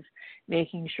kind of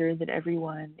making sure that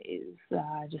everyone is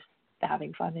just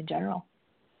having fun in general.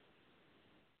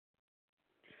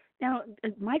 Now,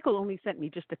 Michael only sent me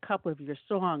just a couple of your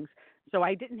songs, so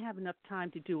I didn't have enough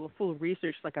time to do a full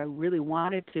research like I really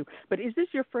wanted to. But is this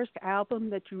your first album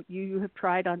that you have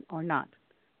tried on or not?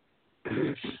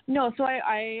 No, so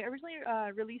I originally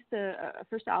released a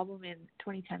first album in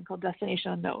 2010 called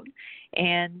Destination Unknown,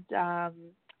 and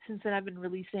since then I've been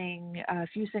releasing a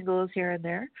few singles here and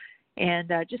there,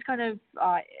 and just kind of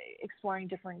exploring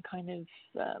different kind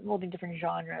of molding different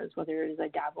genres, whether it is I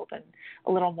dabbled in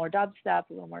a little more dubstep,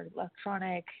 a little more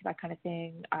electronic, that kind of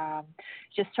thing,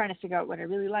 just trying to figure out what I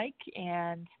really like,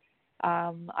 and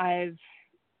I've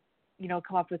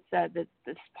come up with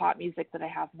this pop music that I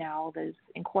have now that is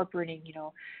incorporating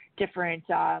different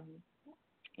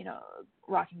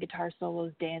rocking guitar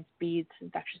solos, dance beats,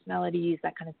 infectious melodies,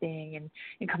 that kind of thing,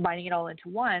 and combining it all into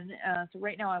one. So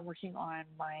right now I'm working on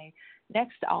my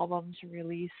next album to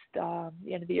release the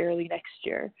end of the early next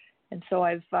year. And so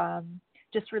I've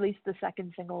just released the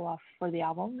second single off for the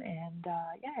album, and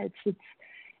yeah,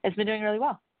 it's been doing really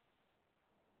well.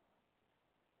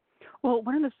 Well,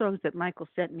 one of the songs that Michael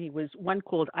sent me was one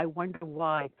called I Wonder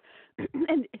Why.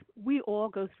 And we all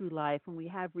go through life and we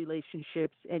have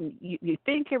relationships, and you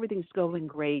think everything's going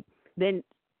great, then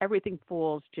everything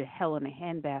falls to hell in a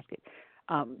handbasket.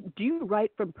 Do you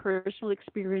write from personal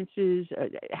experiences?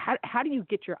 How do you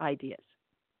get your ideas?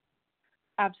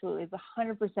 Absolutely. It's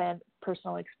 100%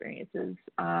 personal experiences.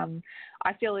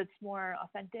 I feel it's more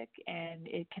authentic and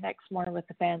it connects more with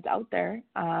the fans out there.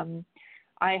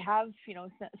 I have,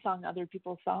 sung other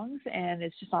people's songs, and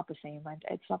it's just not the same.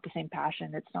 It's not the same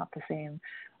passion. It's not the same,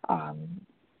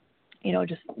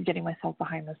 just getting myself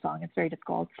behind the song. It's very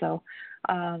difficult. So,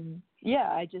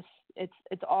 yeah,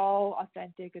 it's all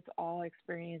authentic. It's all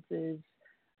experiences.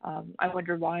 I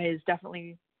Wonder Why is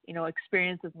definitely,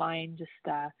 experience of mine, just,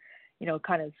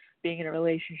 kind of being in a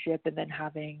relationship and then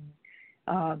having,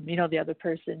 the other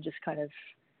person just kind of,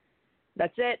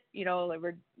 that's it, like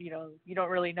you don't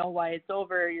really know why it's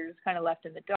over. You're just kind of left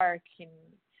in the dark, and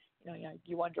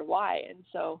you wonder why. And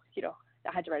so,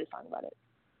 I had to write a song about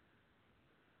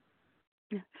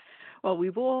it. Well,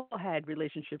 we've all had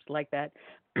relationships like that.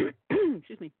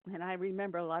 Excuse me. And I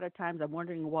remember a lot of times I'm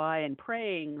wondering why and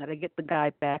praying that I get the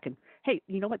guy back. And hey,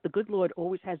 you know what? The good Lord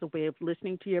always has a way of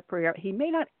listening to your prayer. He may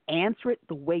not answer it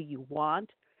the way you want,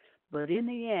 but in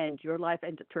the end, your life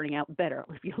ends up turning out better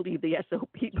if you leave the SOP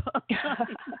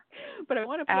behind. But I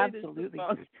want to play Absolutely. this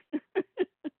song.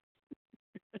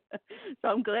 So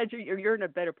I'm glad you're in a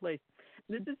better place.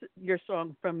 This is your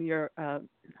song from your.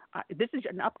 This is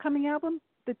an upcoming album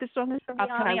that this song is from.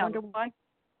 Upcoming I Wonder album. Why.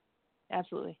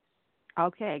 Absolutely.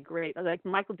 Okay, great. Like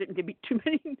Michael didn't give me too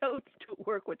many notes to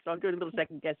work with, so I'm doing a little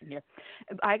second guessing here.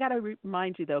 I got to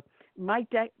remind you though, my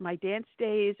dance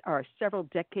days are several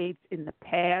decades in the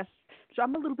past, so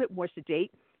I'm a little bit more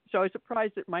sedate. So I was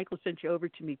surprised that Michael sent you over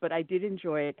to me, but I did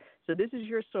enjoy it. So this is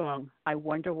your song, I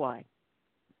Wonder Why.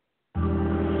 2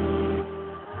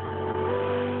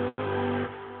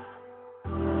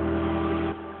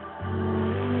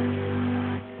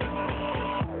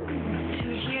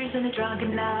 years in a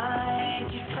drunken night,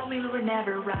 you told me we were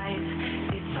never right.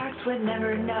 These sparks would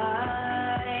never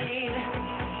ignite.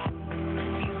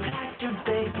 You packed your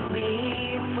big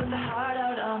leave with the heart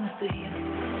out on the sleeve,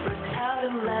 burst out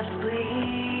and left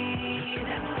bleed.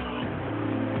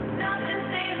 Nothing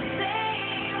stays the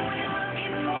same when you're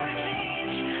looking for a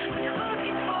change. When you're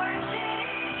looking for a change.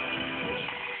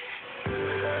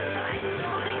 I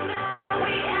don't think that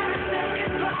we ever said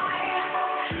goodbye,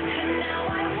 and now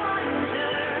I wonder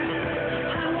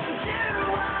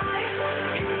why.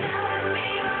 You're telling me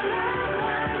my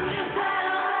love was just a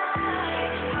lie.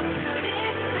 How could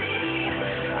it be?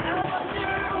 I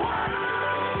wonder why.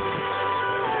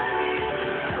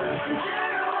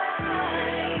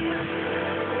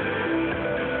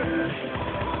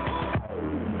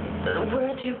 The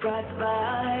words you brought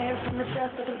by from the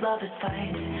depth of the love that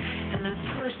fight and the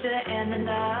push to end the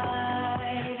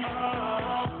night.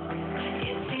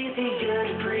 It's easier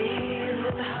to breathe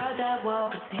with a heart that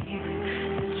won't receive.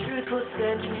 The truth will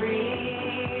set you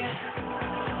free.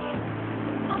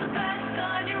 All the best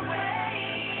on your way.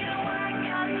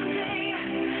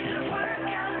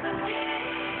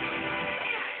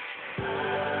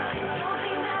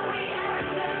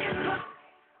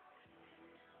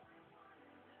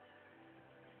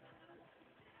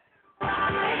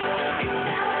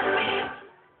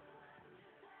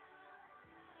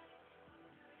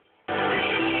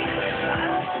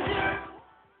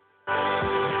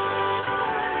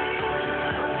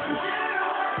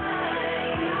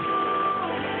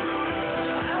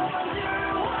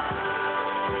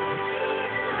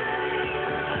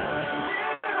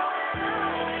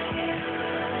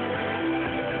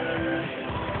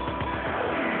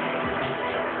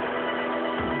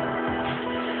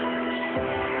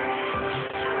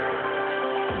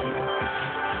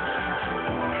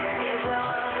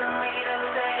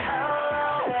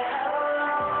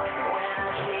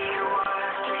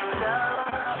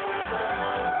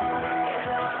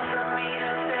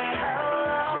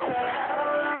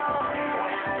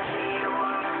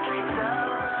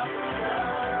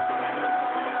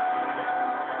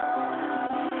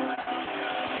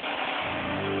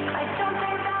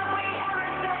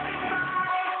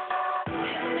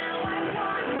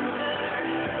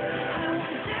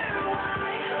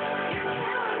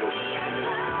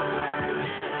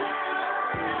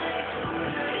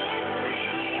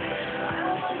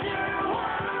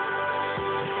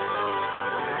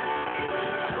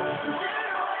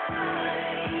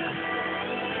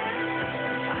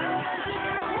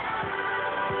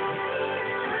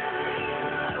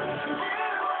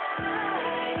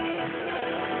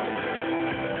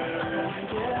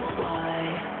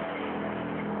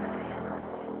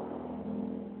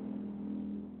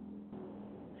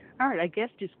 our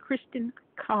guest is Kristen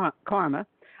Karma.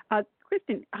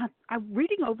 Kristen, I'm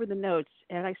reading over the notes,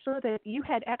 and I saw that you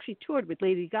had actually toured with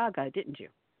Lady Gaga, didn't you?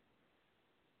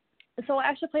 So I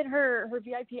actually played her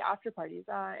VIP after parties.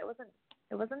 It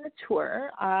wasn't a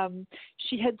tour.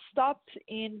 She had stopped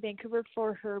in Vancouver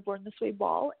for her Born This Way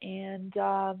ball, and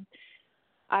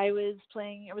I was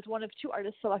one of two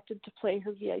artists selected to play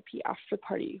her VIP after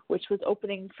party, which was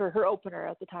opening for her opener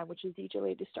at the time, which is DJ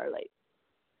Lady Starlight.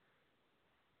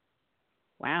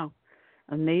 Wow,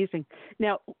 amazing.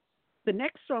 Now, the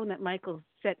next song that Michael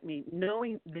sent me,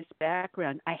 knowing this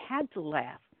background, I had to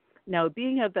laugh. Now,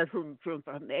 being of that from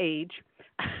age,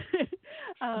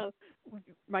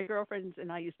 my girlfriends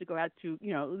and I used to go out to,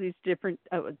 these different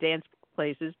dance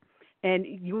places, and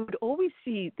you would always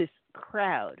see this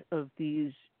crowd of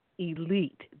these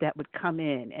elite that would come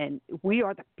in, and we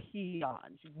are the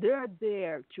peons. They're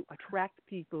there to attract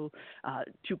people,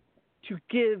 to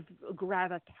give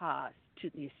gravitas to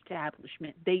the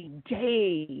establishment. They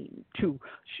deign to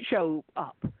show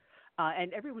up.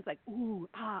 And everyone's like, ooh,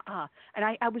 And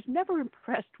I was never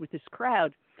impressed with this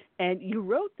crowd. And you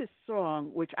wrote this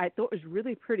song, which I thought was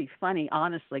really pretty funny,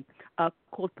 honestly,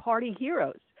 called Party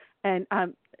Heroes. And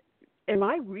am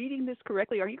I reading this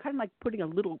correctly? Are you kind of like putting a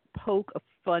little poke of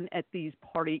fun at these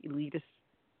party elitists?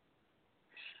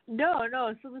 No.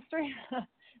 So the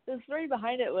story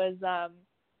behind it was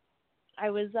I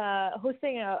was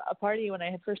hosting a party when I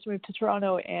had first moved to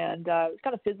Toronto, and it was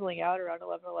kind of fizzling out around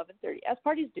 11:30, as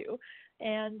parties do.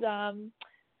 And,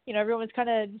 everyone was kind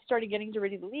of started getting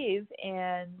ready to leave,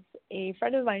 and a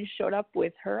friend of mine showed up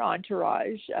with her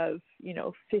entourage of,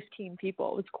 15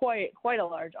 people. It was quite a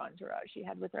large entourage she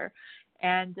had with her.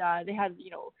 And they had,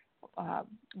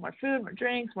 more food, more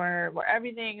drinks, more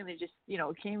everything. And they just,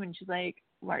 came, and she's like,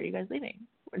 why are you guys leaving?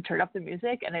 And turned up the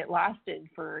music, and it lasted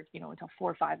for until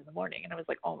 4 or 5 in the morning. And I was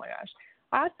like, oh my gosh,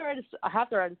 I have to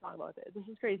write a song about this. This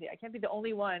is crazy. I can't be the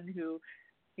only one who,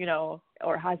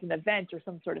 or has an event or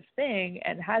some sort of thing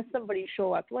and has somebody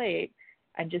show up late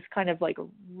and just kind of like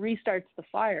restarts the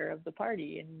fire of the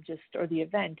party or the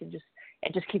event and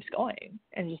just keeps going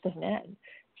and just doesn't end.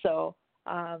 So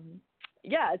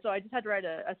so I just had to write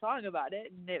a song about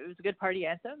it, and it was a good party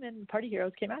anthem, and Party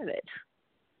Heroes came out of it.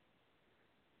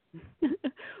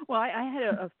 Well, I had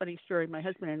a funny story. My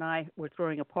husband and I were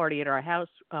throwing a party at our house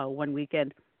one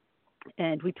weekend,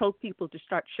 and we told people to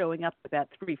start showing up about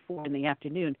 3, 4 in the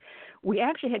afternoon. We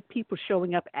actually had people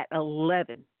showing up at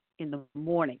 11 in the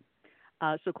morning.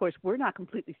 So, of course, we're not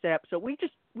completely set up, so we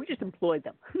just employed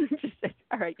them. Just said,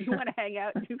 all right, you want to hang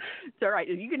out? It's all right.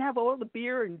 You can have all the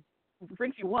beer and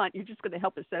drinks you want. You're just going to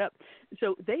help us set up.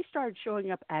 So they started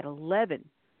showing up at 11.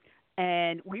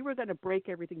 And we were going to break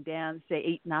everything down, say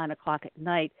 8, 9 o'clock at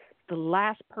night. The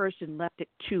last person left at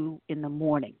 2 in the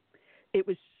morning. It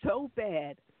was so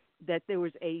bad that there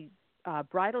was a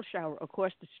bridal shower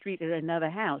across the street at another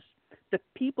house. The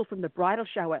people from the bridal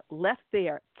shower left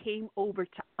there, came over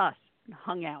to us, and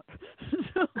hung out.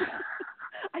 So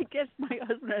I guess my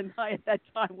husband and I at that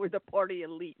time were the party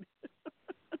elite.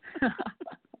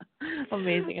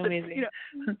 Amazing.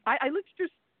 I looked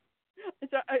just.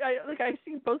 So I've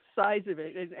seen both sides of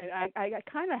it, and I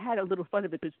kind of had a little fun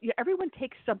of it because everyone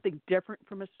takes something different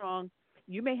from a song.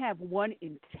 You may have one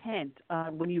intent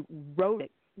when you wrote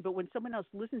it, but when someone else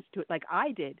listens to it, like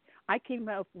I did, I came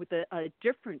up with a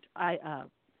different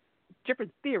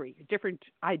theory, a different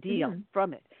idea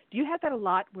from it. Do you have that a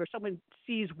lot, where someone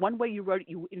sees one way you wrote it,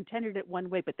 you intended it one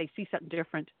way, but they see something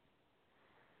different?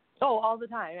 Oh, all the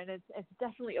time, and it's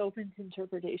definitely open to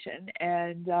interpretation,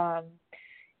 and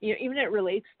even it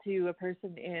relates to a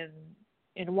person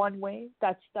in one way.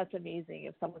 That's amazing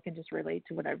if someone can just relate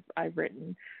to what I've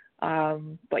written.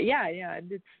 But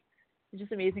it's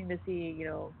just amazing to see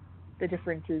the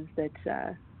differences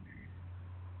that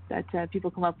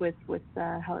people come up with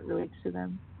how it relates to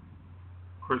them.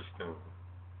 Kristen.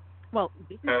 Well,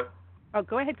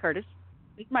 go ahead, Curtis.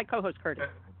 My co-host, Curtis.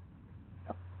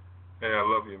 Hey, I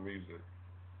love your music.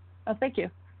 Oh, thank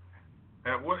you.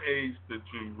 At what age did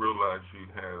you realize you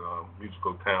had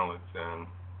musical talents, and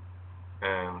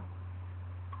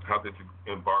how did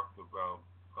you embark about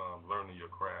learning your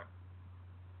craft?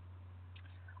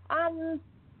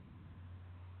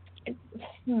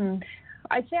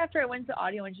 I'd say after I went to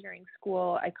audio engineering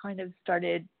school, I kind of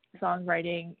started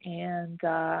songwriting, and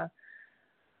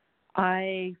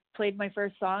I played my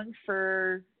first song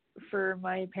for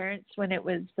my parents when it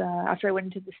was after I went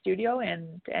into the studio,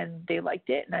 and they liked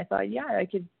it, and I thought,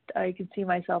 I could see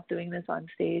myself doing this on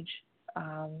stage.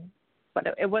 But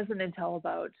it wasn't until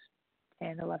about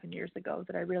 10, 11 years ago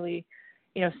that I really,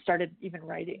 started even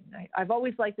writing. I've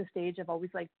always liked the stage. I've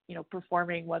always liked,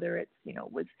 performing, whether it's,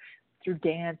 with through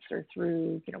dance or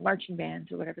through, marching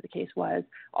bands or whatever the case was.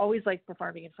 Always liked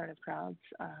performing in front of crowds.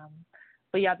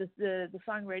 But yeah, the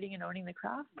songwriting and owning the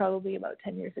craft probably about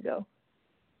 10 years ago.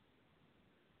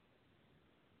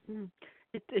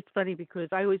 It's funny because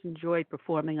I always enjoyed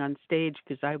performing on stage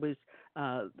because I was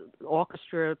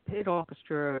orchestra, pit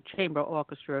orchestra, chamber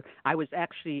orchestra. I was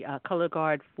actually a color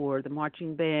guard for the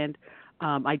marching band.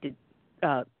 I did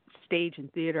stage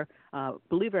and theater.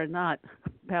 Believe it or not,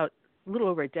 about a little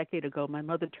over a decade ago, my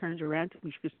mother turned around to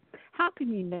me. She goes, "How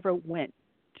come you never went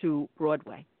to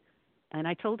Broadway?" And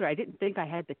I told her I didn't think I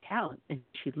had the talent. And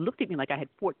she looked at me like I had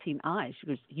 14 eyes. She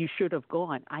goes, "You should have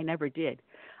gone." I never did.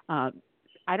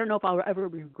 I don't know if I'll ever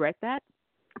regret that,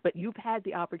 but you've had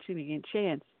the opportunity and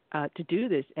chance to do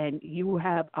this, and you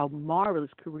have a marvelous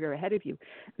career ahead of you.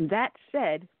 And that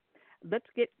said, let's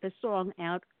get a song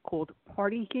out called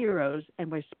Party Heroes,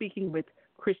 and we're speaking with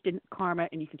Kristen Karma,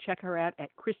 and you can check her out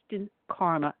at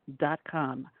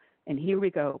KristenKarma.com. And here we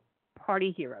go,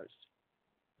 Party Heroes.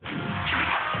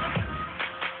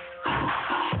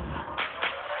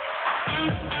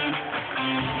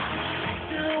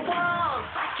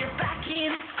 You're back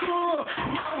in school.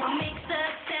 No one makes a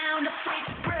sound, afraid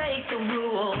to break the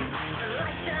rules. The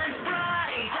light shines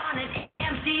bright on an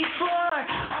empty floor.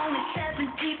 Only 7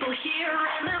 people here,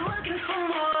 and they're looking for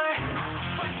more.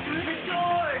 Bust through the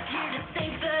doors, here to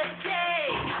save the day.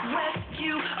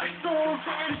 Rescue our souls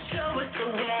and show us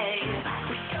the way.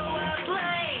 We show up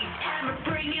late, and we're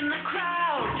bringing the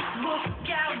crowd. Look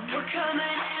out, we're coming,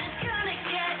 and it's gonna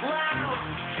get loud.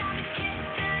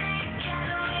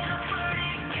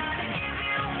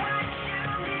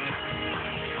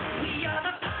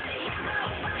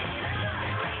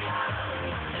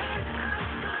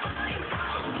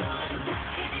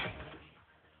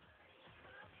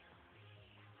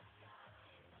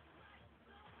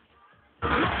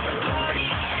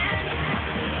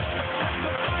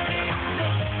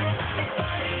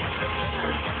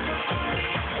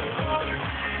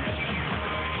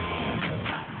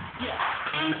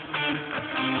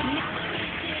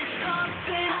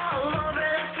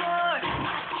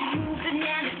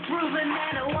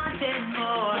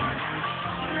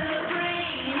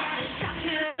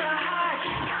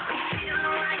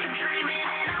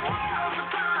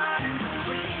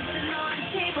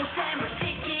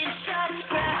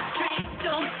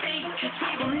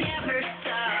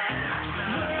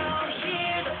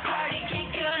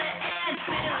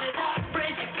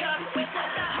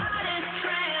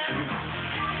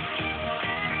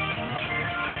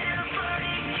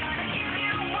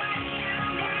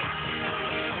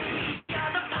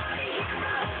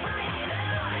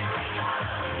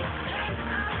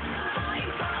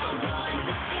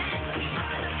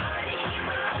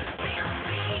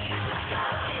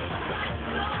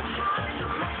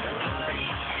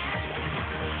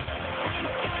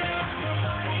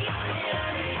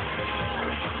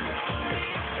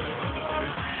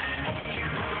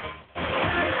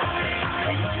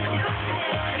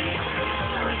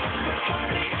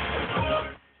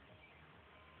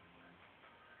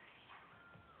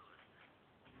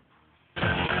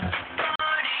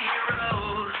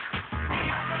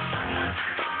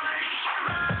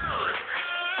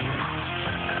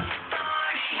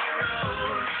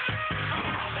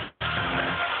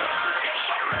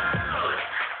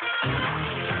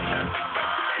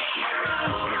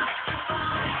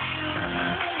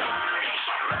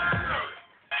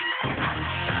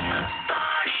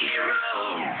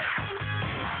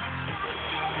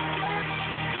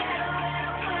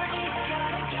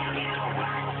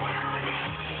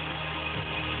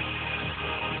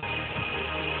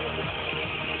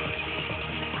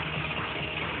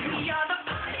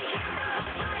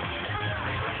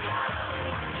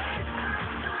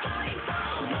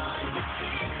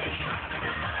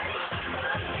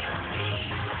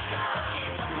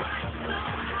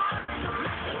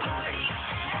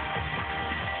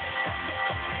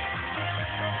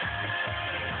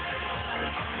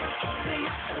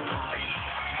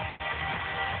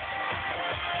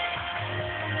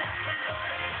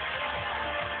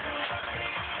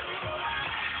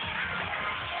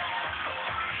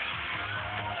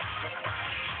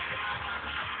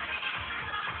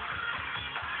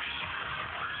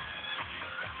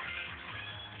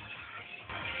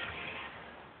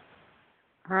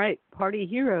 All right, Party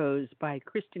Heroes by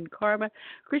Kristen Karma.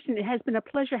 Kristen, it has been a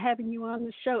pleasure having you on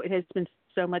the show. It has been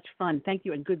so much fun. Thank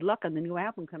you, and good luck on the new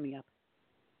album coming up.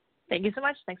 Thank you so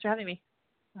much. Thanks for having me.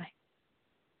 Bye.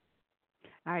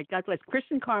 All right, God bless.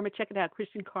 Kristen Karma, check it out,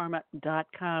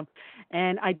 KristenKarma.com.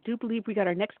 And I do believe we got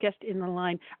our next guest in the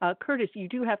line. Curtis, you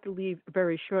do have to leave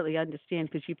very shortly, I understand,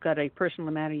 because you've got a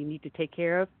personal matter you need to take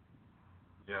care of.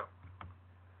 Yeah.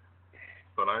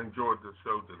 But I enjoyed the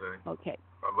show today. Okay.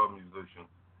 I love musicians.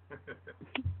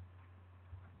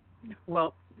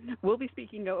 Well, we'll be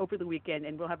speaking over the weekend,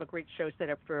 and we'll have a great show set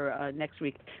up for next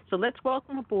week. So let's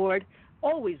welcome aboard.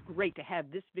 Always great to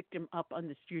have this victim up on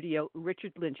the studio,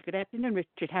 Richard Lynch. Good afternoon,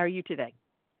 Richard. How are you today?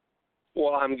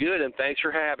 Well, I'm good, and thanks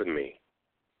for having me.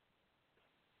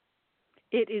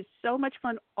 It is so much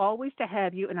fun always to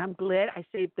have you, and I'm glad I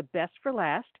saved the best for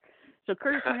last. So,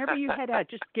 Curtis, whenever you head out,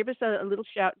 just give us a little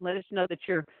shout and let us know that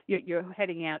you're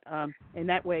heading out, and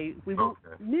that way we won't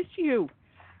miss you.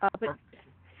 But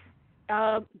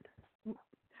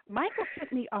Michael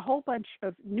sent me a whole bunch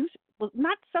of new, well,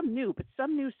 not some new, but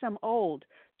some new, some old.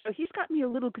 So he's got me a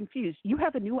little confused. You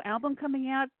have a new album coming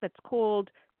out that's called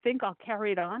Think I'll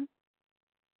Carry It On?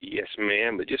 Yes,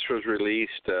 ma'am. It just was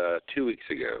released 2 weeks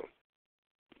ago.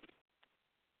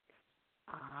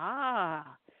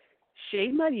 Ah,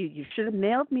 shame on you. You should have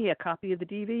mailed me a copy of the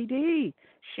DVD.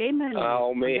 Shame on you.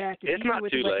 Oh, man. It's not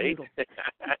too late.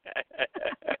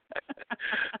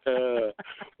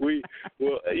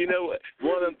 Well, you know,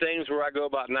 one of them things where I go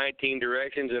about 19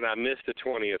 directions and I missed the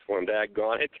 20th one.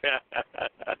 Daggone it.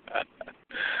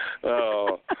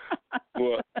 Oh,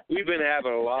 well, we've been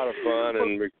having a lot of fun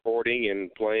and recording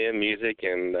and playing music,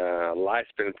 and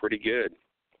life's been pretty good.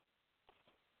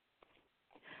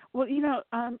 Well, you know,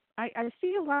 I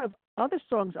see a lot of other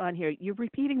songs on here. You're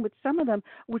repeating with some of them,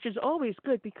 which is always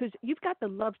good because you've got the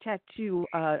Love Tattoo,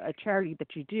 a charity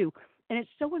that you do, and it's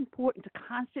so important to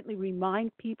constantly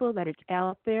remind people that it's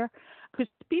out there because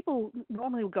people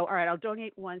normally will go, all right, I'll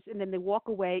donate once, and then they walk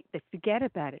away, they forget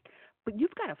about it. But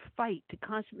you've got to fight to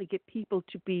constantly get people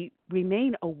to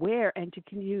remain aware and to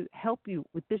continue help you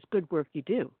with this good work you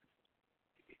do.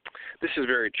 This is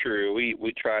very true.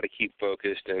 We try to keep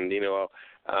focused, and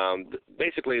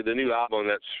basically the new album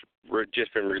that's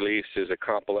just been released is a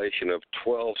compilation of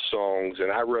 12 songs,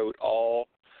 and I wrote all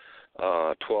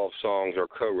 12 songs, or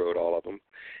co-wrote all of them.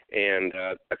 And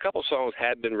a couple songs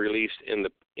had been released in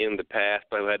the past,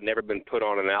 but had never been put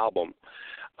on an album.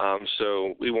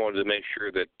 So we wanted to make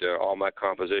sure that all my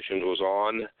compositions was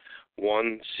on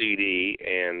one CD,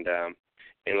 and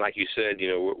like you said,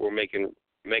 we're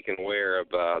making aware of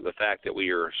the fact that we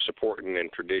are supporting in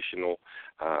traditional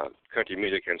country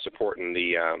music and supporting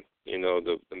the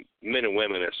men and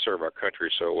women that serve our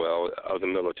country so well of the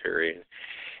military.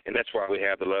 And that's why we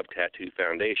have the Love Tattoo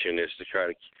Foundation, is to try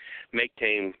to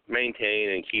maintain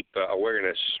and keep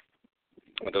awareness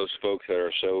of those folks that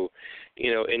are so,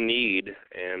 in need.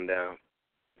 And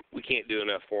we can't do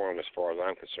enough for them as far as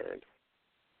I'm concerned.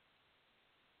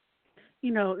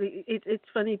 It's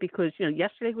funny because,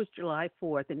 yesterday was July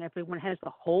 4th, and everyone has the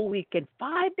whole weekend,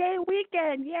 5-day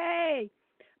weekend, yay!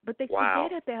 But they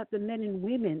forget about the men and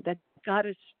women that got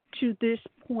us to this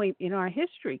point in our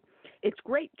history. It's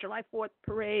great, July 4th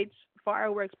parades,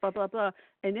 fireworks, blah, blah, blah,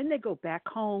 and then they go back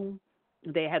home.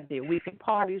 They have their weekend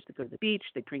parties, they go to the beach,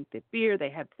 they drink their beer,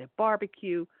 they have their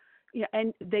barbecue,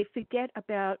 and they forget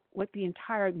about what the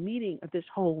entire meaning of this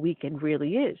whole weekend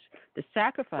really is, the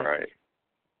sacrifice. Right.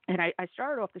 And I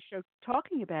started off the show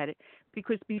talking about it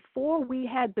because before we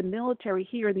had the military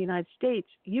here in the United States,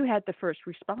 you had the first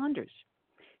responders.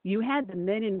 You had the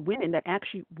men and women that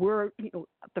actually were,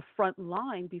 the front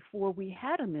line before we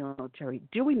had a military,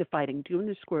 doing the fighting, doing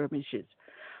the skirmishes.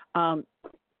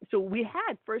 So we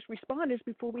had first responders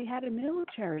before we had a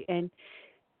military, and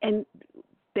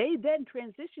they then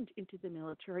transitioned into the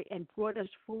military and brought us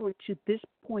forward to this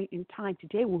point in time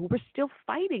today where we're still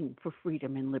fighting for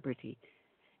freedom and liberty.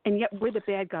 And yet we're the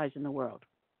bad guys in the world.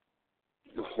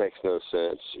 It makes no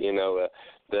sense.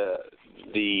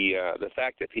 The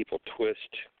fact that people twist,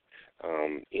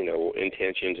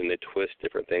 intentions, and they twist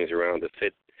different things around to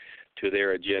fit to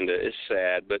their agenda is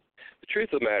sad. But the truth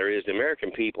of the matter is, the American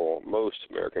people, most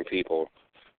American people,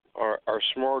 are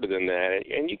smarter than that,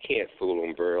 and you can't fool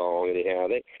them very long. Anyhow,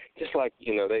 they just like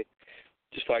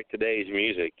today's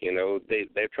music.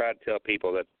 They've tried to tell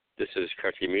people that this is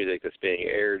country music that's being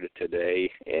aired today,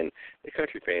 and the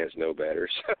country fans know better.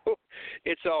 So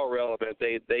it's all relevant.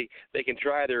 They can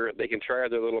try their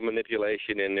little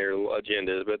manipulation and their little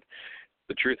agendas, but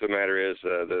the truth of the matter is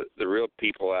the real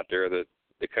people out there, the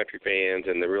country fans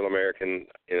and the real American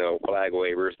flag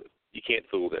wavers, you can't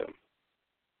fool them.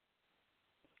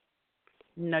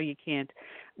 No, you can't.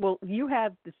 Well, you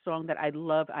have this song that I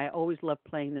love. I always love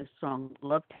playing this song,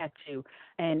 Love Tattoo.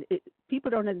 And people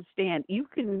don't understand. You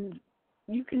can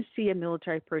see a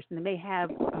military person. They may have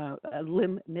a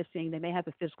limb missing. They may have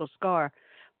a physical scar.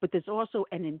 But there's also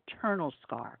an internal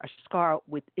scar, a scar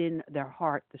within their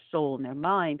heart, the soul, and their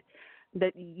mind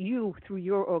that you, through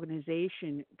your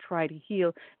organization, try to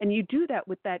heal. And you do that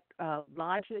with that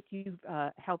lodge that you've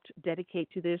helped dedicate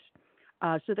to this,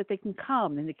 so that they can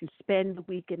come and they can spend the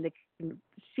weekend, they can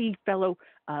see fellow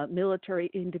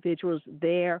military individuals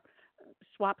there,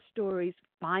 swap stories,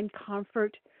 find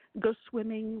comfort, go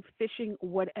swimming, fishing,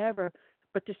 whatever,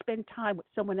 but to spend time with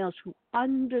someone else who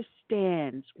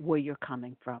understands where you're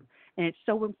coming from. And it's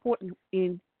so important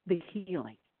in the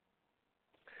healing.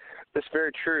 That's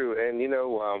very true. And,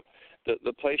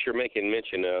 the place you're making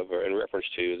mention of or in reference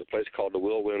to is a place called the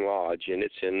Whirlwind Lodge, and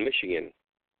it's in Michigan.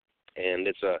 And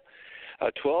it's a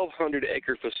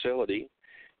 1,200-acre facility,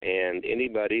 and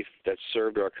anybody that's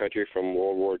served our country from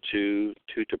World War II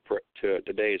to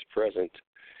today's present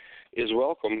is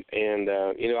welcome. And,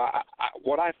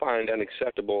 what I find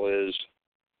unacceptable is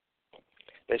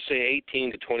they say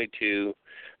 18 to 22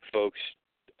 folks,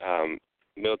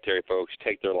 military folks,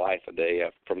 take their life a day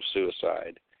from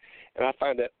suicide. And I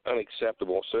find that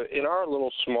unacceptable. So in our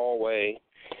little small way,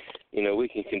 we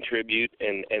can contribute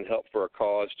and help for a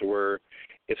cause to where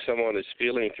if someone is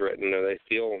feeling threatened or they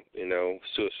feel,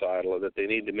 suicidal, or that they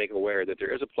need to make aware that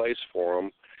there is a place for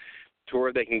them to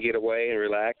where they can get away and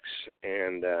relax.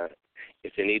 And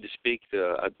if they need to speak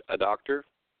to a doctor,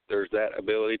 there's that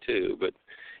ability too. But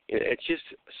it's just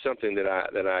something that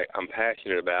I'm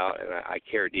passionate about and I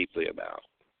care deeply about.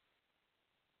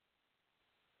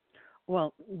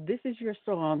 Well, this is your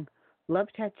song, Love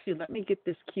Tattoo. Let me get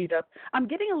this queued up. I'm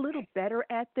getting a little better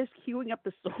at this, queuing up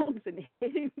the songs and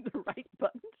hitting the right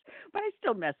buttons, but I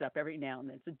still mess up every now and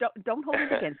then, so don't hold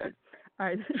it against me. All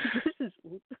right, this is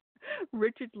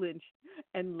Richard Lynch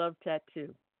and Love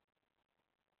Tattoo.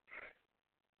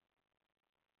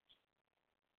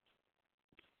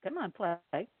 Come on, play.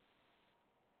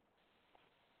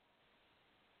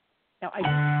 Now,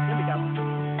 here we go.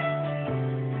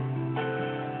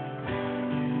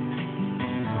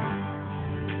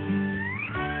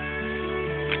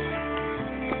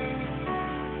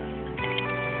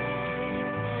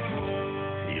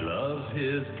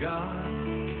 His God,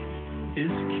 his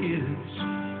kids,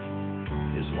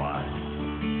 his wife.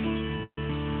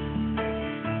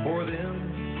 For them,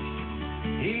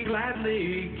 he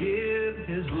gladly gives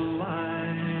his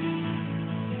life.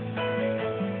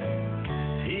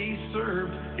 He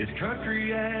served his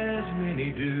country as many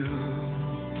do,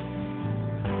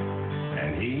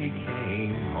 and he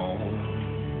came home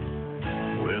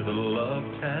with a love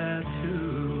tattoo.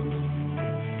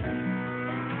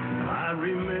 I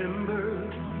remember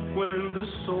when the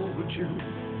soldier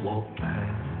walked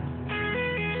past,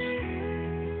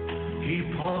 he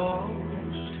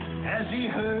paused as he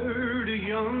heard a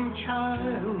young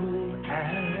child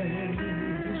ask,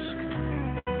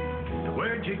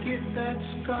 where'd you get that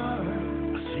scar I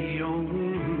see on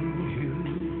you?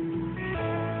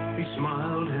 He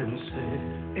smiled and said,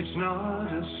 it's not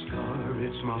a scar,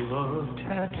 it's my love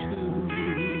tattoo.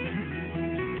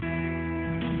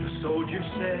 The soldier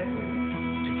said,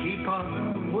 keep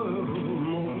our world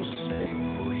more safe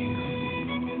for you.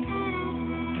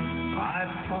 I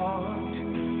fought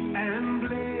and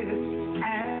bled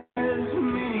as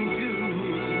many do.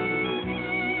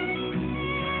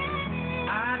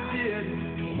 I did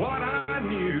what I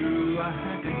knew I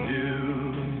had to do.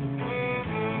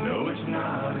 No, it's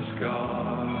not a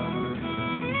scar,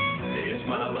 it's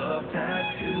my love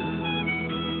tattoo.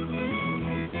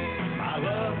 My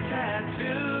love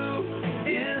tattoo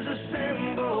is a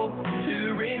symbol to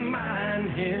remind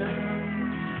him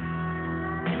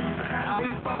how we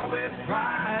fought with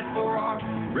pride for our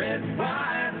red,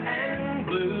 white, and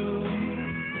blue.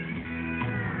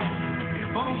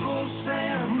 If Uncle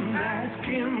Sam asked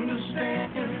him to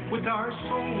stand with our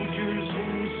soldiers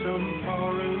in some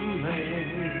foreign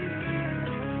land,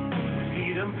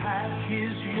 he'd unpack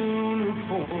his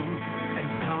uniform and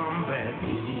combat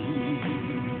boots,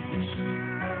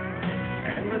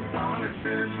 and the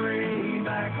honesters bring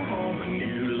back home a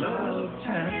new love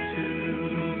tattoo.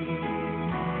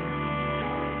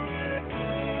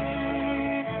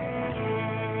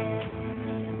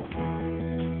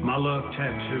 My love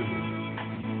tattoo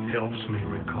helps me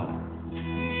recall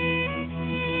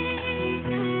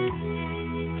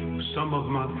some of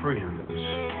my friends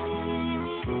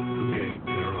who gave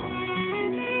their all.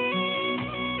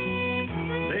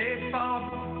 They fought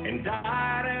and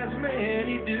died as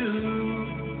many do.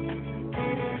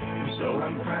 So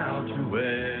I'm proud to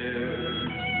wear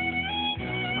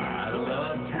my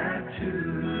love tattoo.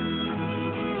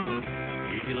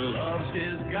 He loves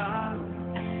his God,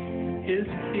 his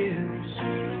kids,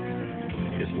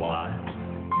 his wife.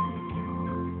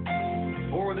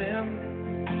 For them,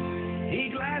 he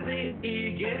gladly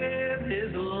gave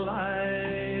his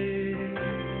life.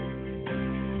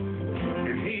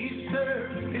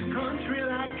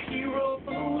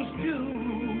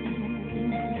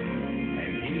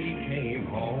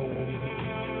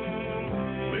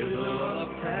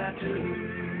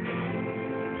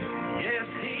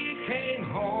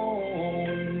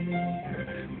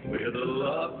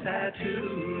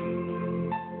 tattoo.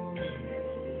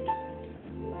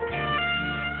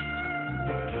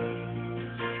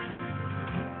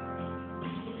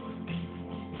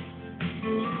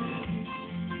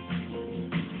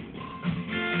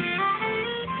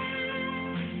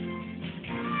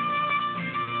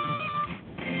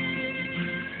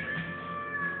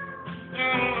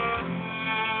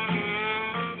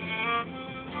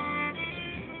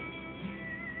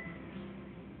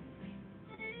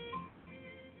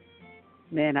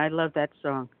 Man, I love that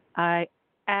song. I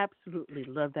absolutely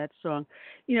love that song.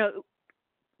 You know,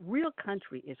 real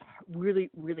country is really,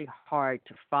 really hard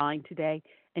to find today,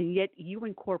 and yet you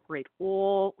incorporate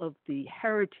all of the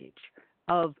heritage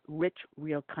of rich,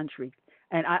 real country.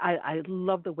 And I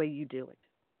love the way you do it.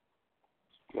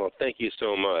 Well, thank you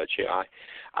so much. Yeah,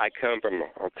 I come from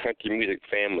a country music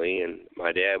family, and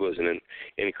my dad was an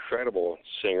incredible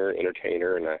singer,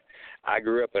 entertainer, and I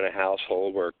grew up in a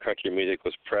household where country music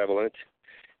was prevalent,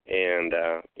 and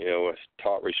was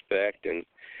taught respect and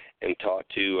taught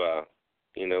to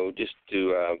just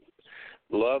to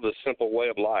love a simple way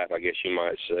of life, I guess you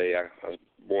might say. I was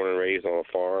born and raised on a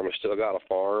farm. I still got a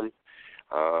farm.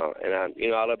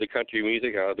 And I love the country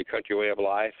music. I love the country way of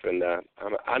life, and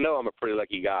I know I'm a pretty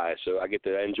lucky guy, so I get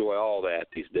to enjoy all that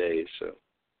these days. So,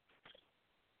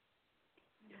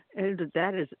 and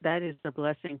that is a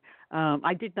blessing.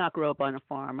 I did not grow up on a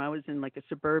farm. I was in like a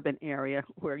suburban area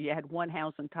where you had one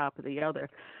house on top of the other.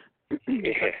 But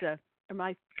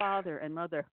my father and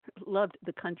mother loved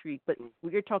the country, but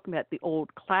you're talking about the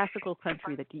old classical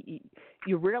country that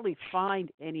you rarely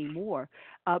find anymore.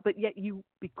 But yet you,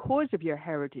 because of your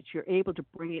heritage, you're able to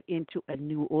bring it into a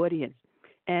new audience.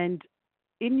 And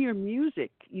in your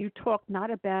music, you talk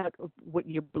not about what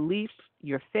your beliefs,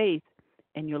 your faith,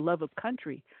 and your love of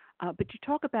country, but you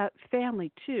talk about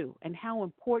family too and how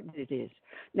important it is.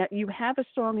 Now, you have a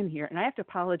song in here, and I have to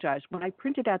apologize. When I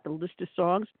printed out the list of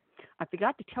songs, I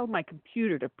forgot to tell my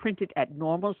computer to print it at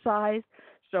normal size,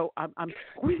 so I'm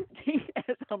squinting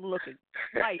as I'm looking.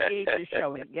 My age is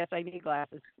showing. Yes, I need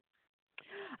glasses.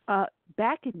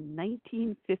 Back in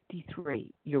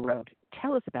 1953, you wrote.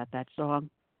 Tell us about that song.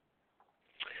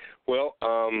 Well,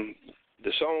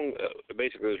 the song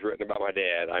basically was written about my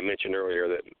dad. I mentioned earlier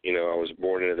that I was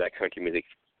born into that country music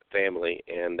family,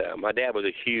 and my dad was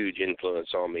a huge influence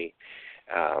on me.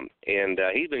 And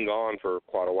he's been gone for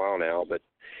quite a while now, but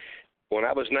when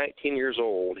I was 19 years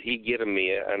old, he'd given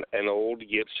me an old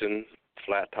Gibson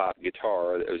flat-top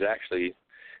guitar that was actually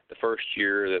the first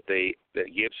year that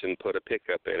Gibson put a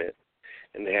pickup in it,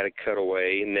 and they had a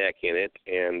cutaway neck in it,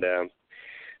 and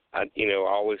I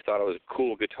always thought it was a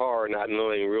cool guitar, not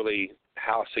knowing really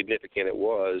how significant it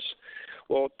was.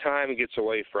 Well, time gets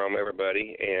away from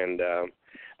everybody, and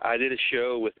I did a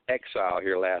show with Exile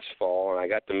here last fall, and I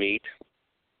got to meet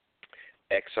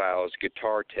Exile's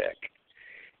guitar tech.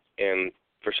 And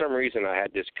for some reason, I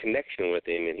had this connection with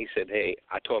him, and he said, hey,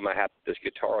 I told him I had this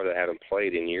guitar that I haven't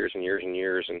played in years and years and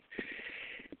years, and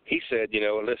he said,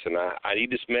 listen, you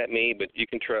just met me, but you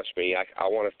can trust me. I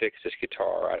want to fix this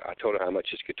guitar. I told him how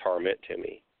much this guitar meant to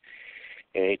me.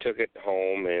 And he took it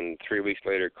home, and 3 weeks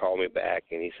later called me back,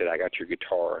 and he said, I got your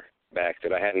guitar back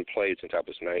that I hadn't played since I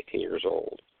was 19 years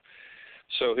old.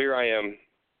 So here I am,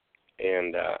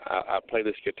 and I play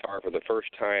this guitar for the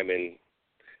first time in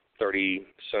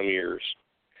 30-some years.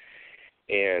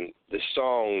 And the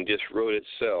song just wrote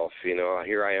itself.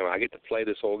 Here I am. I get to play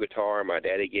this old guitar my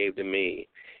daddy gave to me.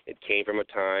 It came from a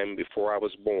time before I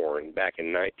was born, back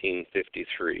in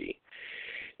 1953.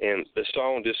 And the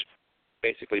song just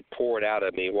basically poured out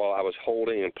of me while I was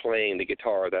holding and playing the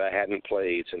guitar that I hadn't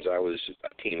played since I was a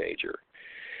teenager.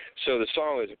 So the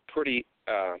song is pretty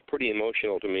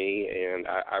emotional to me, and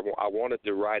I wanted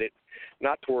to write it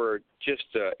not to where it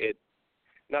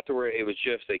was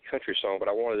just a country song, but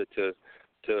I wanted it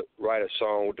to write a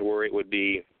song to where it would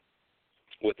be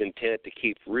with intent to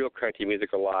keep real country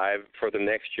music alive for the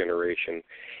next generation.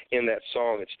 In that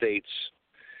song, it states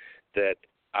that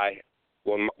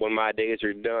when my days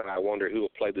are done, I wonder who will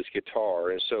play this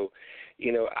guitar. And so,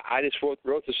 I just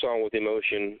wrote the song with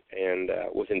emotion and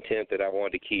with intent that I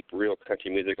wanted to keep real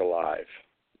country music alive.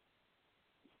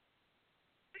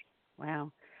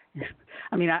 Wow.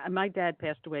 I mean, my dad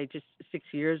passed away just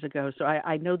 6 years ago, so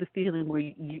I know the feeling where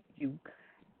you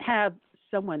have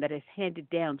someone that has handed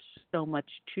down so much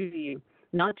to you,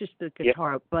 not just the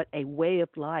guitar, but a way of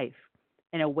life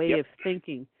and a way of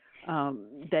thinking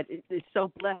that is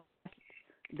so blessed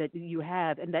that you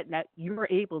have, and that you're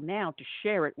able now to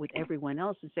share it with everyone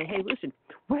else and say, hey, listen,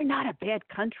 we're not a bad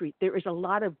country. There is a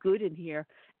lot of good in here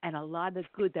and a lot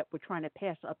of good that we're trying to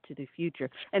pass up to the future.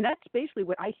 And that's basically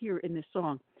what I hear in this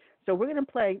song. So we're going to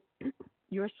play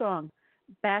your song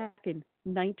back in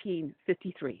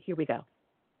 1953. Here we go.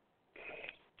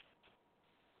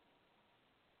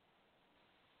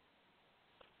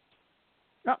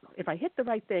 Oh, if I hit the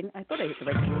right thing, I thought I hit the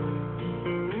right thing.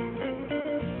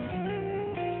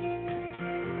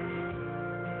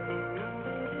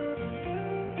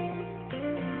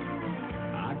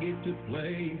 I get to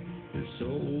play this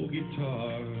old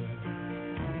guitar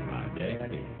my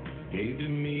daddy gave to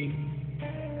me.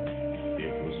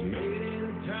 It was made in a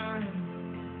time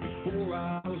before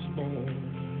I was born,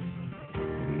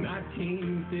 in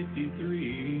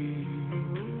 1953.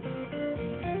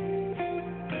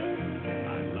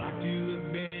 I'd like to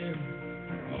have been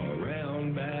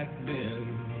around back then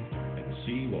and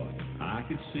see what I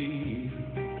could see.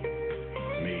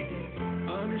 Maybe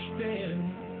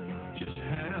understand just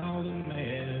how the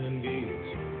man gave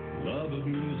his love of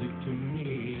music to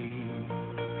me.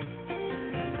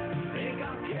 Think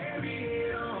I'll carry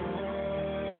it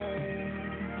on,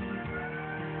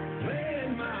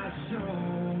 playing my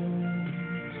songs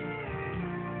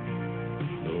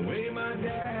the way my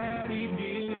daddy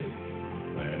did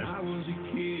when I was a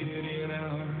kid in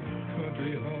our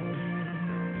country home.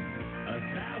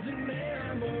 1,000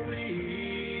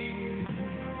 memories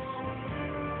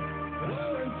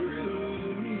flowing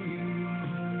through me.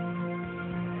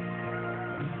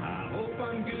 I hope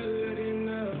I'm good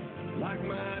enough like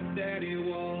my daddy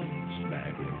was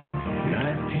back in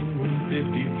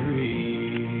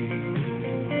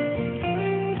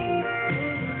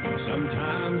 1953.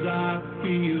 Sometimes I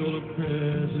feel a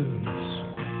presence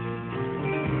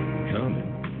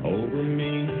coming over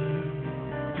me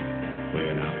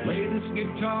when I play this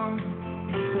guitar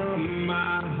from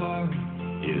my heart.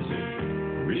 Is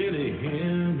it really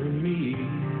him or me?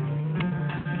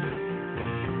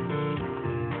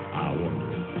 I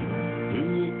wonder who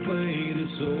will play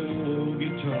this old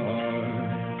guitar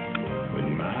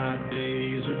when my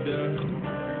days are done.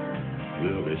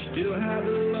 Will they still have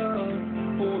the love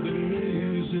for the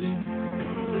music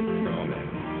from that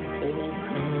old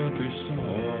country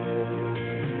song?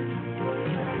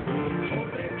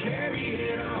 Hope they carry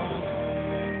it on,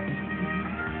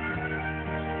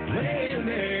 playing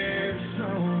their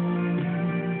songs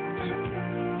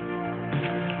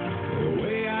the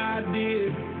way I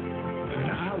did when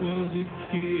I was a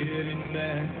kid in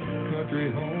that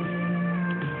country home.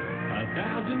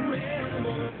 1,000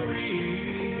 memories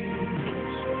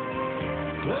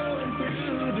flowing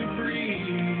through the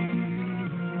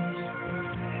breeze.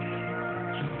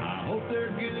 I hope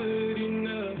they're good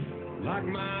enough like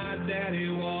my daddy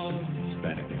was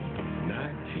back in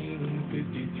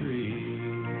 1953.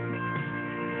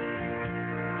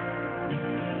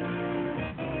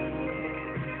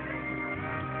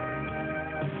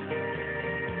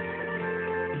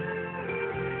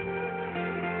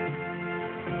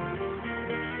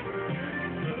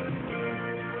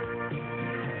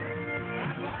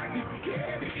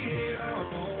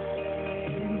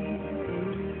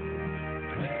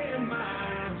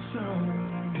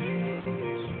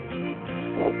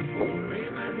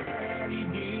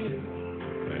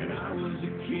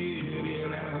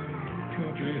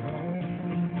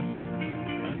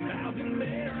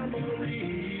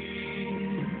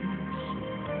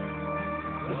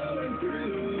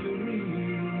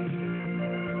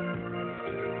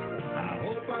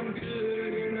 I'm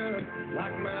good enough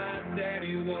like my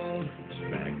daddy was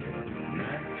back in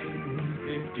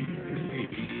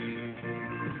 1953.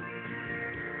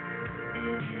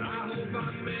 I hope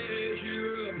I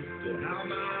measure up to how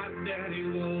my daddy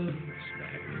was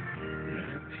back in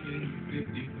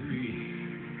 1953.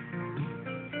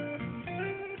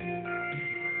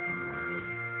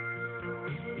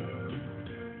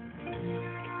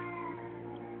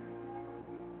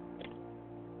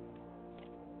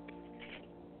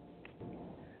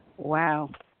 Wow,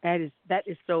 that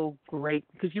is so great,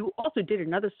 because you also did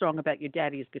another song about your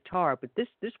daddy's guitar, but this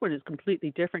one is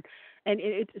completely different, and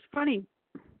it's funny.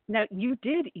 Now, you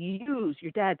did use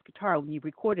your dad's guitar when you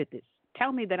recorded this.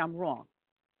 Tell me that I'm wrong.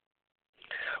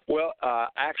 Well,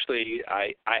 actually,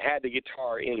 I had the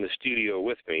guitar in the studio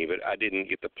with me, but I didn't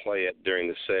get to play it during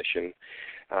the session.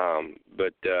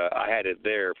 But I had it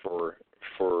there for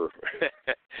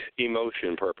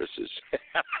emotion purposes.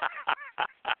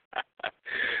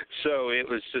 So it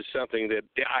was just something that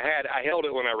I held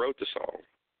it when I wrote the song,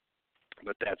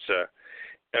 but that's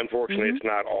unfortunately it's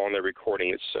not on the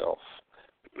recording itself.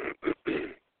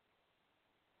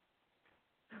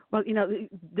 Well,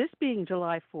 this being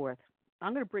July 4th,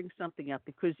 I'm going to bring something up,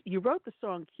 because you wrote the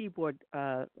song Keyboard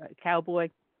Cowboy,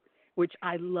 which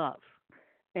I love.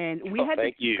 And we had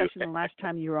this you. discussion the last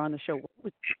time you were on the show.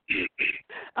 What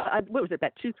was it,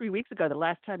 about 2-3 weeks ago, the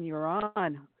last time you were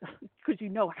on, because you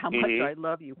know how much I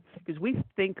love you, because we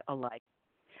think alike.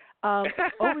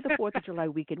 Over the 4th of July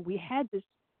weekend, we had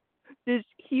this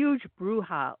huge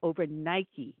brouhaha over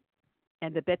Nike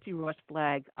and the Betsy Ross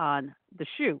flag on the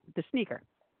shoe, the sneaker.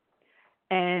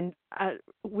 And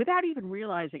without even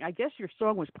realizing, I guess your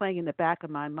song was playing in the back of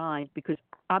my mind because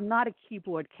I'm not a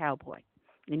keyboard cowboy.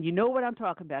 And you know what I'm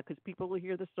talking about because people will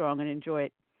hear the song and enjoy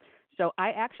it. So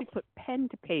I actually put pen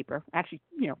to paper, actually,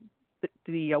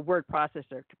 the word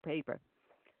processor to paper,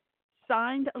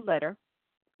 signed a letter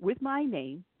with my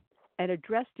name and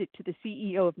addressed it to the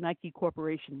CEO of Nike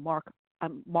Corporation,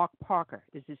 Mark Parker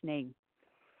is his name.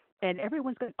 And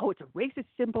everyone's going, oh, it's a racist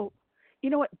symbol. You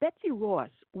know what? Betsy Ross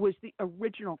was the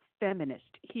original feminist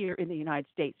here in the United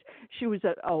States. She was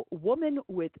a woman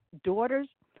with daughters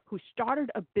who started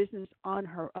a business on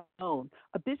her own,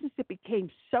 a business that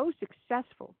became so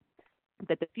successful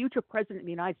that the future president of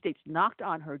the United States knocked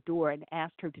on her door and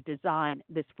asked her to design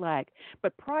this flag.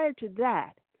 But prior to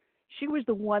that, she was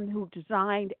the one who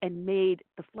designed and made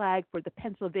the flag for the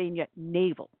Pennsylvania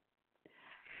Naval.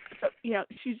 So,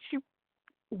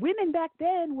 women back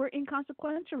then were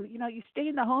inconsequential. You stay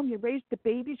in the home, you raise the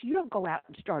babies, you don't go out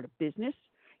and start a business.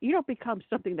 You don't become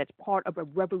something that's part of a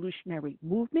revolutionary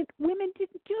movement. Women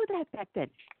didn't do that back then.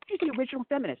 She's the original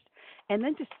feminist. And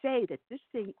then to say that this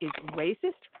thing is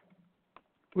racist,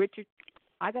 Richard,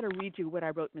 I got to read you what I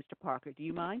wrote, Mr. Parker. Do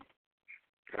you mind?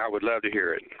 I would love to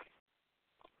hear it.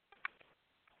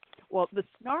 Well, the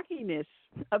snarkiness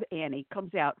of Annie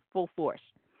comes out full force.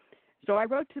 So I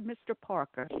wrote to Mr.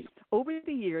 Parker, over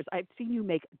the years, I've seen you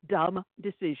make dumb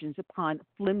decisions upon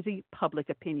flimsy public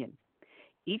opinion.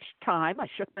 Each time I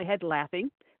shook my head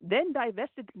laughing, then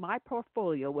divested my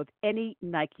portfolio of any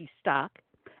Nike stock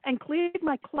and cleared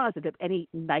my closet of any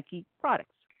Nike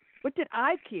products. What did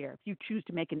I care if you choose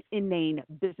to make an inane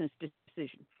business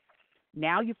decision?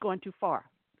 Now you've gone too far.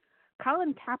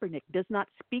 Colin Kaepernick does not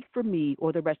speak for me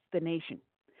or the rest of the nation.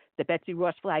 The Betsy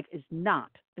Ross flag is not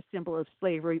a symbol of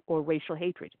slavery or racial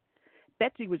hatred.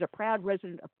 Betsy was a proud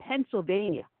resident of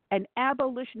Pennsylvania, an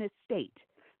abolitionist state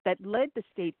that led the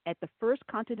state at the First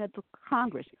Continental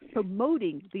Congress,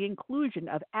 promoting the inclusion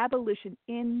of abolition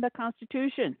in the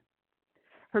Constitution.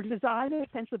 Her design of the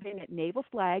Pennsylvania naval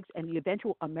flags and the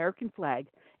eventual American flag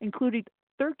included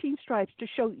 13 stripes to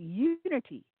show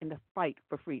unity in the fight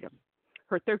for freedom.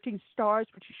 Her 13 stars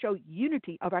were to show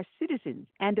unity of our citizens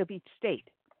and of each state.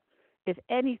 If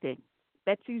anything,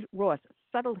 Betsy Ross'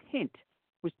 subtle hint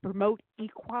was to promote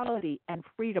equality and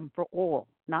freedom for all,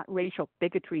 not racial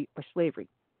bigotry or slavery.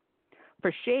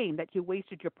 For shame that you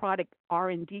wasted your product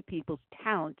R&D people's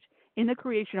talent in the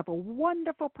creation of a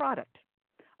wonderful product.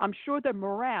 I'm sure the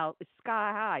morale is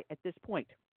sky high at this point.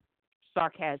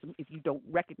 Sarcasm if you don't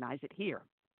recognize it here.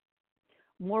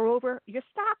 Moreover, your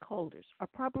stockholders are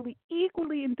probably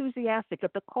equally enthusiastic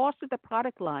of the cost of the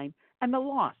product line and the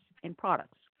loss in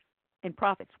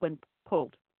profits when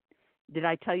pulled. Did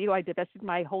I tell you I divested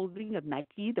my holding of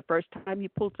Nike the first time you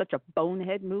pulled such a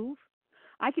bonehead move?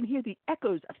 I can hear the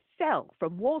echoes of sell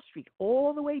from Wall Street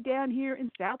all the way down here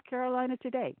in South Carolina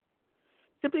today.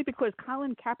 Simply because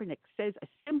Colin Kaepernick says a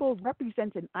symbol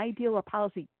represents an ideal or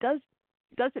policy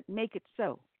doesn't make it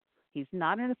so. He's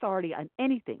not an authority on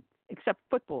anything except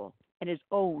football and his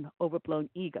own overblown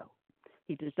ego.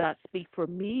 He does not speak for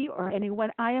me or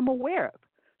anyone I am aware of.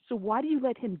 So why do you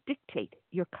let him dictate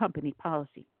your company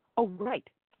policy? Oh, right.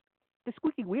 The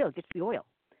squeaky wheel gets the oil.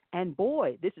 And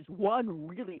boy, this is one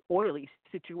really oily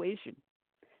situation.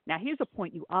 Now, here's a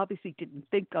point you obviously didn't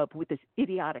think of with this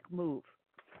idiotic move.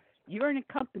 You're in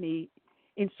a company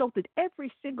insulted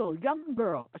every single young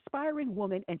girl, aspiring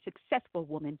woman, and successful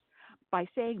woman by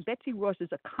saying Betsy Ross's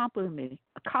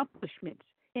accomplishments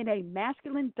in a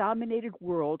masculine-dominated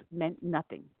world meant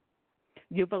nothing.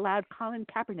 You've allowed Colin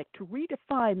Kaepernick to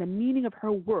redefine the meaning of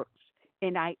her works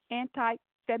in an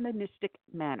anti-feministic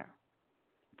manner.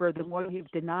 Furthermore,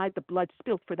 you've denied the blood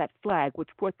spilled for that flag which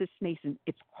brought this nation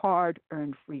its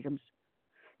hard-earned freedoms.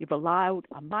 You've allowed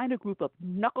a minor group of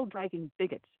knuckle-dragging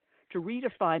bigots to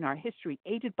redefine our history,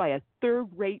 aided by a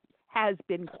third-rate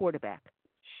has-been quarterback.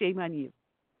 Shame on you.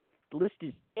 The list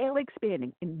is daily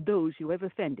expanding in those you have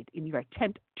offended in your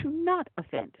attempt to not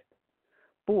offend.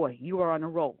 Boy, you are on a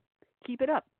roll. Keep it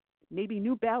up. Maybe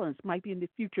New Balance might be in the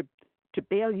future to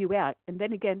bail you out, and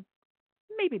then again,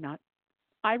 maybe not.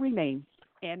 I remain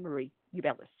Anne-Marie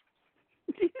Ubelis.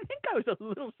 Do you think I was a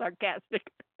little sarcastic?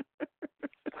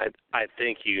 I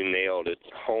think you nailed it.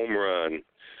 Home run.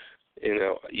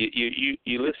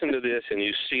 You listen to this and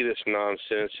you see this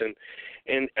nonsense,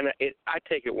 and I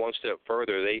take it one step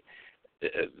further.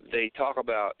 They talk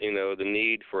about the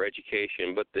need for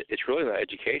education, but it's really not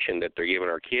education that they're giving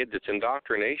our kids. It's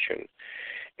indoctrination,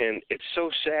 and it's so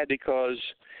sad because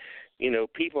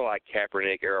people like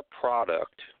Kaepernick are a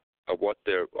product of what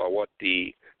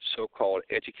the so-called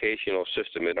educational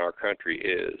system in our country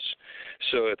is.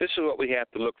 So if this is what we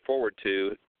have to look forward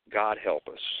to, God help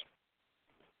us.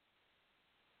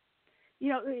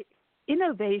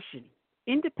 Innovation,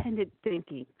 independent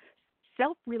thinking,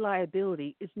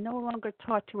 self-reliability is no longer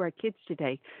taught to our kids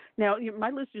today. Now, my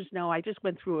listeners know I just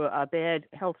went through a bad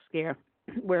health scare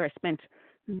where I spent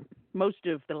most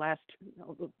of the last,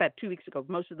 about 2 weeks ago,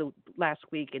 most of the last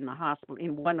week in the hospital,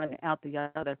 in one and out the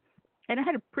other. And I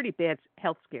had a pretty bad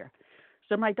health scare.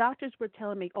 So my doctors were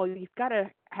telling me, you've got to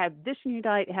have this in your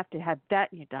diet, you have to have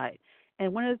that in your diet.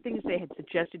 And one of the things they had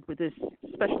suggested was this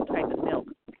special type of milk,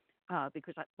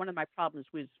 because one of my problems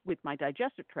was with my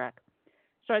digestive tract.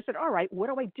 So I said, all right, what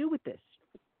do I do with this?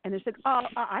 And they said,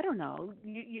 I don't know.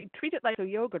 You treat it like a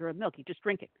yogurt or a milk. You just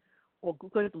drink it. Well,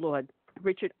 good Lord,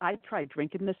 Richard, I tried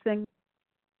drinking this thing.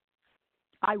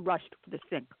 I rushed for the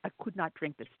sink. I could not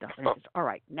drink this stuff. And I said, all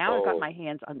right, now I've got my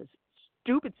hands on this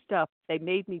stupid stuff they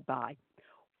made me buy.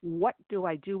 What do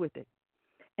I do with it?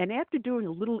 And after doing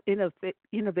a little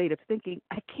innovative thinking,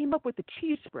 I came up with a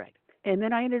cheese spread. And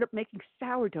then I ended up making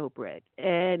sourdough bread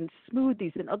and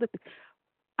smoothies and other things.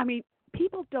 I mean,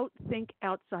 people don't think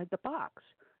outside the box.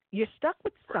 You're stuck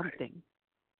with something.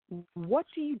 Right. What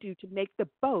do you do to make the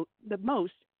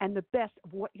most and the best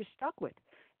of what you're stuck with?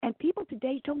 And people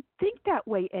today don't think that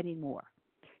way anymore.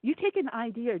 You take an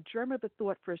idea, a germ of a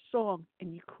thought for a song,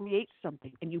 and you create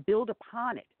something, and you build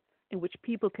upon it in which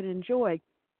people can enjoy.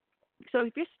 So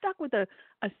if you're stuck with a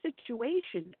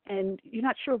situation and you're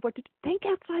not sure what to do, think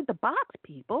outside the box,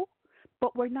 people.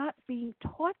 But we're not being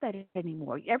taught that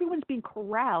anymore. Everyone's being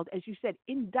corralled, as you said,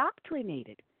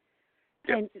 indoctrinated.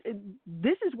 Yep. And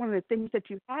this is one of the things that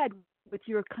you had with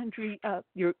your country,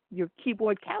 your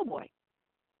keyboard cowboy.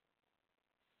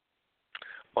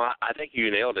 Well, I think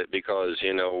you nailed it because,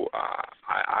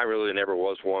 I really never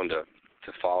was one to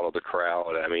follow the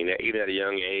crowd. I mean, even at a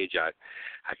young age, I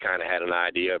kind of had an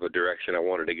idea of a direction I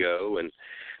wanted to go, and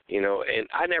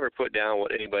I never put down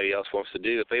what anybody else wants to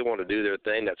do. If they want to do their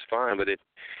thing, that's fine. But it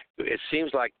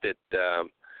seems like that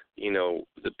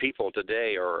the people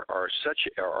today are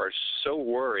so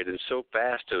worried and so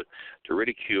fast to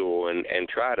ridicule and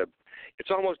try to. It's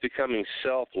almost becoming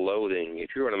self-loathing.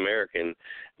 If you're an American,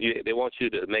 they want you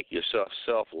to make yourself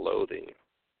self-loathing.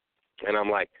 And I'm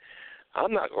like,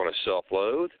 I'm not going to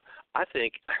self-loathe. I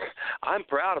think I'm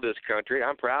proud of this country.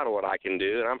 I'm proud of what I can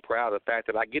do, and I'm proud of the fact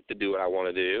that I get to do what I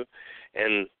want to do,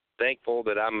 and thankful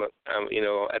that I'm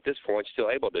at this point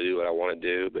still able to do what I want to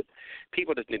do. But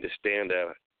people just need to stand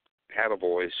up, have a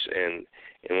voice, and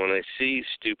when they see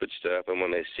stupid stuff and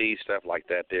when they see stuff like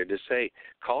that, they're just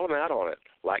call them out on it,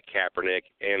 like Kaepernick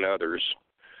and others.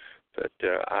 But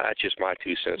that's just my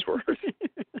 2 cents worth.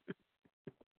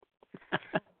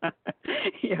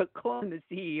 Calling the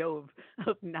CEO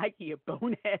of Nike a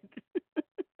bonehead.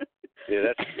 Yeah,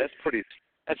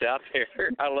 that's out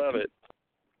there. I love it.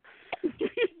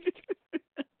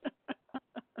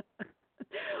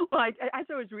 Well, as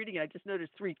I was reading it, I just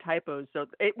noticed 3 typos. So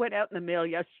it went out in the mail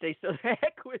yesterday, so the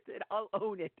heck with it. I'll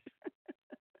own it.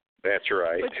 That's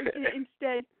right.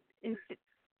 But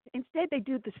instead they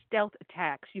do the stealth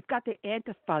attacks. You've got the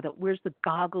Antifa that wears the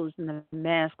goggles and the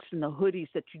masks and the hoodies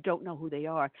that you don't know who they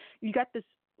are. You got this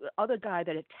other guy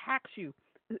that attacks you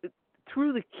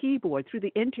through the keyboard, through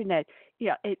the internet.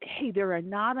 Hey, they're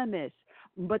anonymous,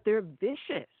 but they're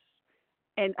vicious.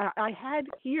 And I had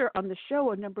here on the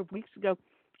show a number of weeks ago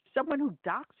someone who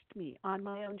doxed me on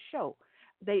my own show.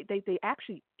 They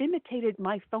actually imitated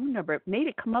my phone number, made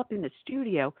it come up in the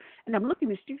studio, and I'm looking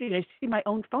in the studio and I see my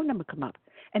own phone number come up.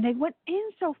 And they went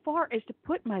in so far as to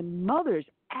put my mother's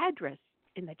address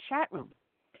in the chat room.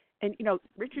 And,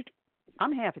 Richard,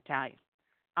 I'm half Italian.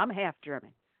 I'm half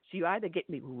German. So you either get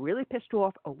me really pissed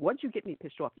off, or once you get me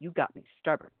pissed off, you got me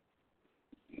stubborn.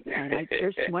 And I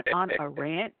just went on a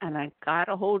rant, and I got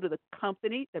a hold of the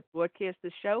company that broadcast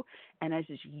the show, and I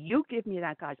says, you give me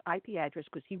that guy's IP address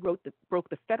because he broke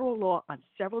the federal law on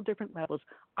several different levels.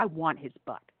 I want his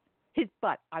butt. His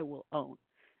butt I will own.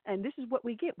 And this is what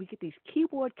we get. We get these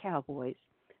keyboard cowboys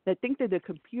that think they're the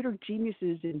computer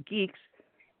geniuses and geeks,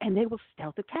 and they will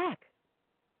stealth attack.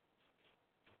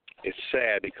 It's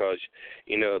sad because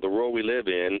the world we live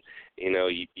in.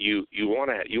 You want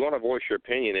to voice your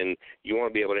opinion and you want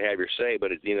to be able to have your say.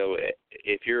 But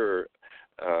if you're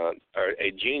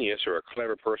a genius or a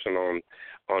clever person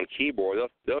on keyboard,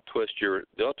 they'll twist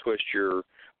your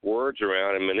words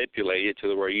around and manipulate it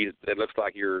to where it looks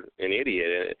like you're an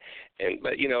idiot.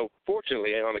 But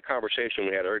fortunately, on the conversation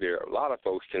we had earlier, a lot of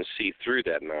folks can see through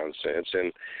that nonsense,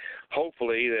 and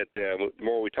hopefully that the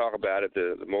more we talk about it,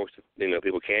 the most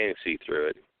people can see through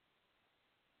it.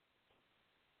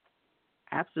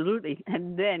 Absolutely,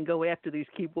 and then go after these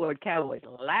keyboard cowboys.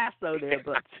 Lasso their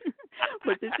butts.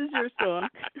 But this is your song.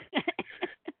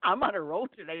 I'm on a roll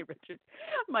today, Richard.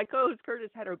 My co-host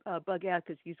Curtis had to bug out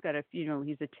because he's got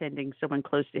he's attending someone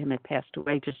close to him that passed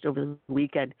away just over the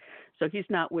weekend. So he's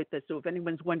not with us. So if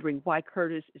anyone's wondering why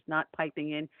Curtis is not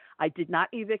piping in, I did not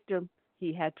evict him.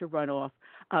 He had to run off.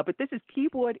 But this is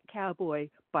Keyboard Cowboy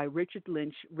by Richard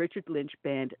Lynch,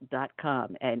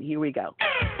 richardlynchband.com. And here we go.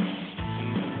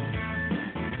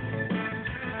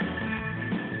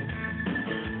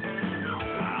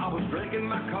 I was drinking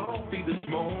my coffee this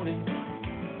morning,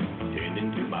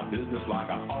 tending to my business like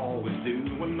I always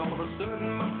do, when all of a sudden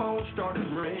my phone started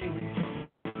ringing.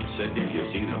 Said, did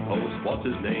you see the post? What's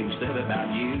his name said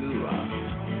about you?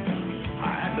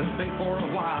 I had to think for a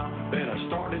while, then I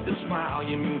started to smile.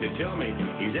 You mean to tell me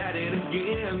he's at it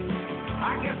again?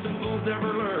 I guess some fools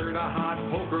never learn a hot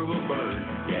poker will burn.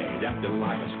 Yeah, he's acting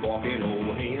like a squawking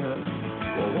old hen.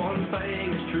 Well, one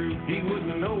thing is true, he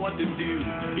wouldn't know what to do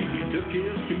if you took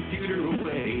his computer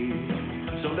away.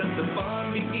 So let the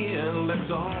fun begin, let's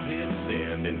all hit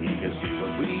send, and he can see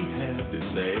what we have to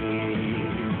say.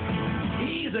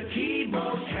 He's a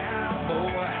keyboard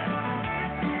cowboy.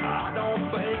 I don't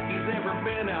think he's ever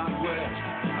been out west.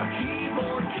 A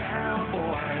keyboard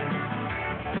cowboy.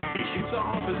 He shoots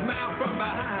off his mouth from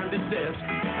behind his desk.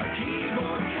 A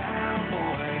keyboard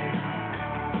cowboy.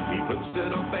 He puts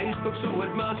it on Facebook, so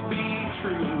it must be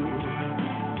true.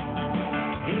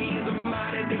 He's a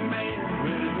mighty big man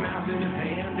with his mouse in his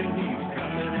hand, and he's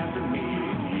coming after me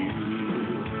and you.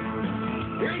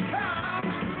 Here he comes!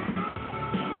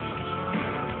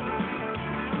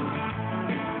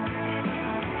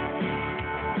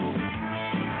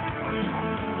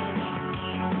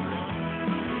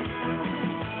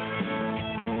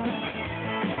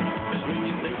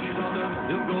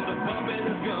 He'll go to pumping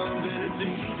his gums, and it's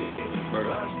easy for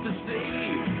us to see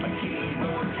a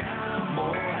keyboard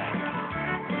cowboy.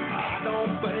 I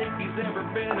don't think he's ever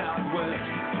been out west.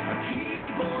 A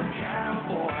keyboard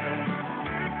cowboy.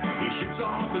 He shoots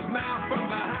off his mouth from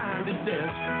behind his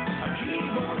desk. A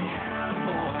keyboard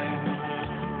cowboy.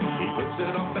 He puts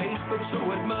it on Facebook, so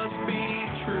it must be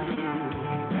true.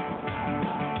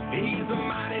 He's a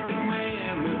mighty big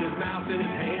man with his mouse in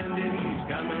his hand, and he's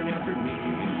coming after me.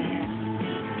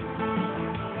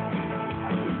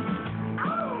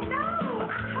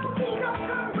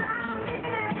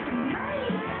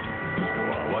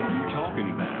 What are you talking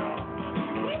about?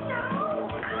 I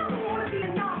don't want to be a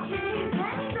naughty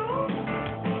angel.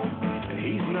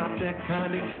 He's not that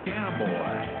kind of cowboy.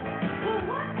 Well,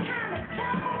 what kind of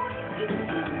cowboy is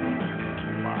he?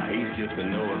 Why, he's just a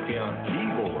no-account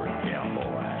keyboard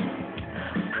cowboy. I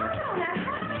don't know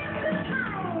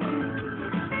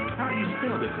how do you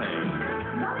spell this name?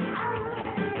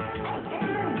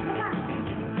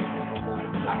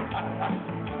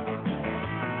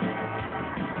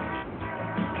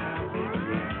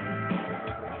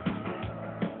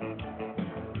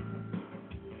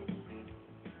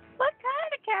 What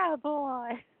kind of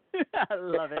cowboy? I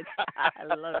love it. I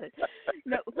love it.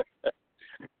 No.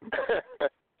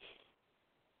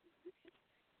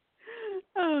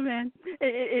 Oh man,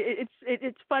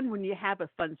 it's fun when you have a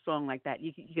fun song like that.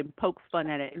 You can poke fun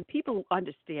at it, and people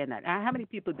understand that. How many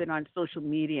people have been on social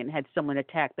media and had someone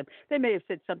attack them? They may have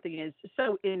said something is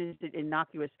so innocent,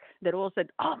 innocuous that all said,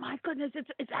 "Oh my goodness,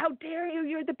 it's how dare you?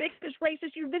 You're the biggest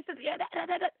racist. You're this."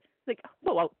 Like,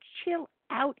 whoa, chill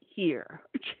out here,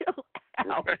 chill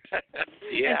out.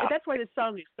 Yeah, and that's why this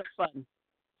song is so fun.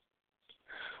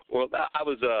 Well, I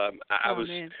was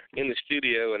in the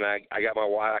studio, and I got my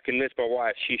wife. I convinced my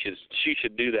wife she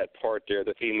should do that part there,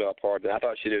 the female part, and I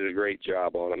thought she did a great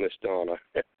job on it, Miss Donna.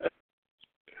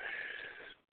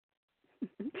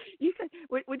 You said,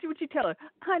 would you tell her,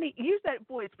 honey? Use that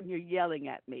voice when you're yelling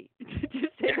at me.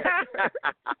 Just say that.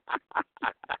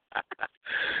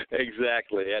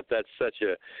 Exactly. That's such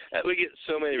a. We get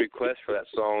so many requests for that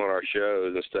song on our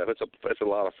shows and stuff. It's a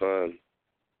lot of fun.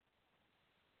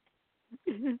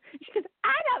 She goes,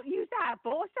 I don't use that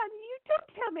voice, honey. You don't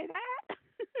tell me that.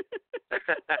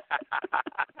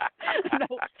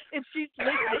 No, if she's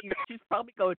listening, she's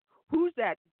probably going, who's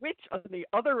that witch on the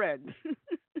other end?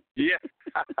 Yeah.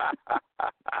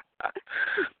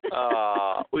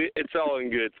 It's all in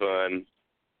good fun.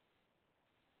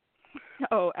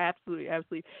 Oh, absolutely,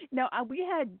 absolutely. Now, we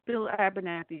had Bill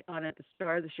Abernathy on at the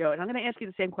start of the show, and I'm going to ask you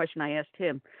the same question I asked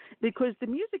him, because the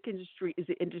music industry is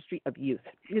the industry of youth.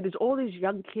 There's all these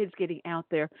young kids getting out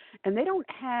there, and they don't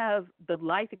have the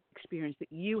life experience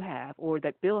that you have or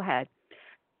that Bill had.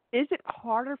 Is it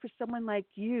harder for someone like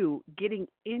you getting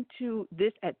into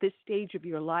this at this stage of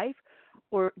your life,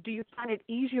 or do you find it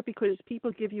easier because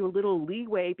people give you a little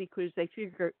leeway because they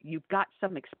figure you've got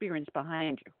some experience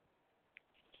behind you?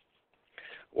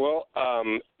 Well,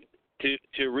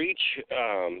 to reach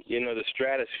the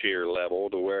stratosphere level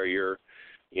to where you're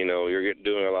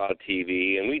doing a lot of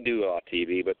TV, and we do a lot of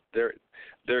TV, but there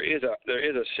is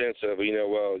a sense of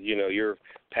you're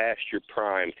past your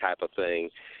prime type of thing,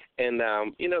 and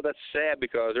that's sad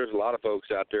because there's a lot of folks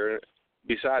out there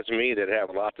besides me that have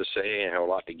a lot to say and have a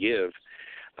lot to give,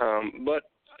 but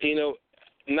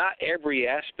not every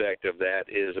aspect of that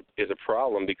is a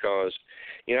problem because,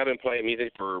 I've been playing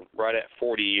music for right at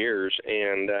 40 years,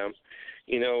 and,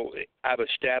 I've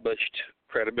established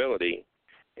credibility,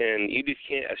 and you just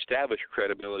can't establish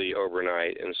credibility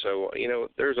overnight. And so,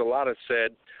 there's a lot of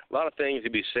things to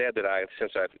be said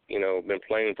since I've been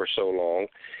playing for so long,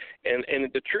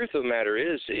 and the truth of the matter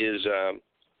is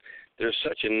there's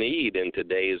such a need in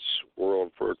today's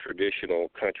world for traditional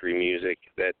country music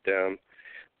that the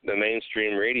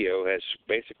mainstream radio has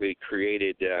basically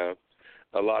created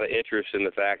a lot of interest in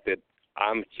the fact that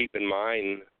I'm keeping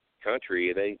mine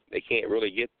country. They can't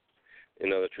really get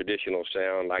the traditional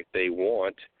sound like they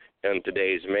want in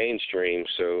today's mainstream.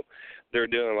 So they're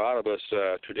doing a lot of us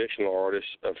traditional artists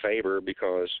a favor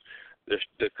because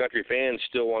the country fans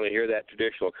still want to hear that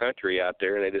traditional country out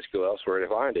there, and they just go elsewhere to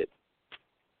find it.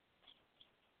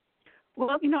 Well,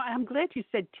 I'm glad you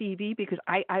said TV because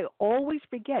I always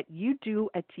forget you do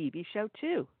a TV show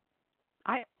too.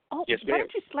 Yes, why ma'am.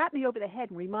 don't you slap me over the head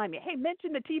and remind me? Hey,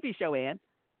 mention the TV show, Ann.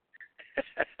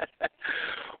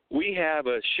 We have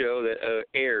a show that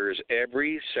airs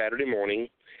every Saturday morning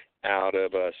out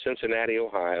of Cincinnati,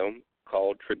 Ohio,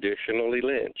 called Traditionally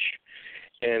Lynch,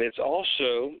 and it's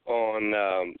also on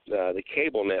the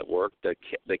cable network,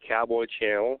 the Cowboy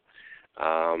Channel.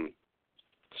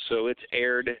 So it's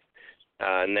aired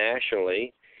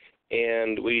nationally,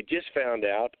 and we just found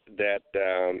out that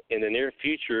in the near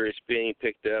future it's being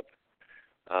picked up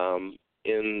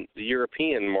in the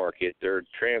European market. They're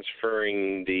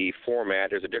transferring the format.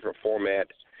 There's a different format.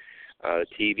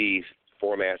 TV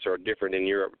formats are different in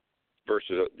Europe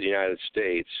versus the United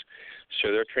States.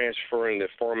 So they're transferring the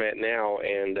format now,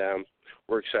 and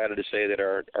we're excited to say that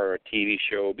our TV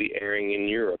show will be airing in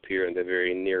Europe here in the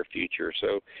very near future.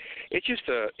 So it's just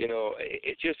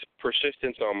it's just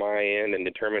persistence on my end and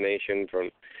determination from,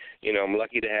 I'm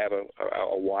lucky to have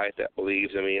a wife that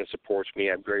believes in me and supports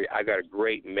me. I got a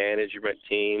great management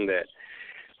team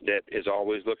that is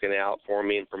always looking out for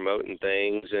me and promoting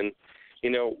things, and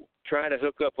trying to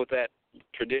hook up with that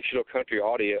traditional country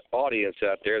audience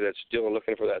out there that's still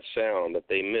looking for that sound that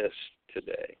they miss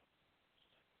today.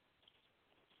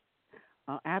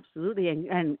 Oh, absolutely,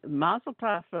 and Mazel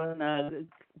Tov on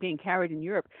being carried in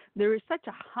Europe. There is such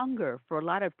a hunger for a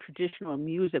lot of traditional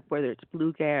music, whether it's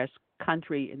bluegrass,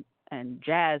 country, and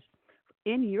jazz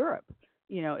in Europe.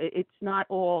 It's not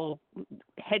all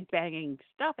headbanging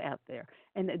stuff out there,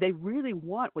 and they really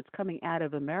want what's coming out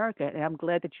of America. And I'm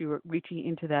glad that you're reaching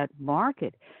into that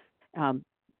market.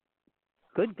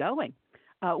 Good going.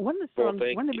 One of the songs,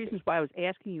 one of the reasons why I was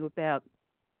asking you about.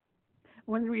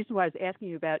 One of the reasons why I was asking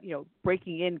you about,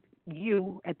 breaking in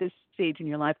you at this stage in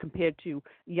your life compared to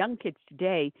young kids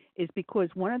today is because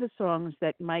one of the songs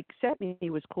that Mike sent me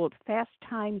was called Fast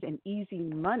Times and Easy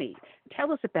Money.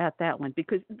 Tell us about that one,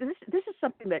 because this is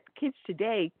something that kids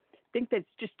today think that's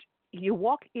just, you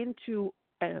walk into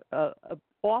a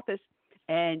office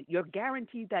and you're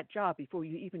guaranteed that job before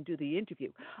you even do the interview.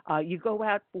 You go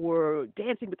out for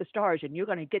Dancing with the Stars, and you're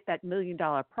going to get that $1 million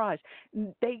prize.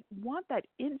 They want that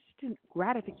instant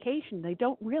gratification. They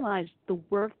don't realize the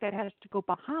work that has to go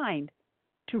behind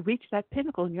to reach that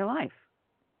pinnacle in your life.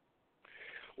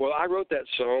 Well, I wrote that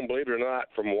song, believe it or not,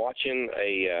 from watching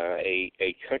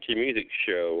a country music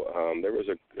show. There was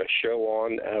a show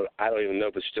on, I don't even know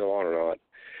if it's still on or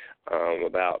not,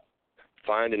 about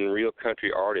finding real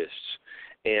country artists.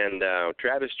 And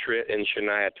Travis Tritt and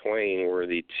Shania Twain were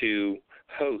the two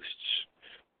hosts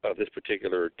of this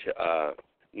particular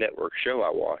network show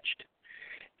I watched.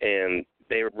 And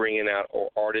they were bringing out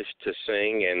artists to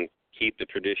sing and keep the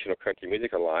traditional country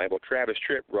music alive. Well, Travis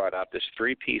Tritt brought out this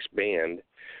three-piece band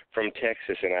from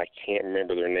Texas, and I can't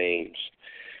remember their names.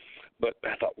 But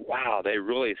I thought, wow, they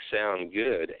really sound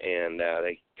good. And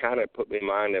they kind of put me in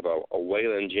mind of a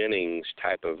Waylon Jennings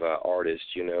type of artist,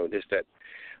 just that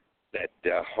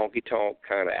honky tonk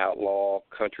kind of outlaw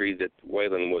country that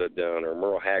Waylon would have done or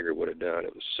Merle Haggard would have done.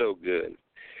 It was so good.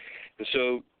 And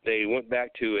so they went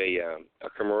back to a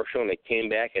commercial, and they came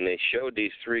back and they showed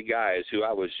these three guys who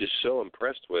I was just so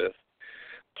impressed with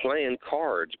playing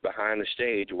cards behind the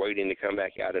stage, waiting to come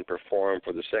back out and perform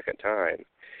for the second time.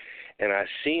 And I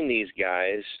seen these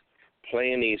guys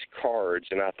playing these cards,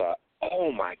 and I thought,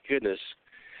 oh my goodness,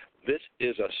 this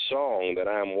is a song that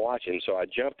I'm watching. So I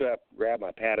jumped up, grabbed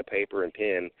my pad of paper and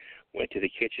pen, went to the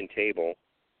kitchen table,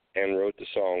 and wrote the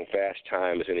song Fast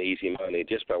Times and Easy Money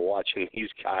just by watching these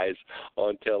guys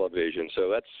on television.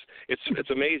 So it's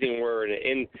amazing where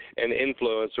an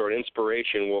influence or an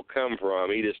inspiration will come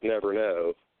from. You just never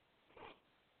know.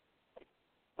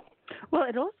 Well,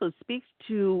 it also speaks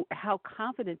to how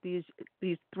confident these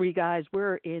three guys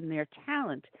were in their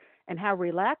talent and how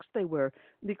relaxed they were,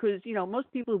 because, you know, most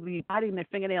people would be biting their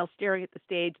fingernails, staring at the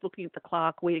stage, looking at the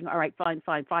clock, waiting, all right, fine,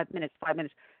 5 minutes.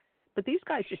 But these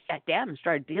guys just sat down and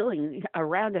started dealing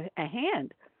around a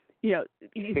hand. You know,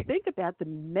 you think about the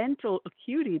mental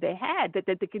acuity they had, that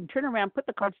they can turn around, put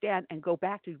the cards down, and go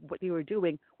back to what they were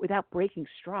doing without breaking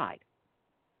stride.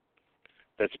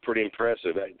 That's pretty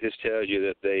impressive. That just tells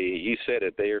you that you said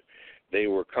it, they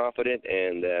were confident,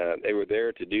 and they were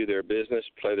there to do their business,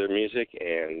 play their music,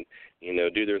 and, you know,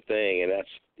 do their thing. And that's,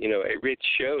 you know, it really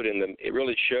showed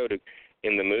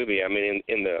in the movie. I mean,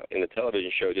 in the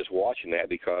television show, just watching that,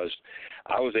 because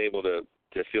I was able to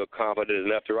feel confident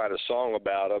enough to write a song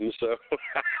about them. So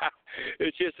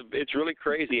it's really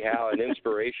crazy how an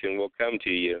inspiration will come to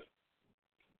you.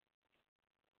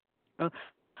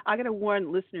 I got to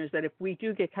warn listeners that if we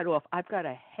do get cut off, I've got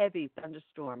a heavy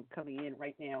thunderstorm coming in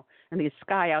right now, and the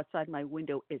sky outside my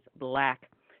window is black.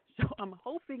 So I'm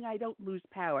hoping I don't lose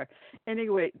power.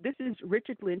 Anyway, this is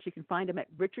Richard Lynch. You can find him at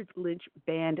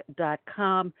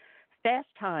richardlynchband.com. Fast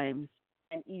Times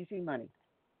and Easy Money.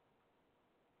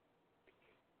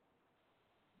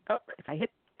 Oh, if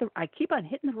I keep on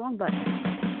hitting the wrong button.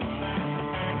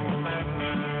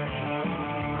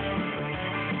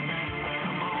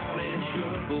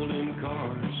 Golden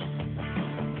cars,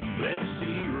 let's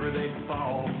see where they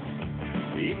fall.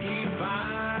 If you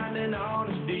find an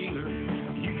honest dealer,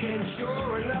 you can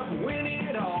sure enough win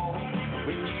it all.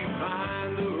 When you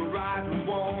find the right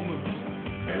woman,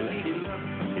 and lady luck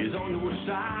is on your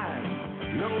side,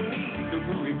 no need to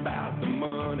worry about the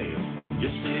money.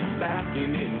 Just sit back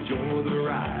and enjoy the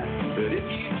ride. But if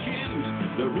you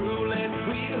choose the roulette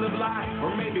wheel of life,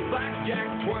 or maybe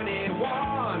blackjack 21,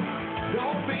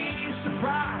 don't be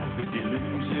surprised if you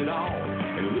lose it all,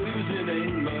 and losing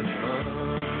ain't much fun.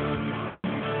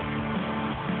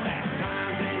 Fast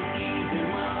times and easy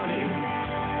money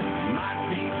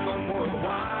might be fun for a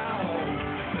while.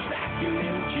 Stacking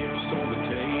them chips on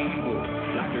the table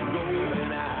like they're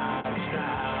going out of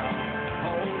style.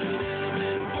 Holding them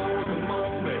in for the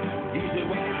moment usually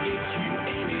won't get you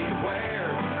anywhere.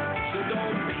 So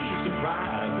don't be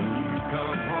surprised when you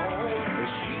come home and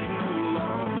she's no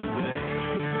longer there.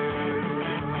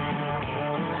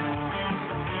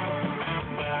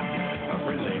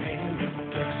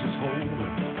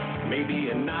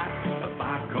 Maybe a night, a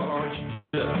 5-card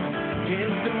stuff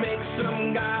tends to make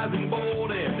some guys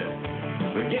emboldened,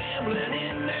 but gambling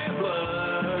in their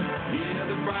blood. Yeah,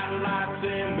 the bright lights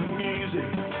and the music,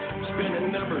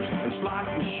 spinning numbers and slot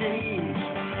machines,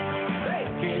 they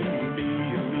can be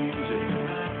amusing,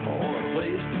 or a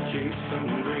place to chase some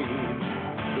dreams.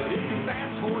 But if your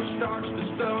fast horse starts to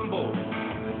stumble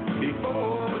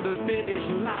before the finish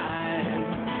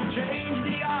line, change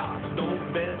the odds,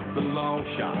 don't bet the long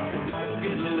shot, don't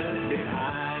get left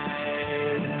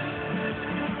behind.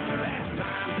 Fast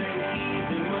times and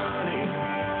easy money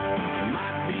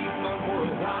might be fun for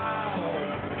a while.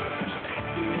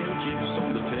 Stacking them chips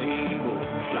on the table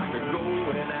like they're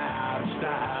going out of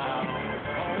style.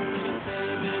 Only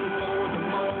saving for the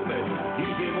moment,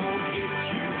 easy won't get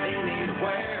you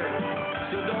anywhere.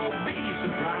 So don't be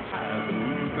surprised when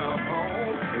you come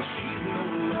home and she's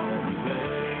no longer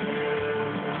there.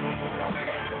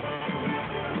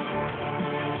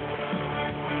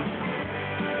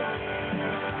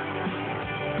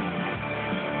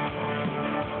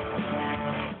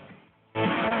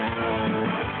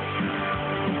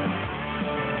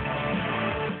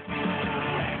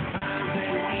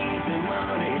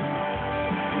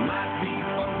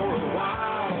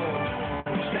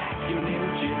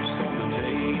 Chips on the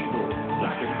table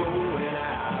like they're going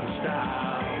out of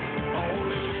style.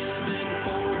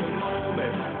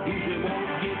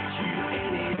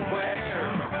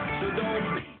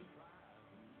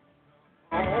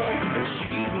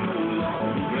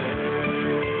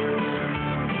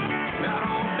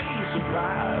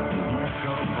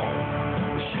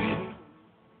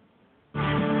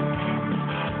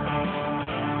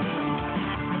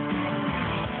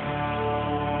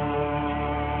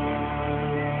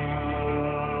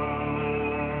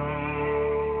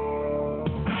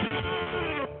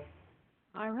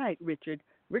 All right, Richard.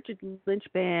 Richard Lynch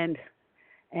Band,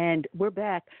 and we're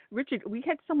back. Richard, we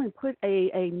had someone put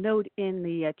a note in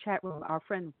the chat room, our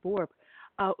friend Borb,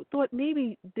 thought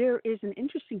maybe there is an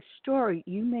interesting story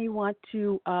you may want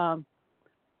to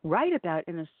write about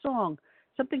in a song,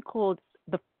 something called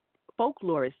The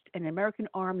Folklorist, an American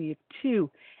Army of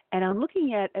Two. And I'm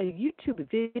looking at a YouTube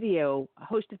video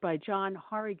hosted by John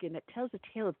Horrigan that tells the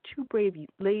tale of two brave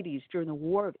ladies during the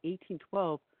War of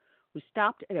 1812 who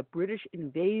stopped at a British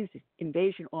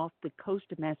invasion off the coast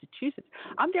of Massachusetts.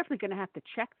 I'm definitely going to have to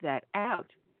check that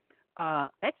out.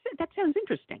 That sounds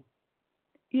interesting.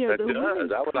 You know, that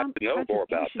does. I would like to know more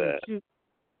about that.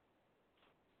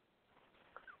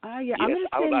 Yeah, yes,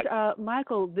 I'm going to send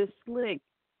Michael this link.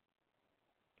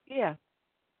 Yeah.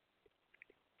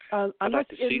 Unless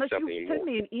you send me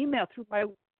an email through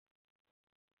send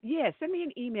me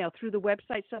an email through the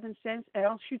website Southern Sense, and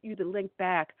I'll shoot you the link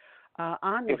back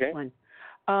on this one,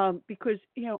 because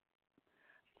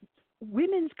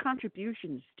women's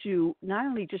contributions to not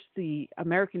only just the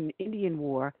American Indian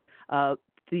War,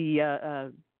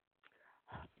 the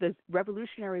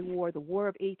Revolutionary War, the War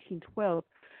of 1812,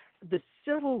 the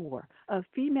Civil War,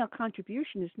 female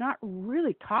contribution is not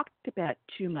really talked about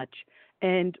too much.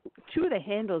 And two of the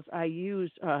handles I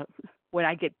use when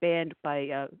I get banned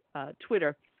by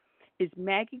Twitter is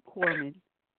Maggie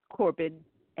Corbin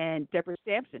and Deborah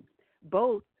Sampson,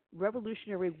 both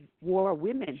Revolutionary War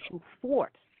women who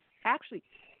actually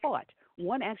fought.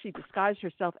 One actually disguised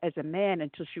herself as a man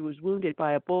until she was wounded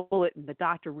by a bullet, and the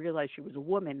doctor realized she was a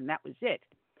woman, and that was it.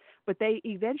 But they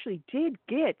eventually did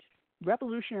get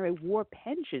Revolutionary War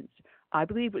pensions. I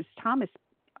believe it was Thomas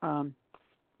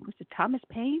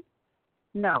Paine?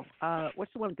 No.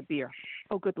 What's the one with the beer?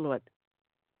 Oh, good Lord.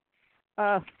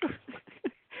 Beer.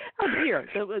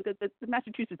 The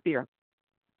Massachusetts beer.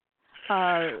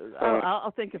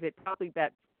 I'll think of it probably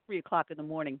about 3 o'clock in the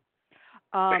morning.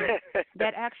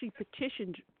 That actually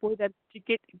petitioned for them to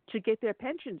get their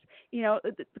pensions. You know,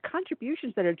 the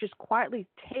contributions that are just quietly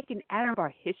taken out of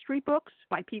our history books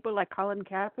by people like Colin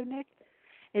Kaepernick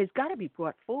has got to be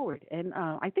brought forward. And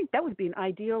I think that would be an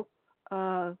ideal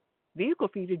vehicle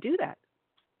for you to do that.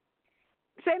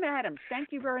 Sam Adams,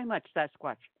 thank you very much,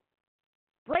 Sasquatch.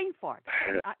 Brain fart.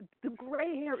 The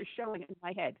gray hair is showing in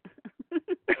my head.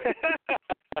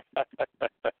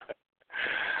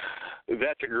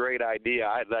 That's a great idea.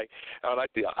 I'd like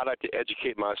to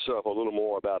educate myself a little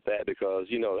more about that, because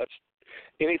that's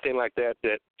anything like that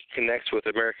connects with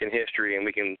American history, and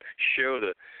we can show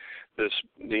the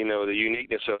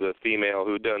uniqueness of the female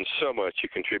who done so much to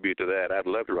contribute to that. I'd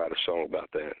love to write a song about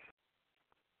that.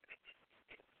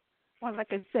 Well,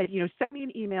 like I said, send me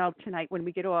an email tonight when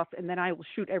we get off, and then I will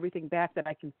shoot everything back that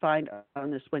I can find on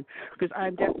this one, because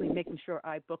I'm definitely making sure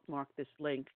I bookmark this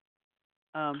link.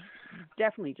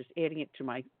 Definitely just adding it to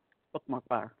my bookmark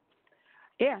bar.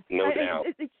 Yeah, no doubt.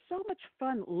 It's so much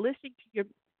fun listening to your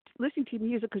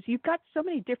music, because you've got so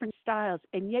many different styles,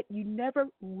 and yet you never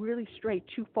really stray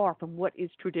too far from what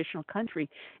is traditional country.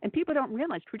 And people don't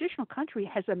realize traditional country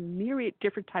has a myriad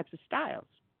different types of styles.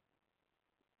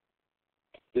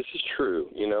 This is true.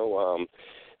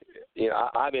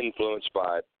 I'm influenced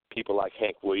by people like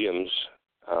Hank Williams.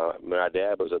 My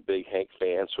dad was a big Hank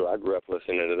fan, so I grew up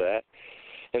listening to that.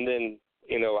 And then,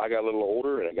 I got a little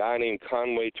older, and a guy named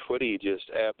Conway Twitty just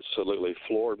absolutely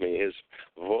floored me. His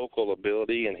vocal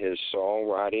ability and his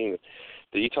songwriting.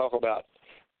 You talk about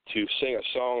to sing a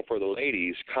song for the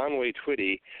ladies. Conway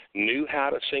Twitty knew how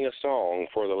to sing a song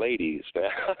for the ladies.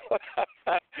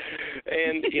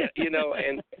 And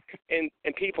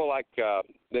and people like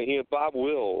Bob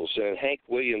Wills and Hank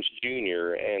Williams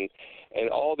Jr. and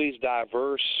all these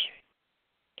diverse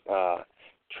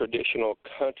traditional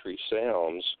country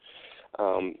sounds.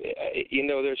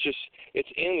 It's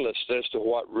endless as to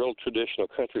what real traditional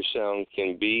country sound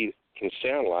can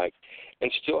sound like,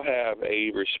 and still have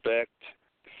a respect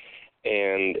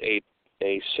and a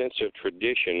sense of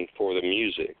tradition for the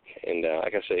music. And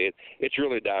like I say, it's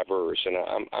really diverse, and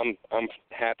I'm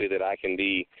happy that I can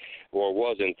be, or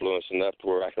was influenced enough to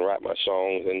where I can write my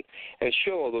songs and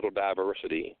show a little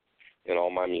diversity in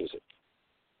all my music.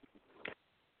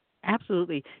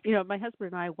 Absolutely. My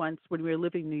husband and I once, when we were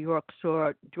living in New York,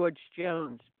 saw George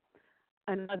Jones,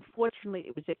 and unfortunately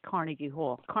it was at Carnegie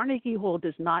Hall. Carnegie Hall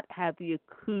does not have the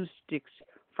acoustics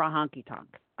for honky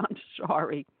tonk. I'm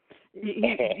sorry.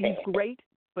 He's great,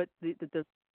 but the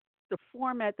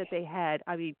format that they had,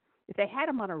 I mean, if they had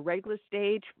him on a regular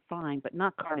stage, fine, but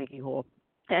not Carnegie Hall.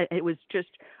 It was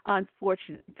just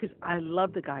unfortunate, because I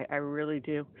love the guy. I really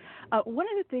do. One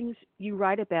of the things you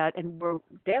write about, and we're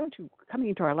coming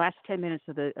into our last 10 minutes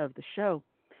of the show,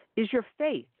 is your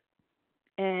faith.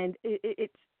 and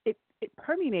it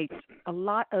permeates a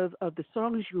lot of the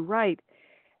songs you write.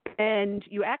 And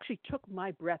you actually took my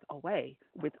breath away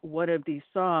with one of these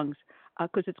songs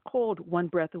because it's called One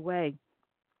Breath Away.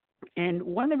 And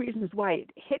one of the reasons why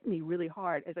it hit me really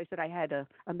hard, as I said, I had a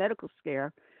medical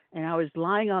scare, and I was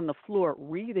lying on the floor,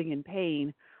 writhing in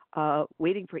pain,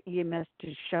 waiting for EMS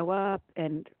to show up.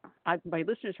 And my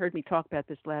listeners heard me talk about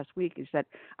this last week, is that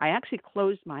I actually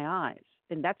closed my eyes,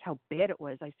 and that's how bad it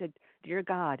was. I said, "Dear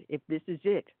God, if this is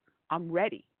it, I'm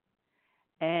ready."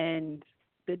 And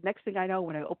the next thing I know,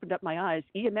 when I opened up my eyes,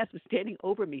 EMS was standing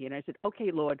over me, and I said,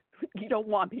 "Okay, Lord, you don't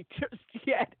want me just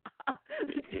yet.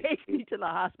 Take me to the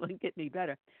hospital and get me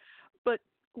better." But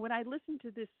when I listened to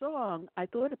this song, I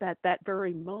thought about that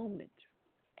very moment,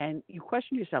 and you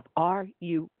question yourself, are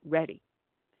you ready?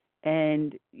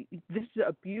 And this is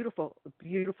a beautiful,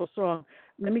 beautiful song.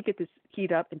 Let me get this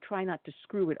keyed up and try not to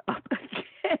screw it up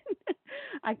again.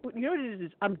 You know what it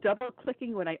is? I'm double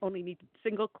clicking when I only need to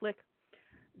single click.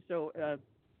 So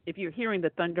if you're hearing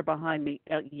the thunder behind me,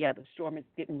 yeah, the storm is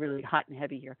getting really hot and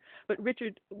heavy here. But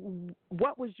Richard,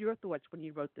 what was your thoughts when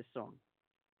you wrote this song?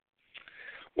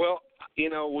 Well,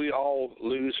 we all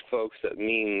lose folks that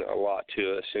mean a lot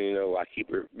to us. And, I keep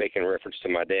making reference to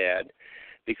my dad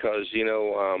because,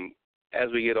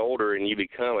 as we get older and you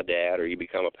become a dad or you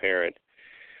become a parent,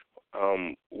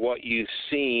 what you've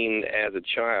seen as a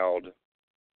child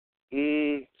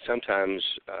sometimes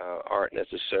aren't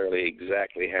necessarily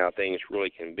exactly how things really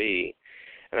can be.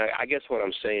 And I guess what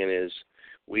I'm saying is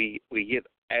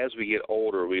as we get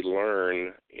older, we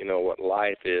learn, what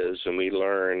life is, and we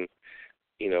learn,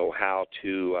 how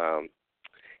to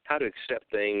accept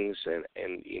things, and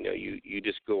you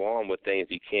just go on with things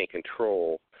you can't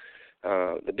control.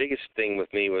 The biggest thing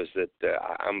with me was that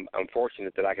I'm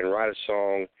fortunate that I can write a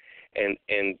song and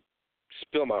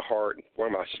spill my heart, wear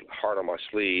my heart on my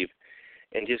sleeve,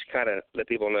 and just kind of let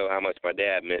people know how much my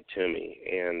dad meant to me.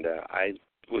 And I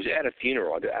was at a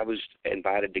funeral. I was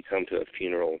invited to come to a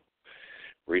funeral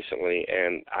recently,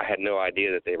 and I had no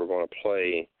idea that they were going to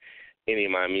play any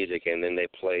of my music, and then they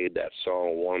played that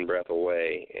song, One Breath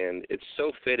Away. And it's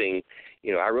so fitting.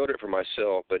 I wrote it for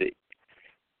myself, but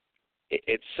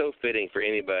it's so fitting for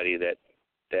anybody that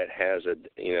has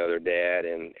their dad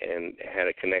and had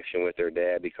a connection with their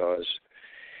dad, because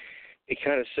it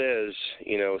kind of says,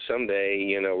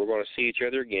 someday, we're going to see each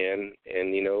other again,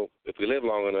 and, if we live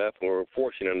long enough and we're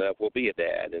fortunate enough, we'll be a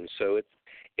dad. And so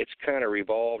it's kind of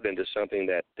revolved into something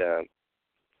that,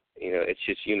 it's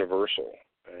just universal,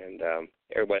 and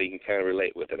everybody can kind of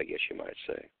relate with it, I guess you might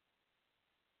say.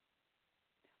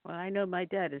 Well, I know my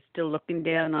dad is still looking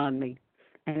down on me,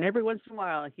 and every once in a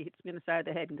while he hits me on the side of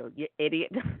the head and goes, "You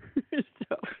idiot."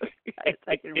 So yes,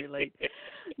 I can relate.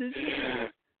 This is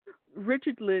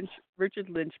Richard Lynch,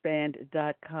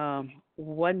 richardlynchband.com,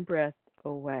 One Breath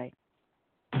Away.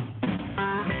 I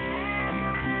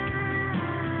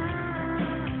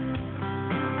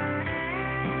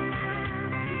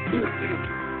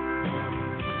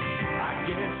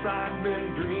guess I've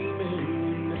been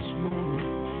dreaming this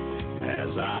morning.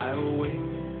 As I awake,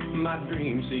 my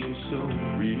dream seems so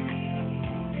real.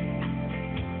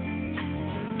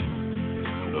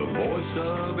 The voice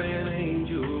of an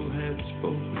angel had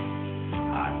spoken.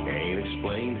 I can't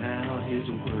explain how his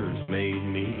words made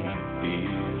me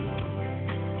feel.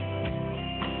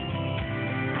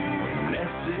 The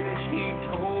message he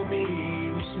told me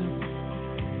was simple.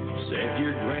 Said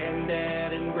your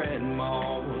granddad and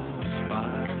grandma was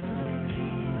fine.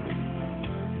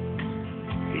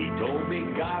 He told me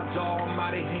God's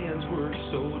almighty hands were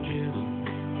so gentle,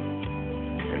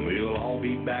 and we'll all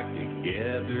be back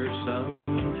together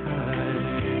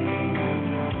sometime.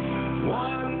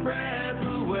 One breath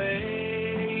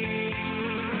away,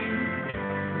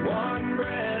 one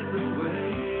breath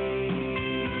away.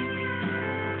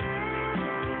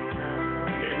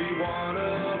 Every one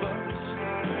of us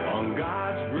on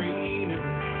God's green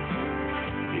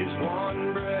earth is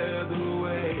one breath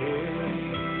away.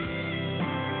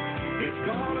 It's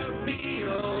gonna be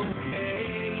okay.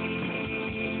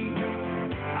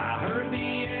 I heard the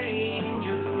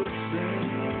angels say,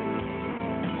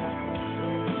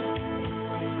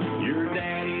 your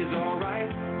daddy's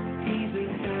alright, he's in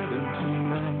heaven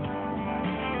tonight,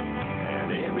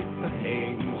 and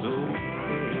everything's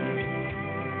okay.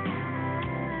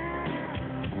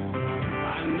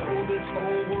 I know this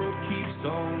whole world keeps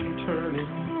on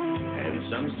turning, and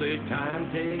some say time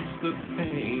takes the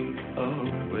pain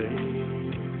away.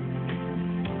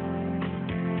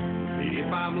 If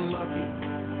I'm lucky,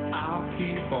 I'll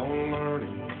keep on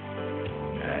learning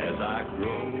as I grow a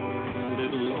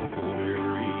little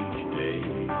older each day.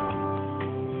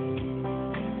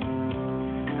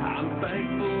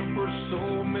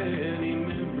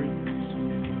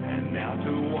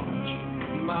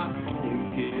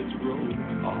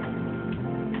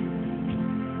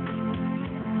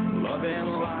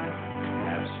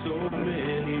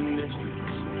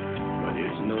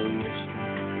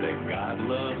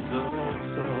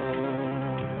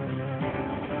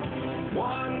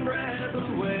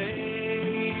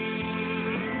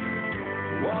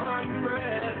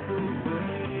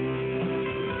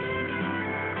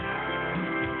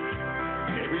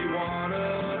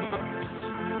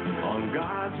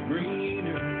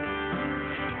 greener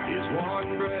is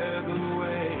one breath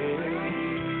away.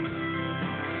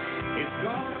 It's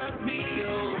gonna be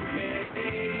okay.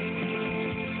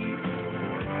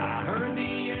 I heard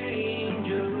the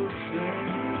angels sing.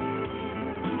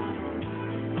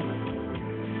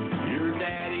 Your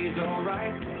daddy's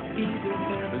alright, he's in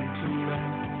heaven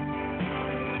tonight,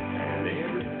 and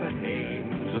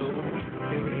everything's okay.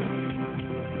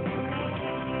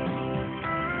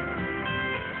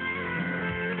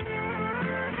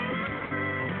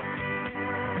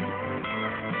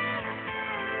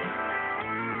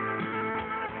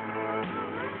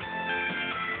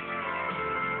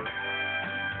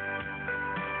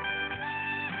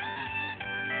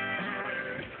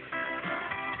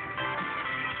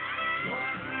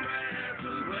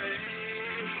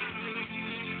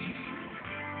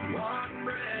 One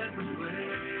breath away.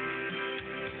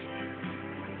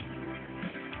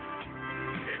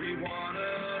 Every one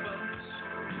of us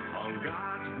on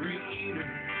God's green earth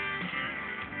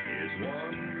is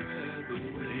one breath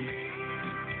away.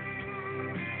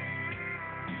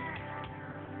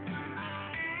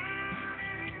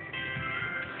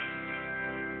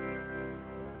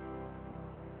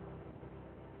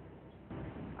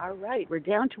 All right, we're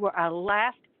down to our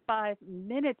last 5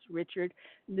 minutes, Richard.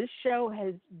 This show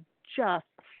has just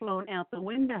flown out the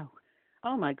window.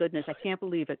 Oh, my goodness, I can't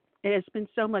believe it. It has been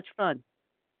so much fun.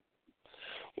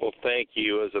 Well, thank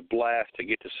you. It was a blast to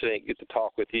get to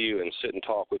talk with you and sit and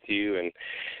talk with you, and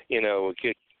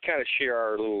get, kind of share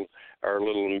our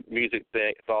little music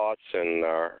thoughts and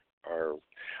our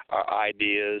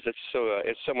ideas.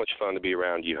 It's so much fun to be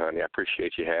around you, honey. I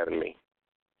appreciate you having me.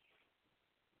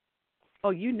 Oh,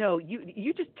 you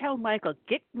just tell Michael,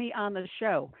 get me on the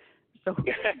show. So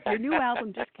your new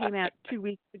album just came out 2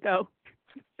 weeks ago.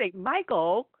 Say,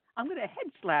 Michael, I'm going to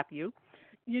head slap you.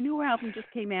 Your new album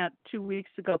just came out 2 weeks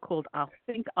ago called I'll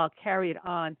Carry It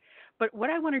On. But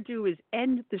what I want to do is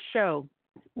end the show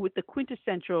with the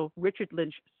quintessential Richard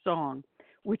Lynch song,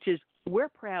 which is We're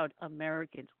Proud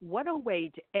Americans. What a way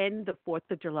to end the 4th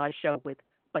of July show with,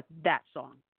 but that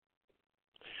song.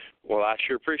 Well, I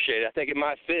sure appreciate it. I think it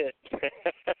might fit.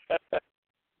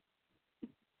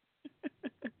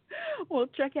 Well,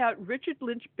 check out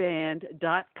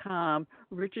richardlynchband.com.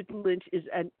 Richard Lynch is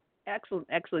an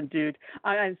excellent dude.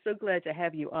 I'm so glad to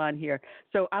have you on here.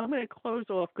 So I'm going to close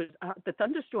off because the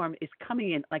thunderstorm is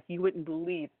coming in like you wouldn't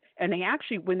believe. And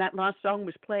actually, when that last song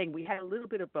was playing, we had a little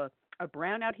bit of a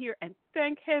brownout here. And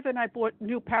thank heaven I bought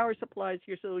new power supplies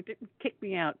here so it didn't kick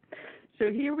me out.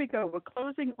 So here we go. We're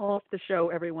closing off the show,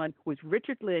 everyone, with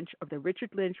Richard Lynch of the Richard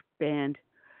Lynch Band.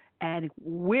 And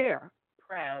we're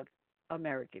proud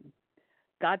American.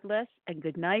 God bless and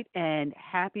good night and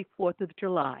happy 4th of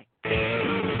July.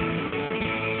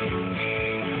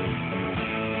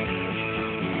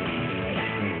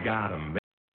 Got 'em.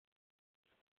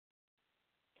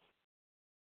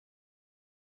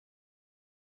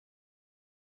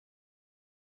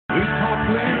 We talk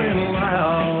plenty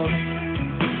loud.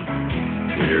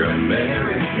 We're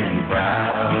American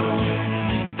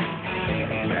proud.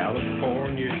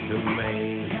 California to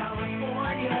Maine.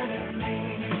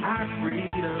 Our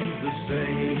freedom's the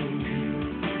same.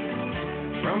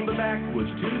 From the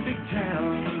backwoods to the big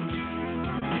towns.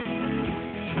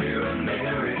 We're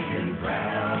American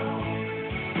proud.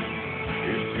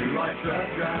 It's true like truck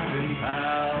driving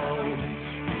pals.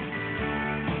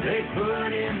 They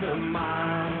put in the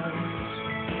miles.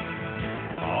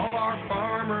 All our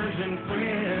farmers and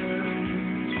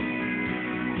friends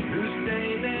who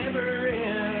stay never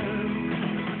end.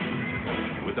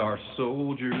 With our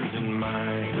soldiers in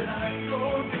mind. With our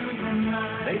soldiers in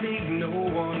mind. They leave no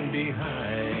one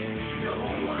behind. No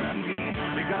one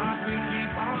behind. Because we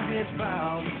keep our heads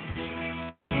bowed.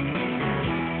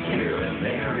 We're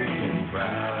American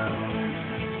proud.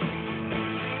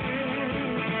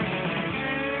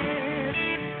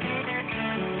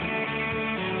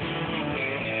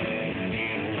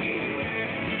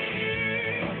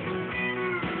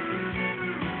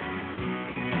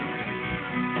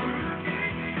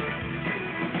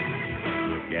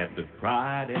 At the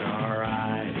pride in our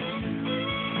eyes,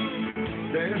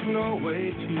 there's no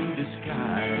way to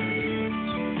disguise.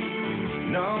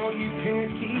 No, you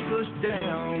can't keep us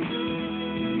down.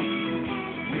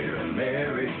 We're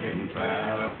American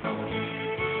proud.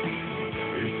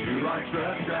 It's true like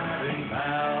truck driving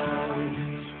pals.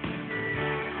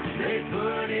 They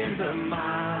put in the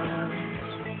miles.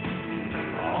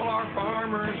 All our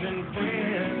farmers and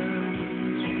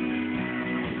friends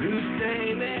who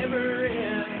stay never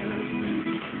end.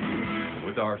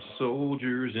 With our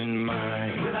soldiers in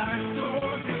mind. With our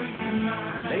soldiers in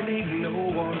mind. They leave no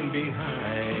one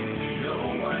behind. No no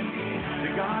one. To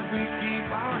God we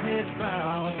keep our heads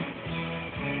bowed.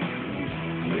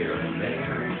 We're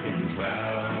American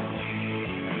proud.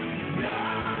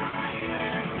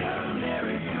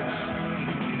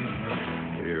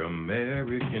 We're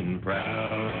American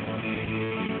proud.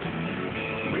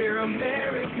 We're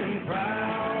American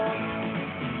proud.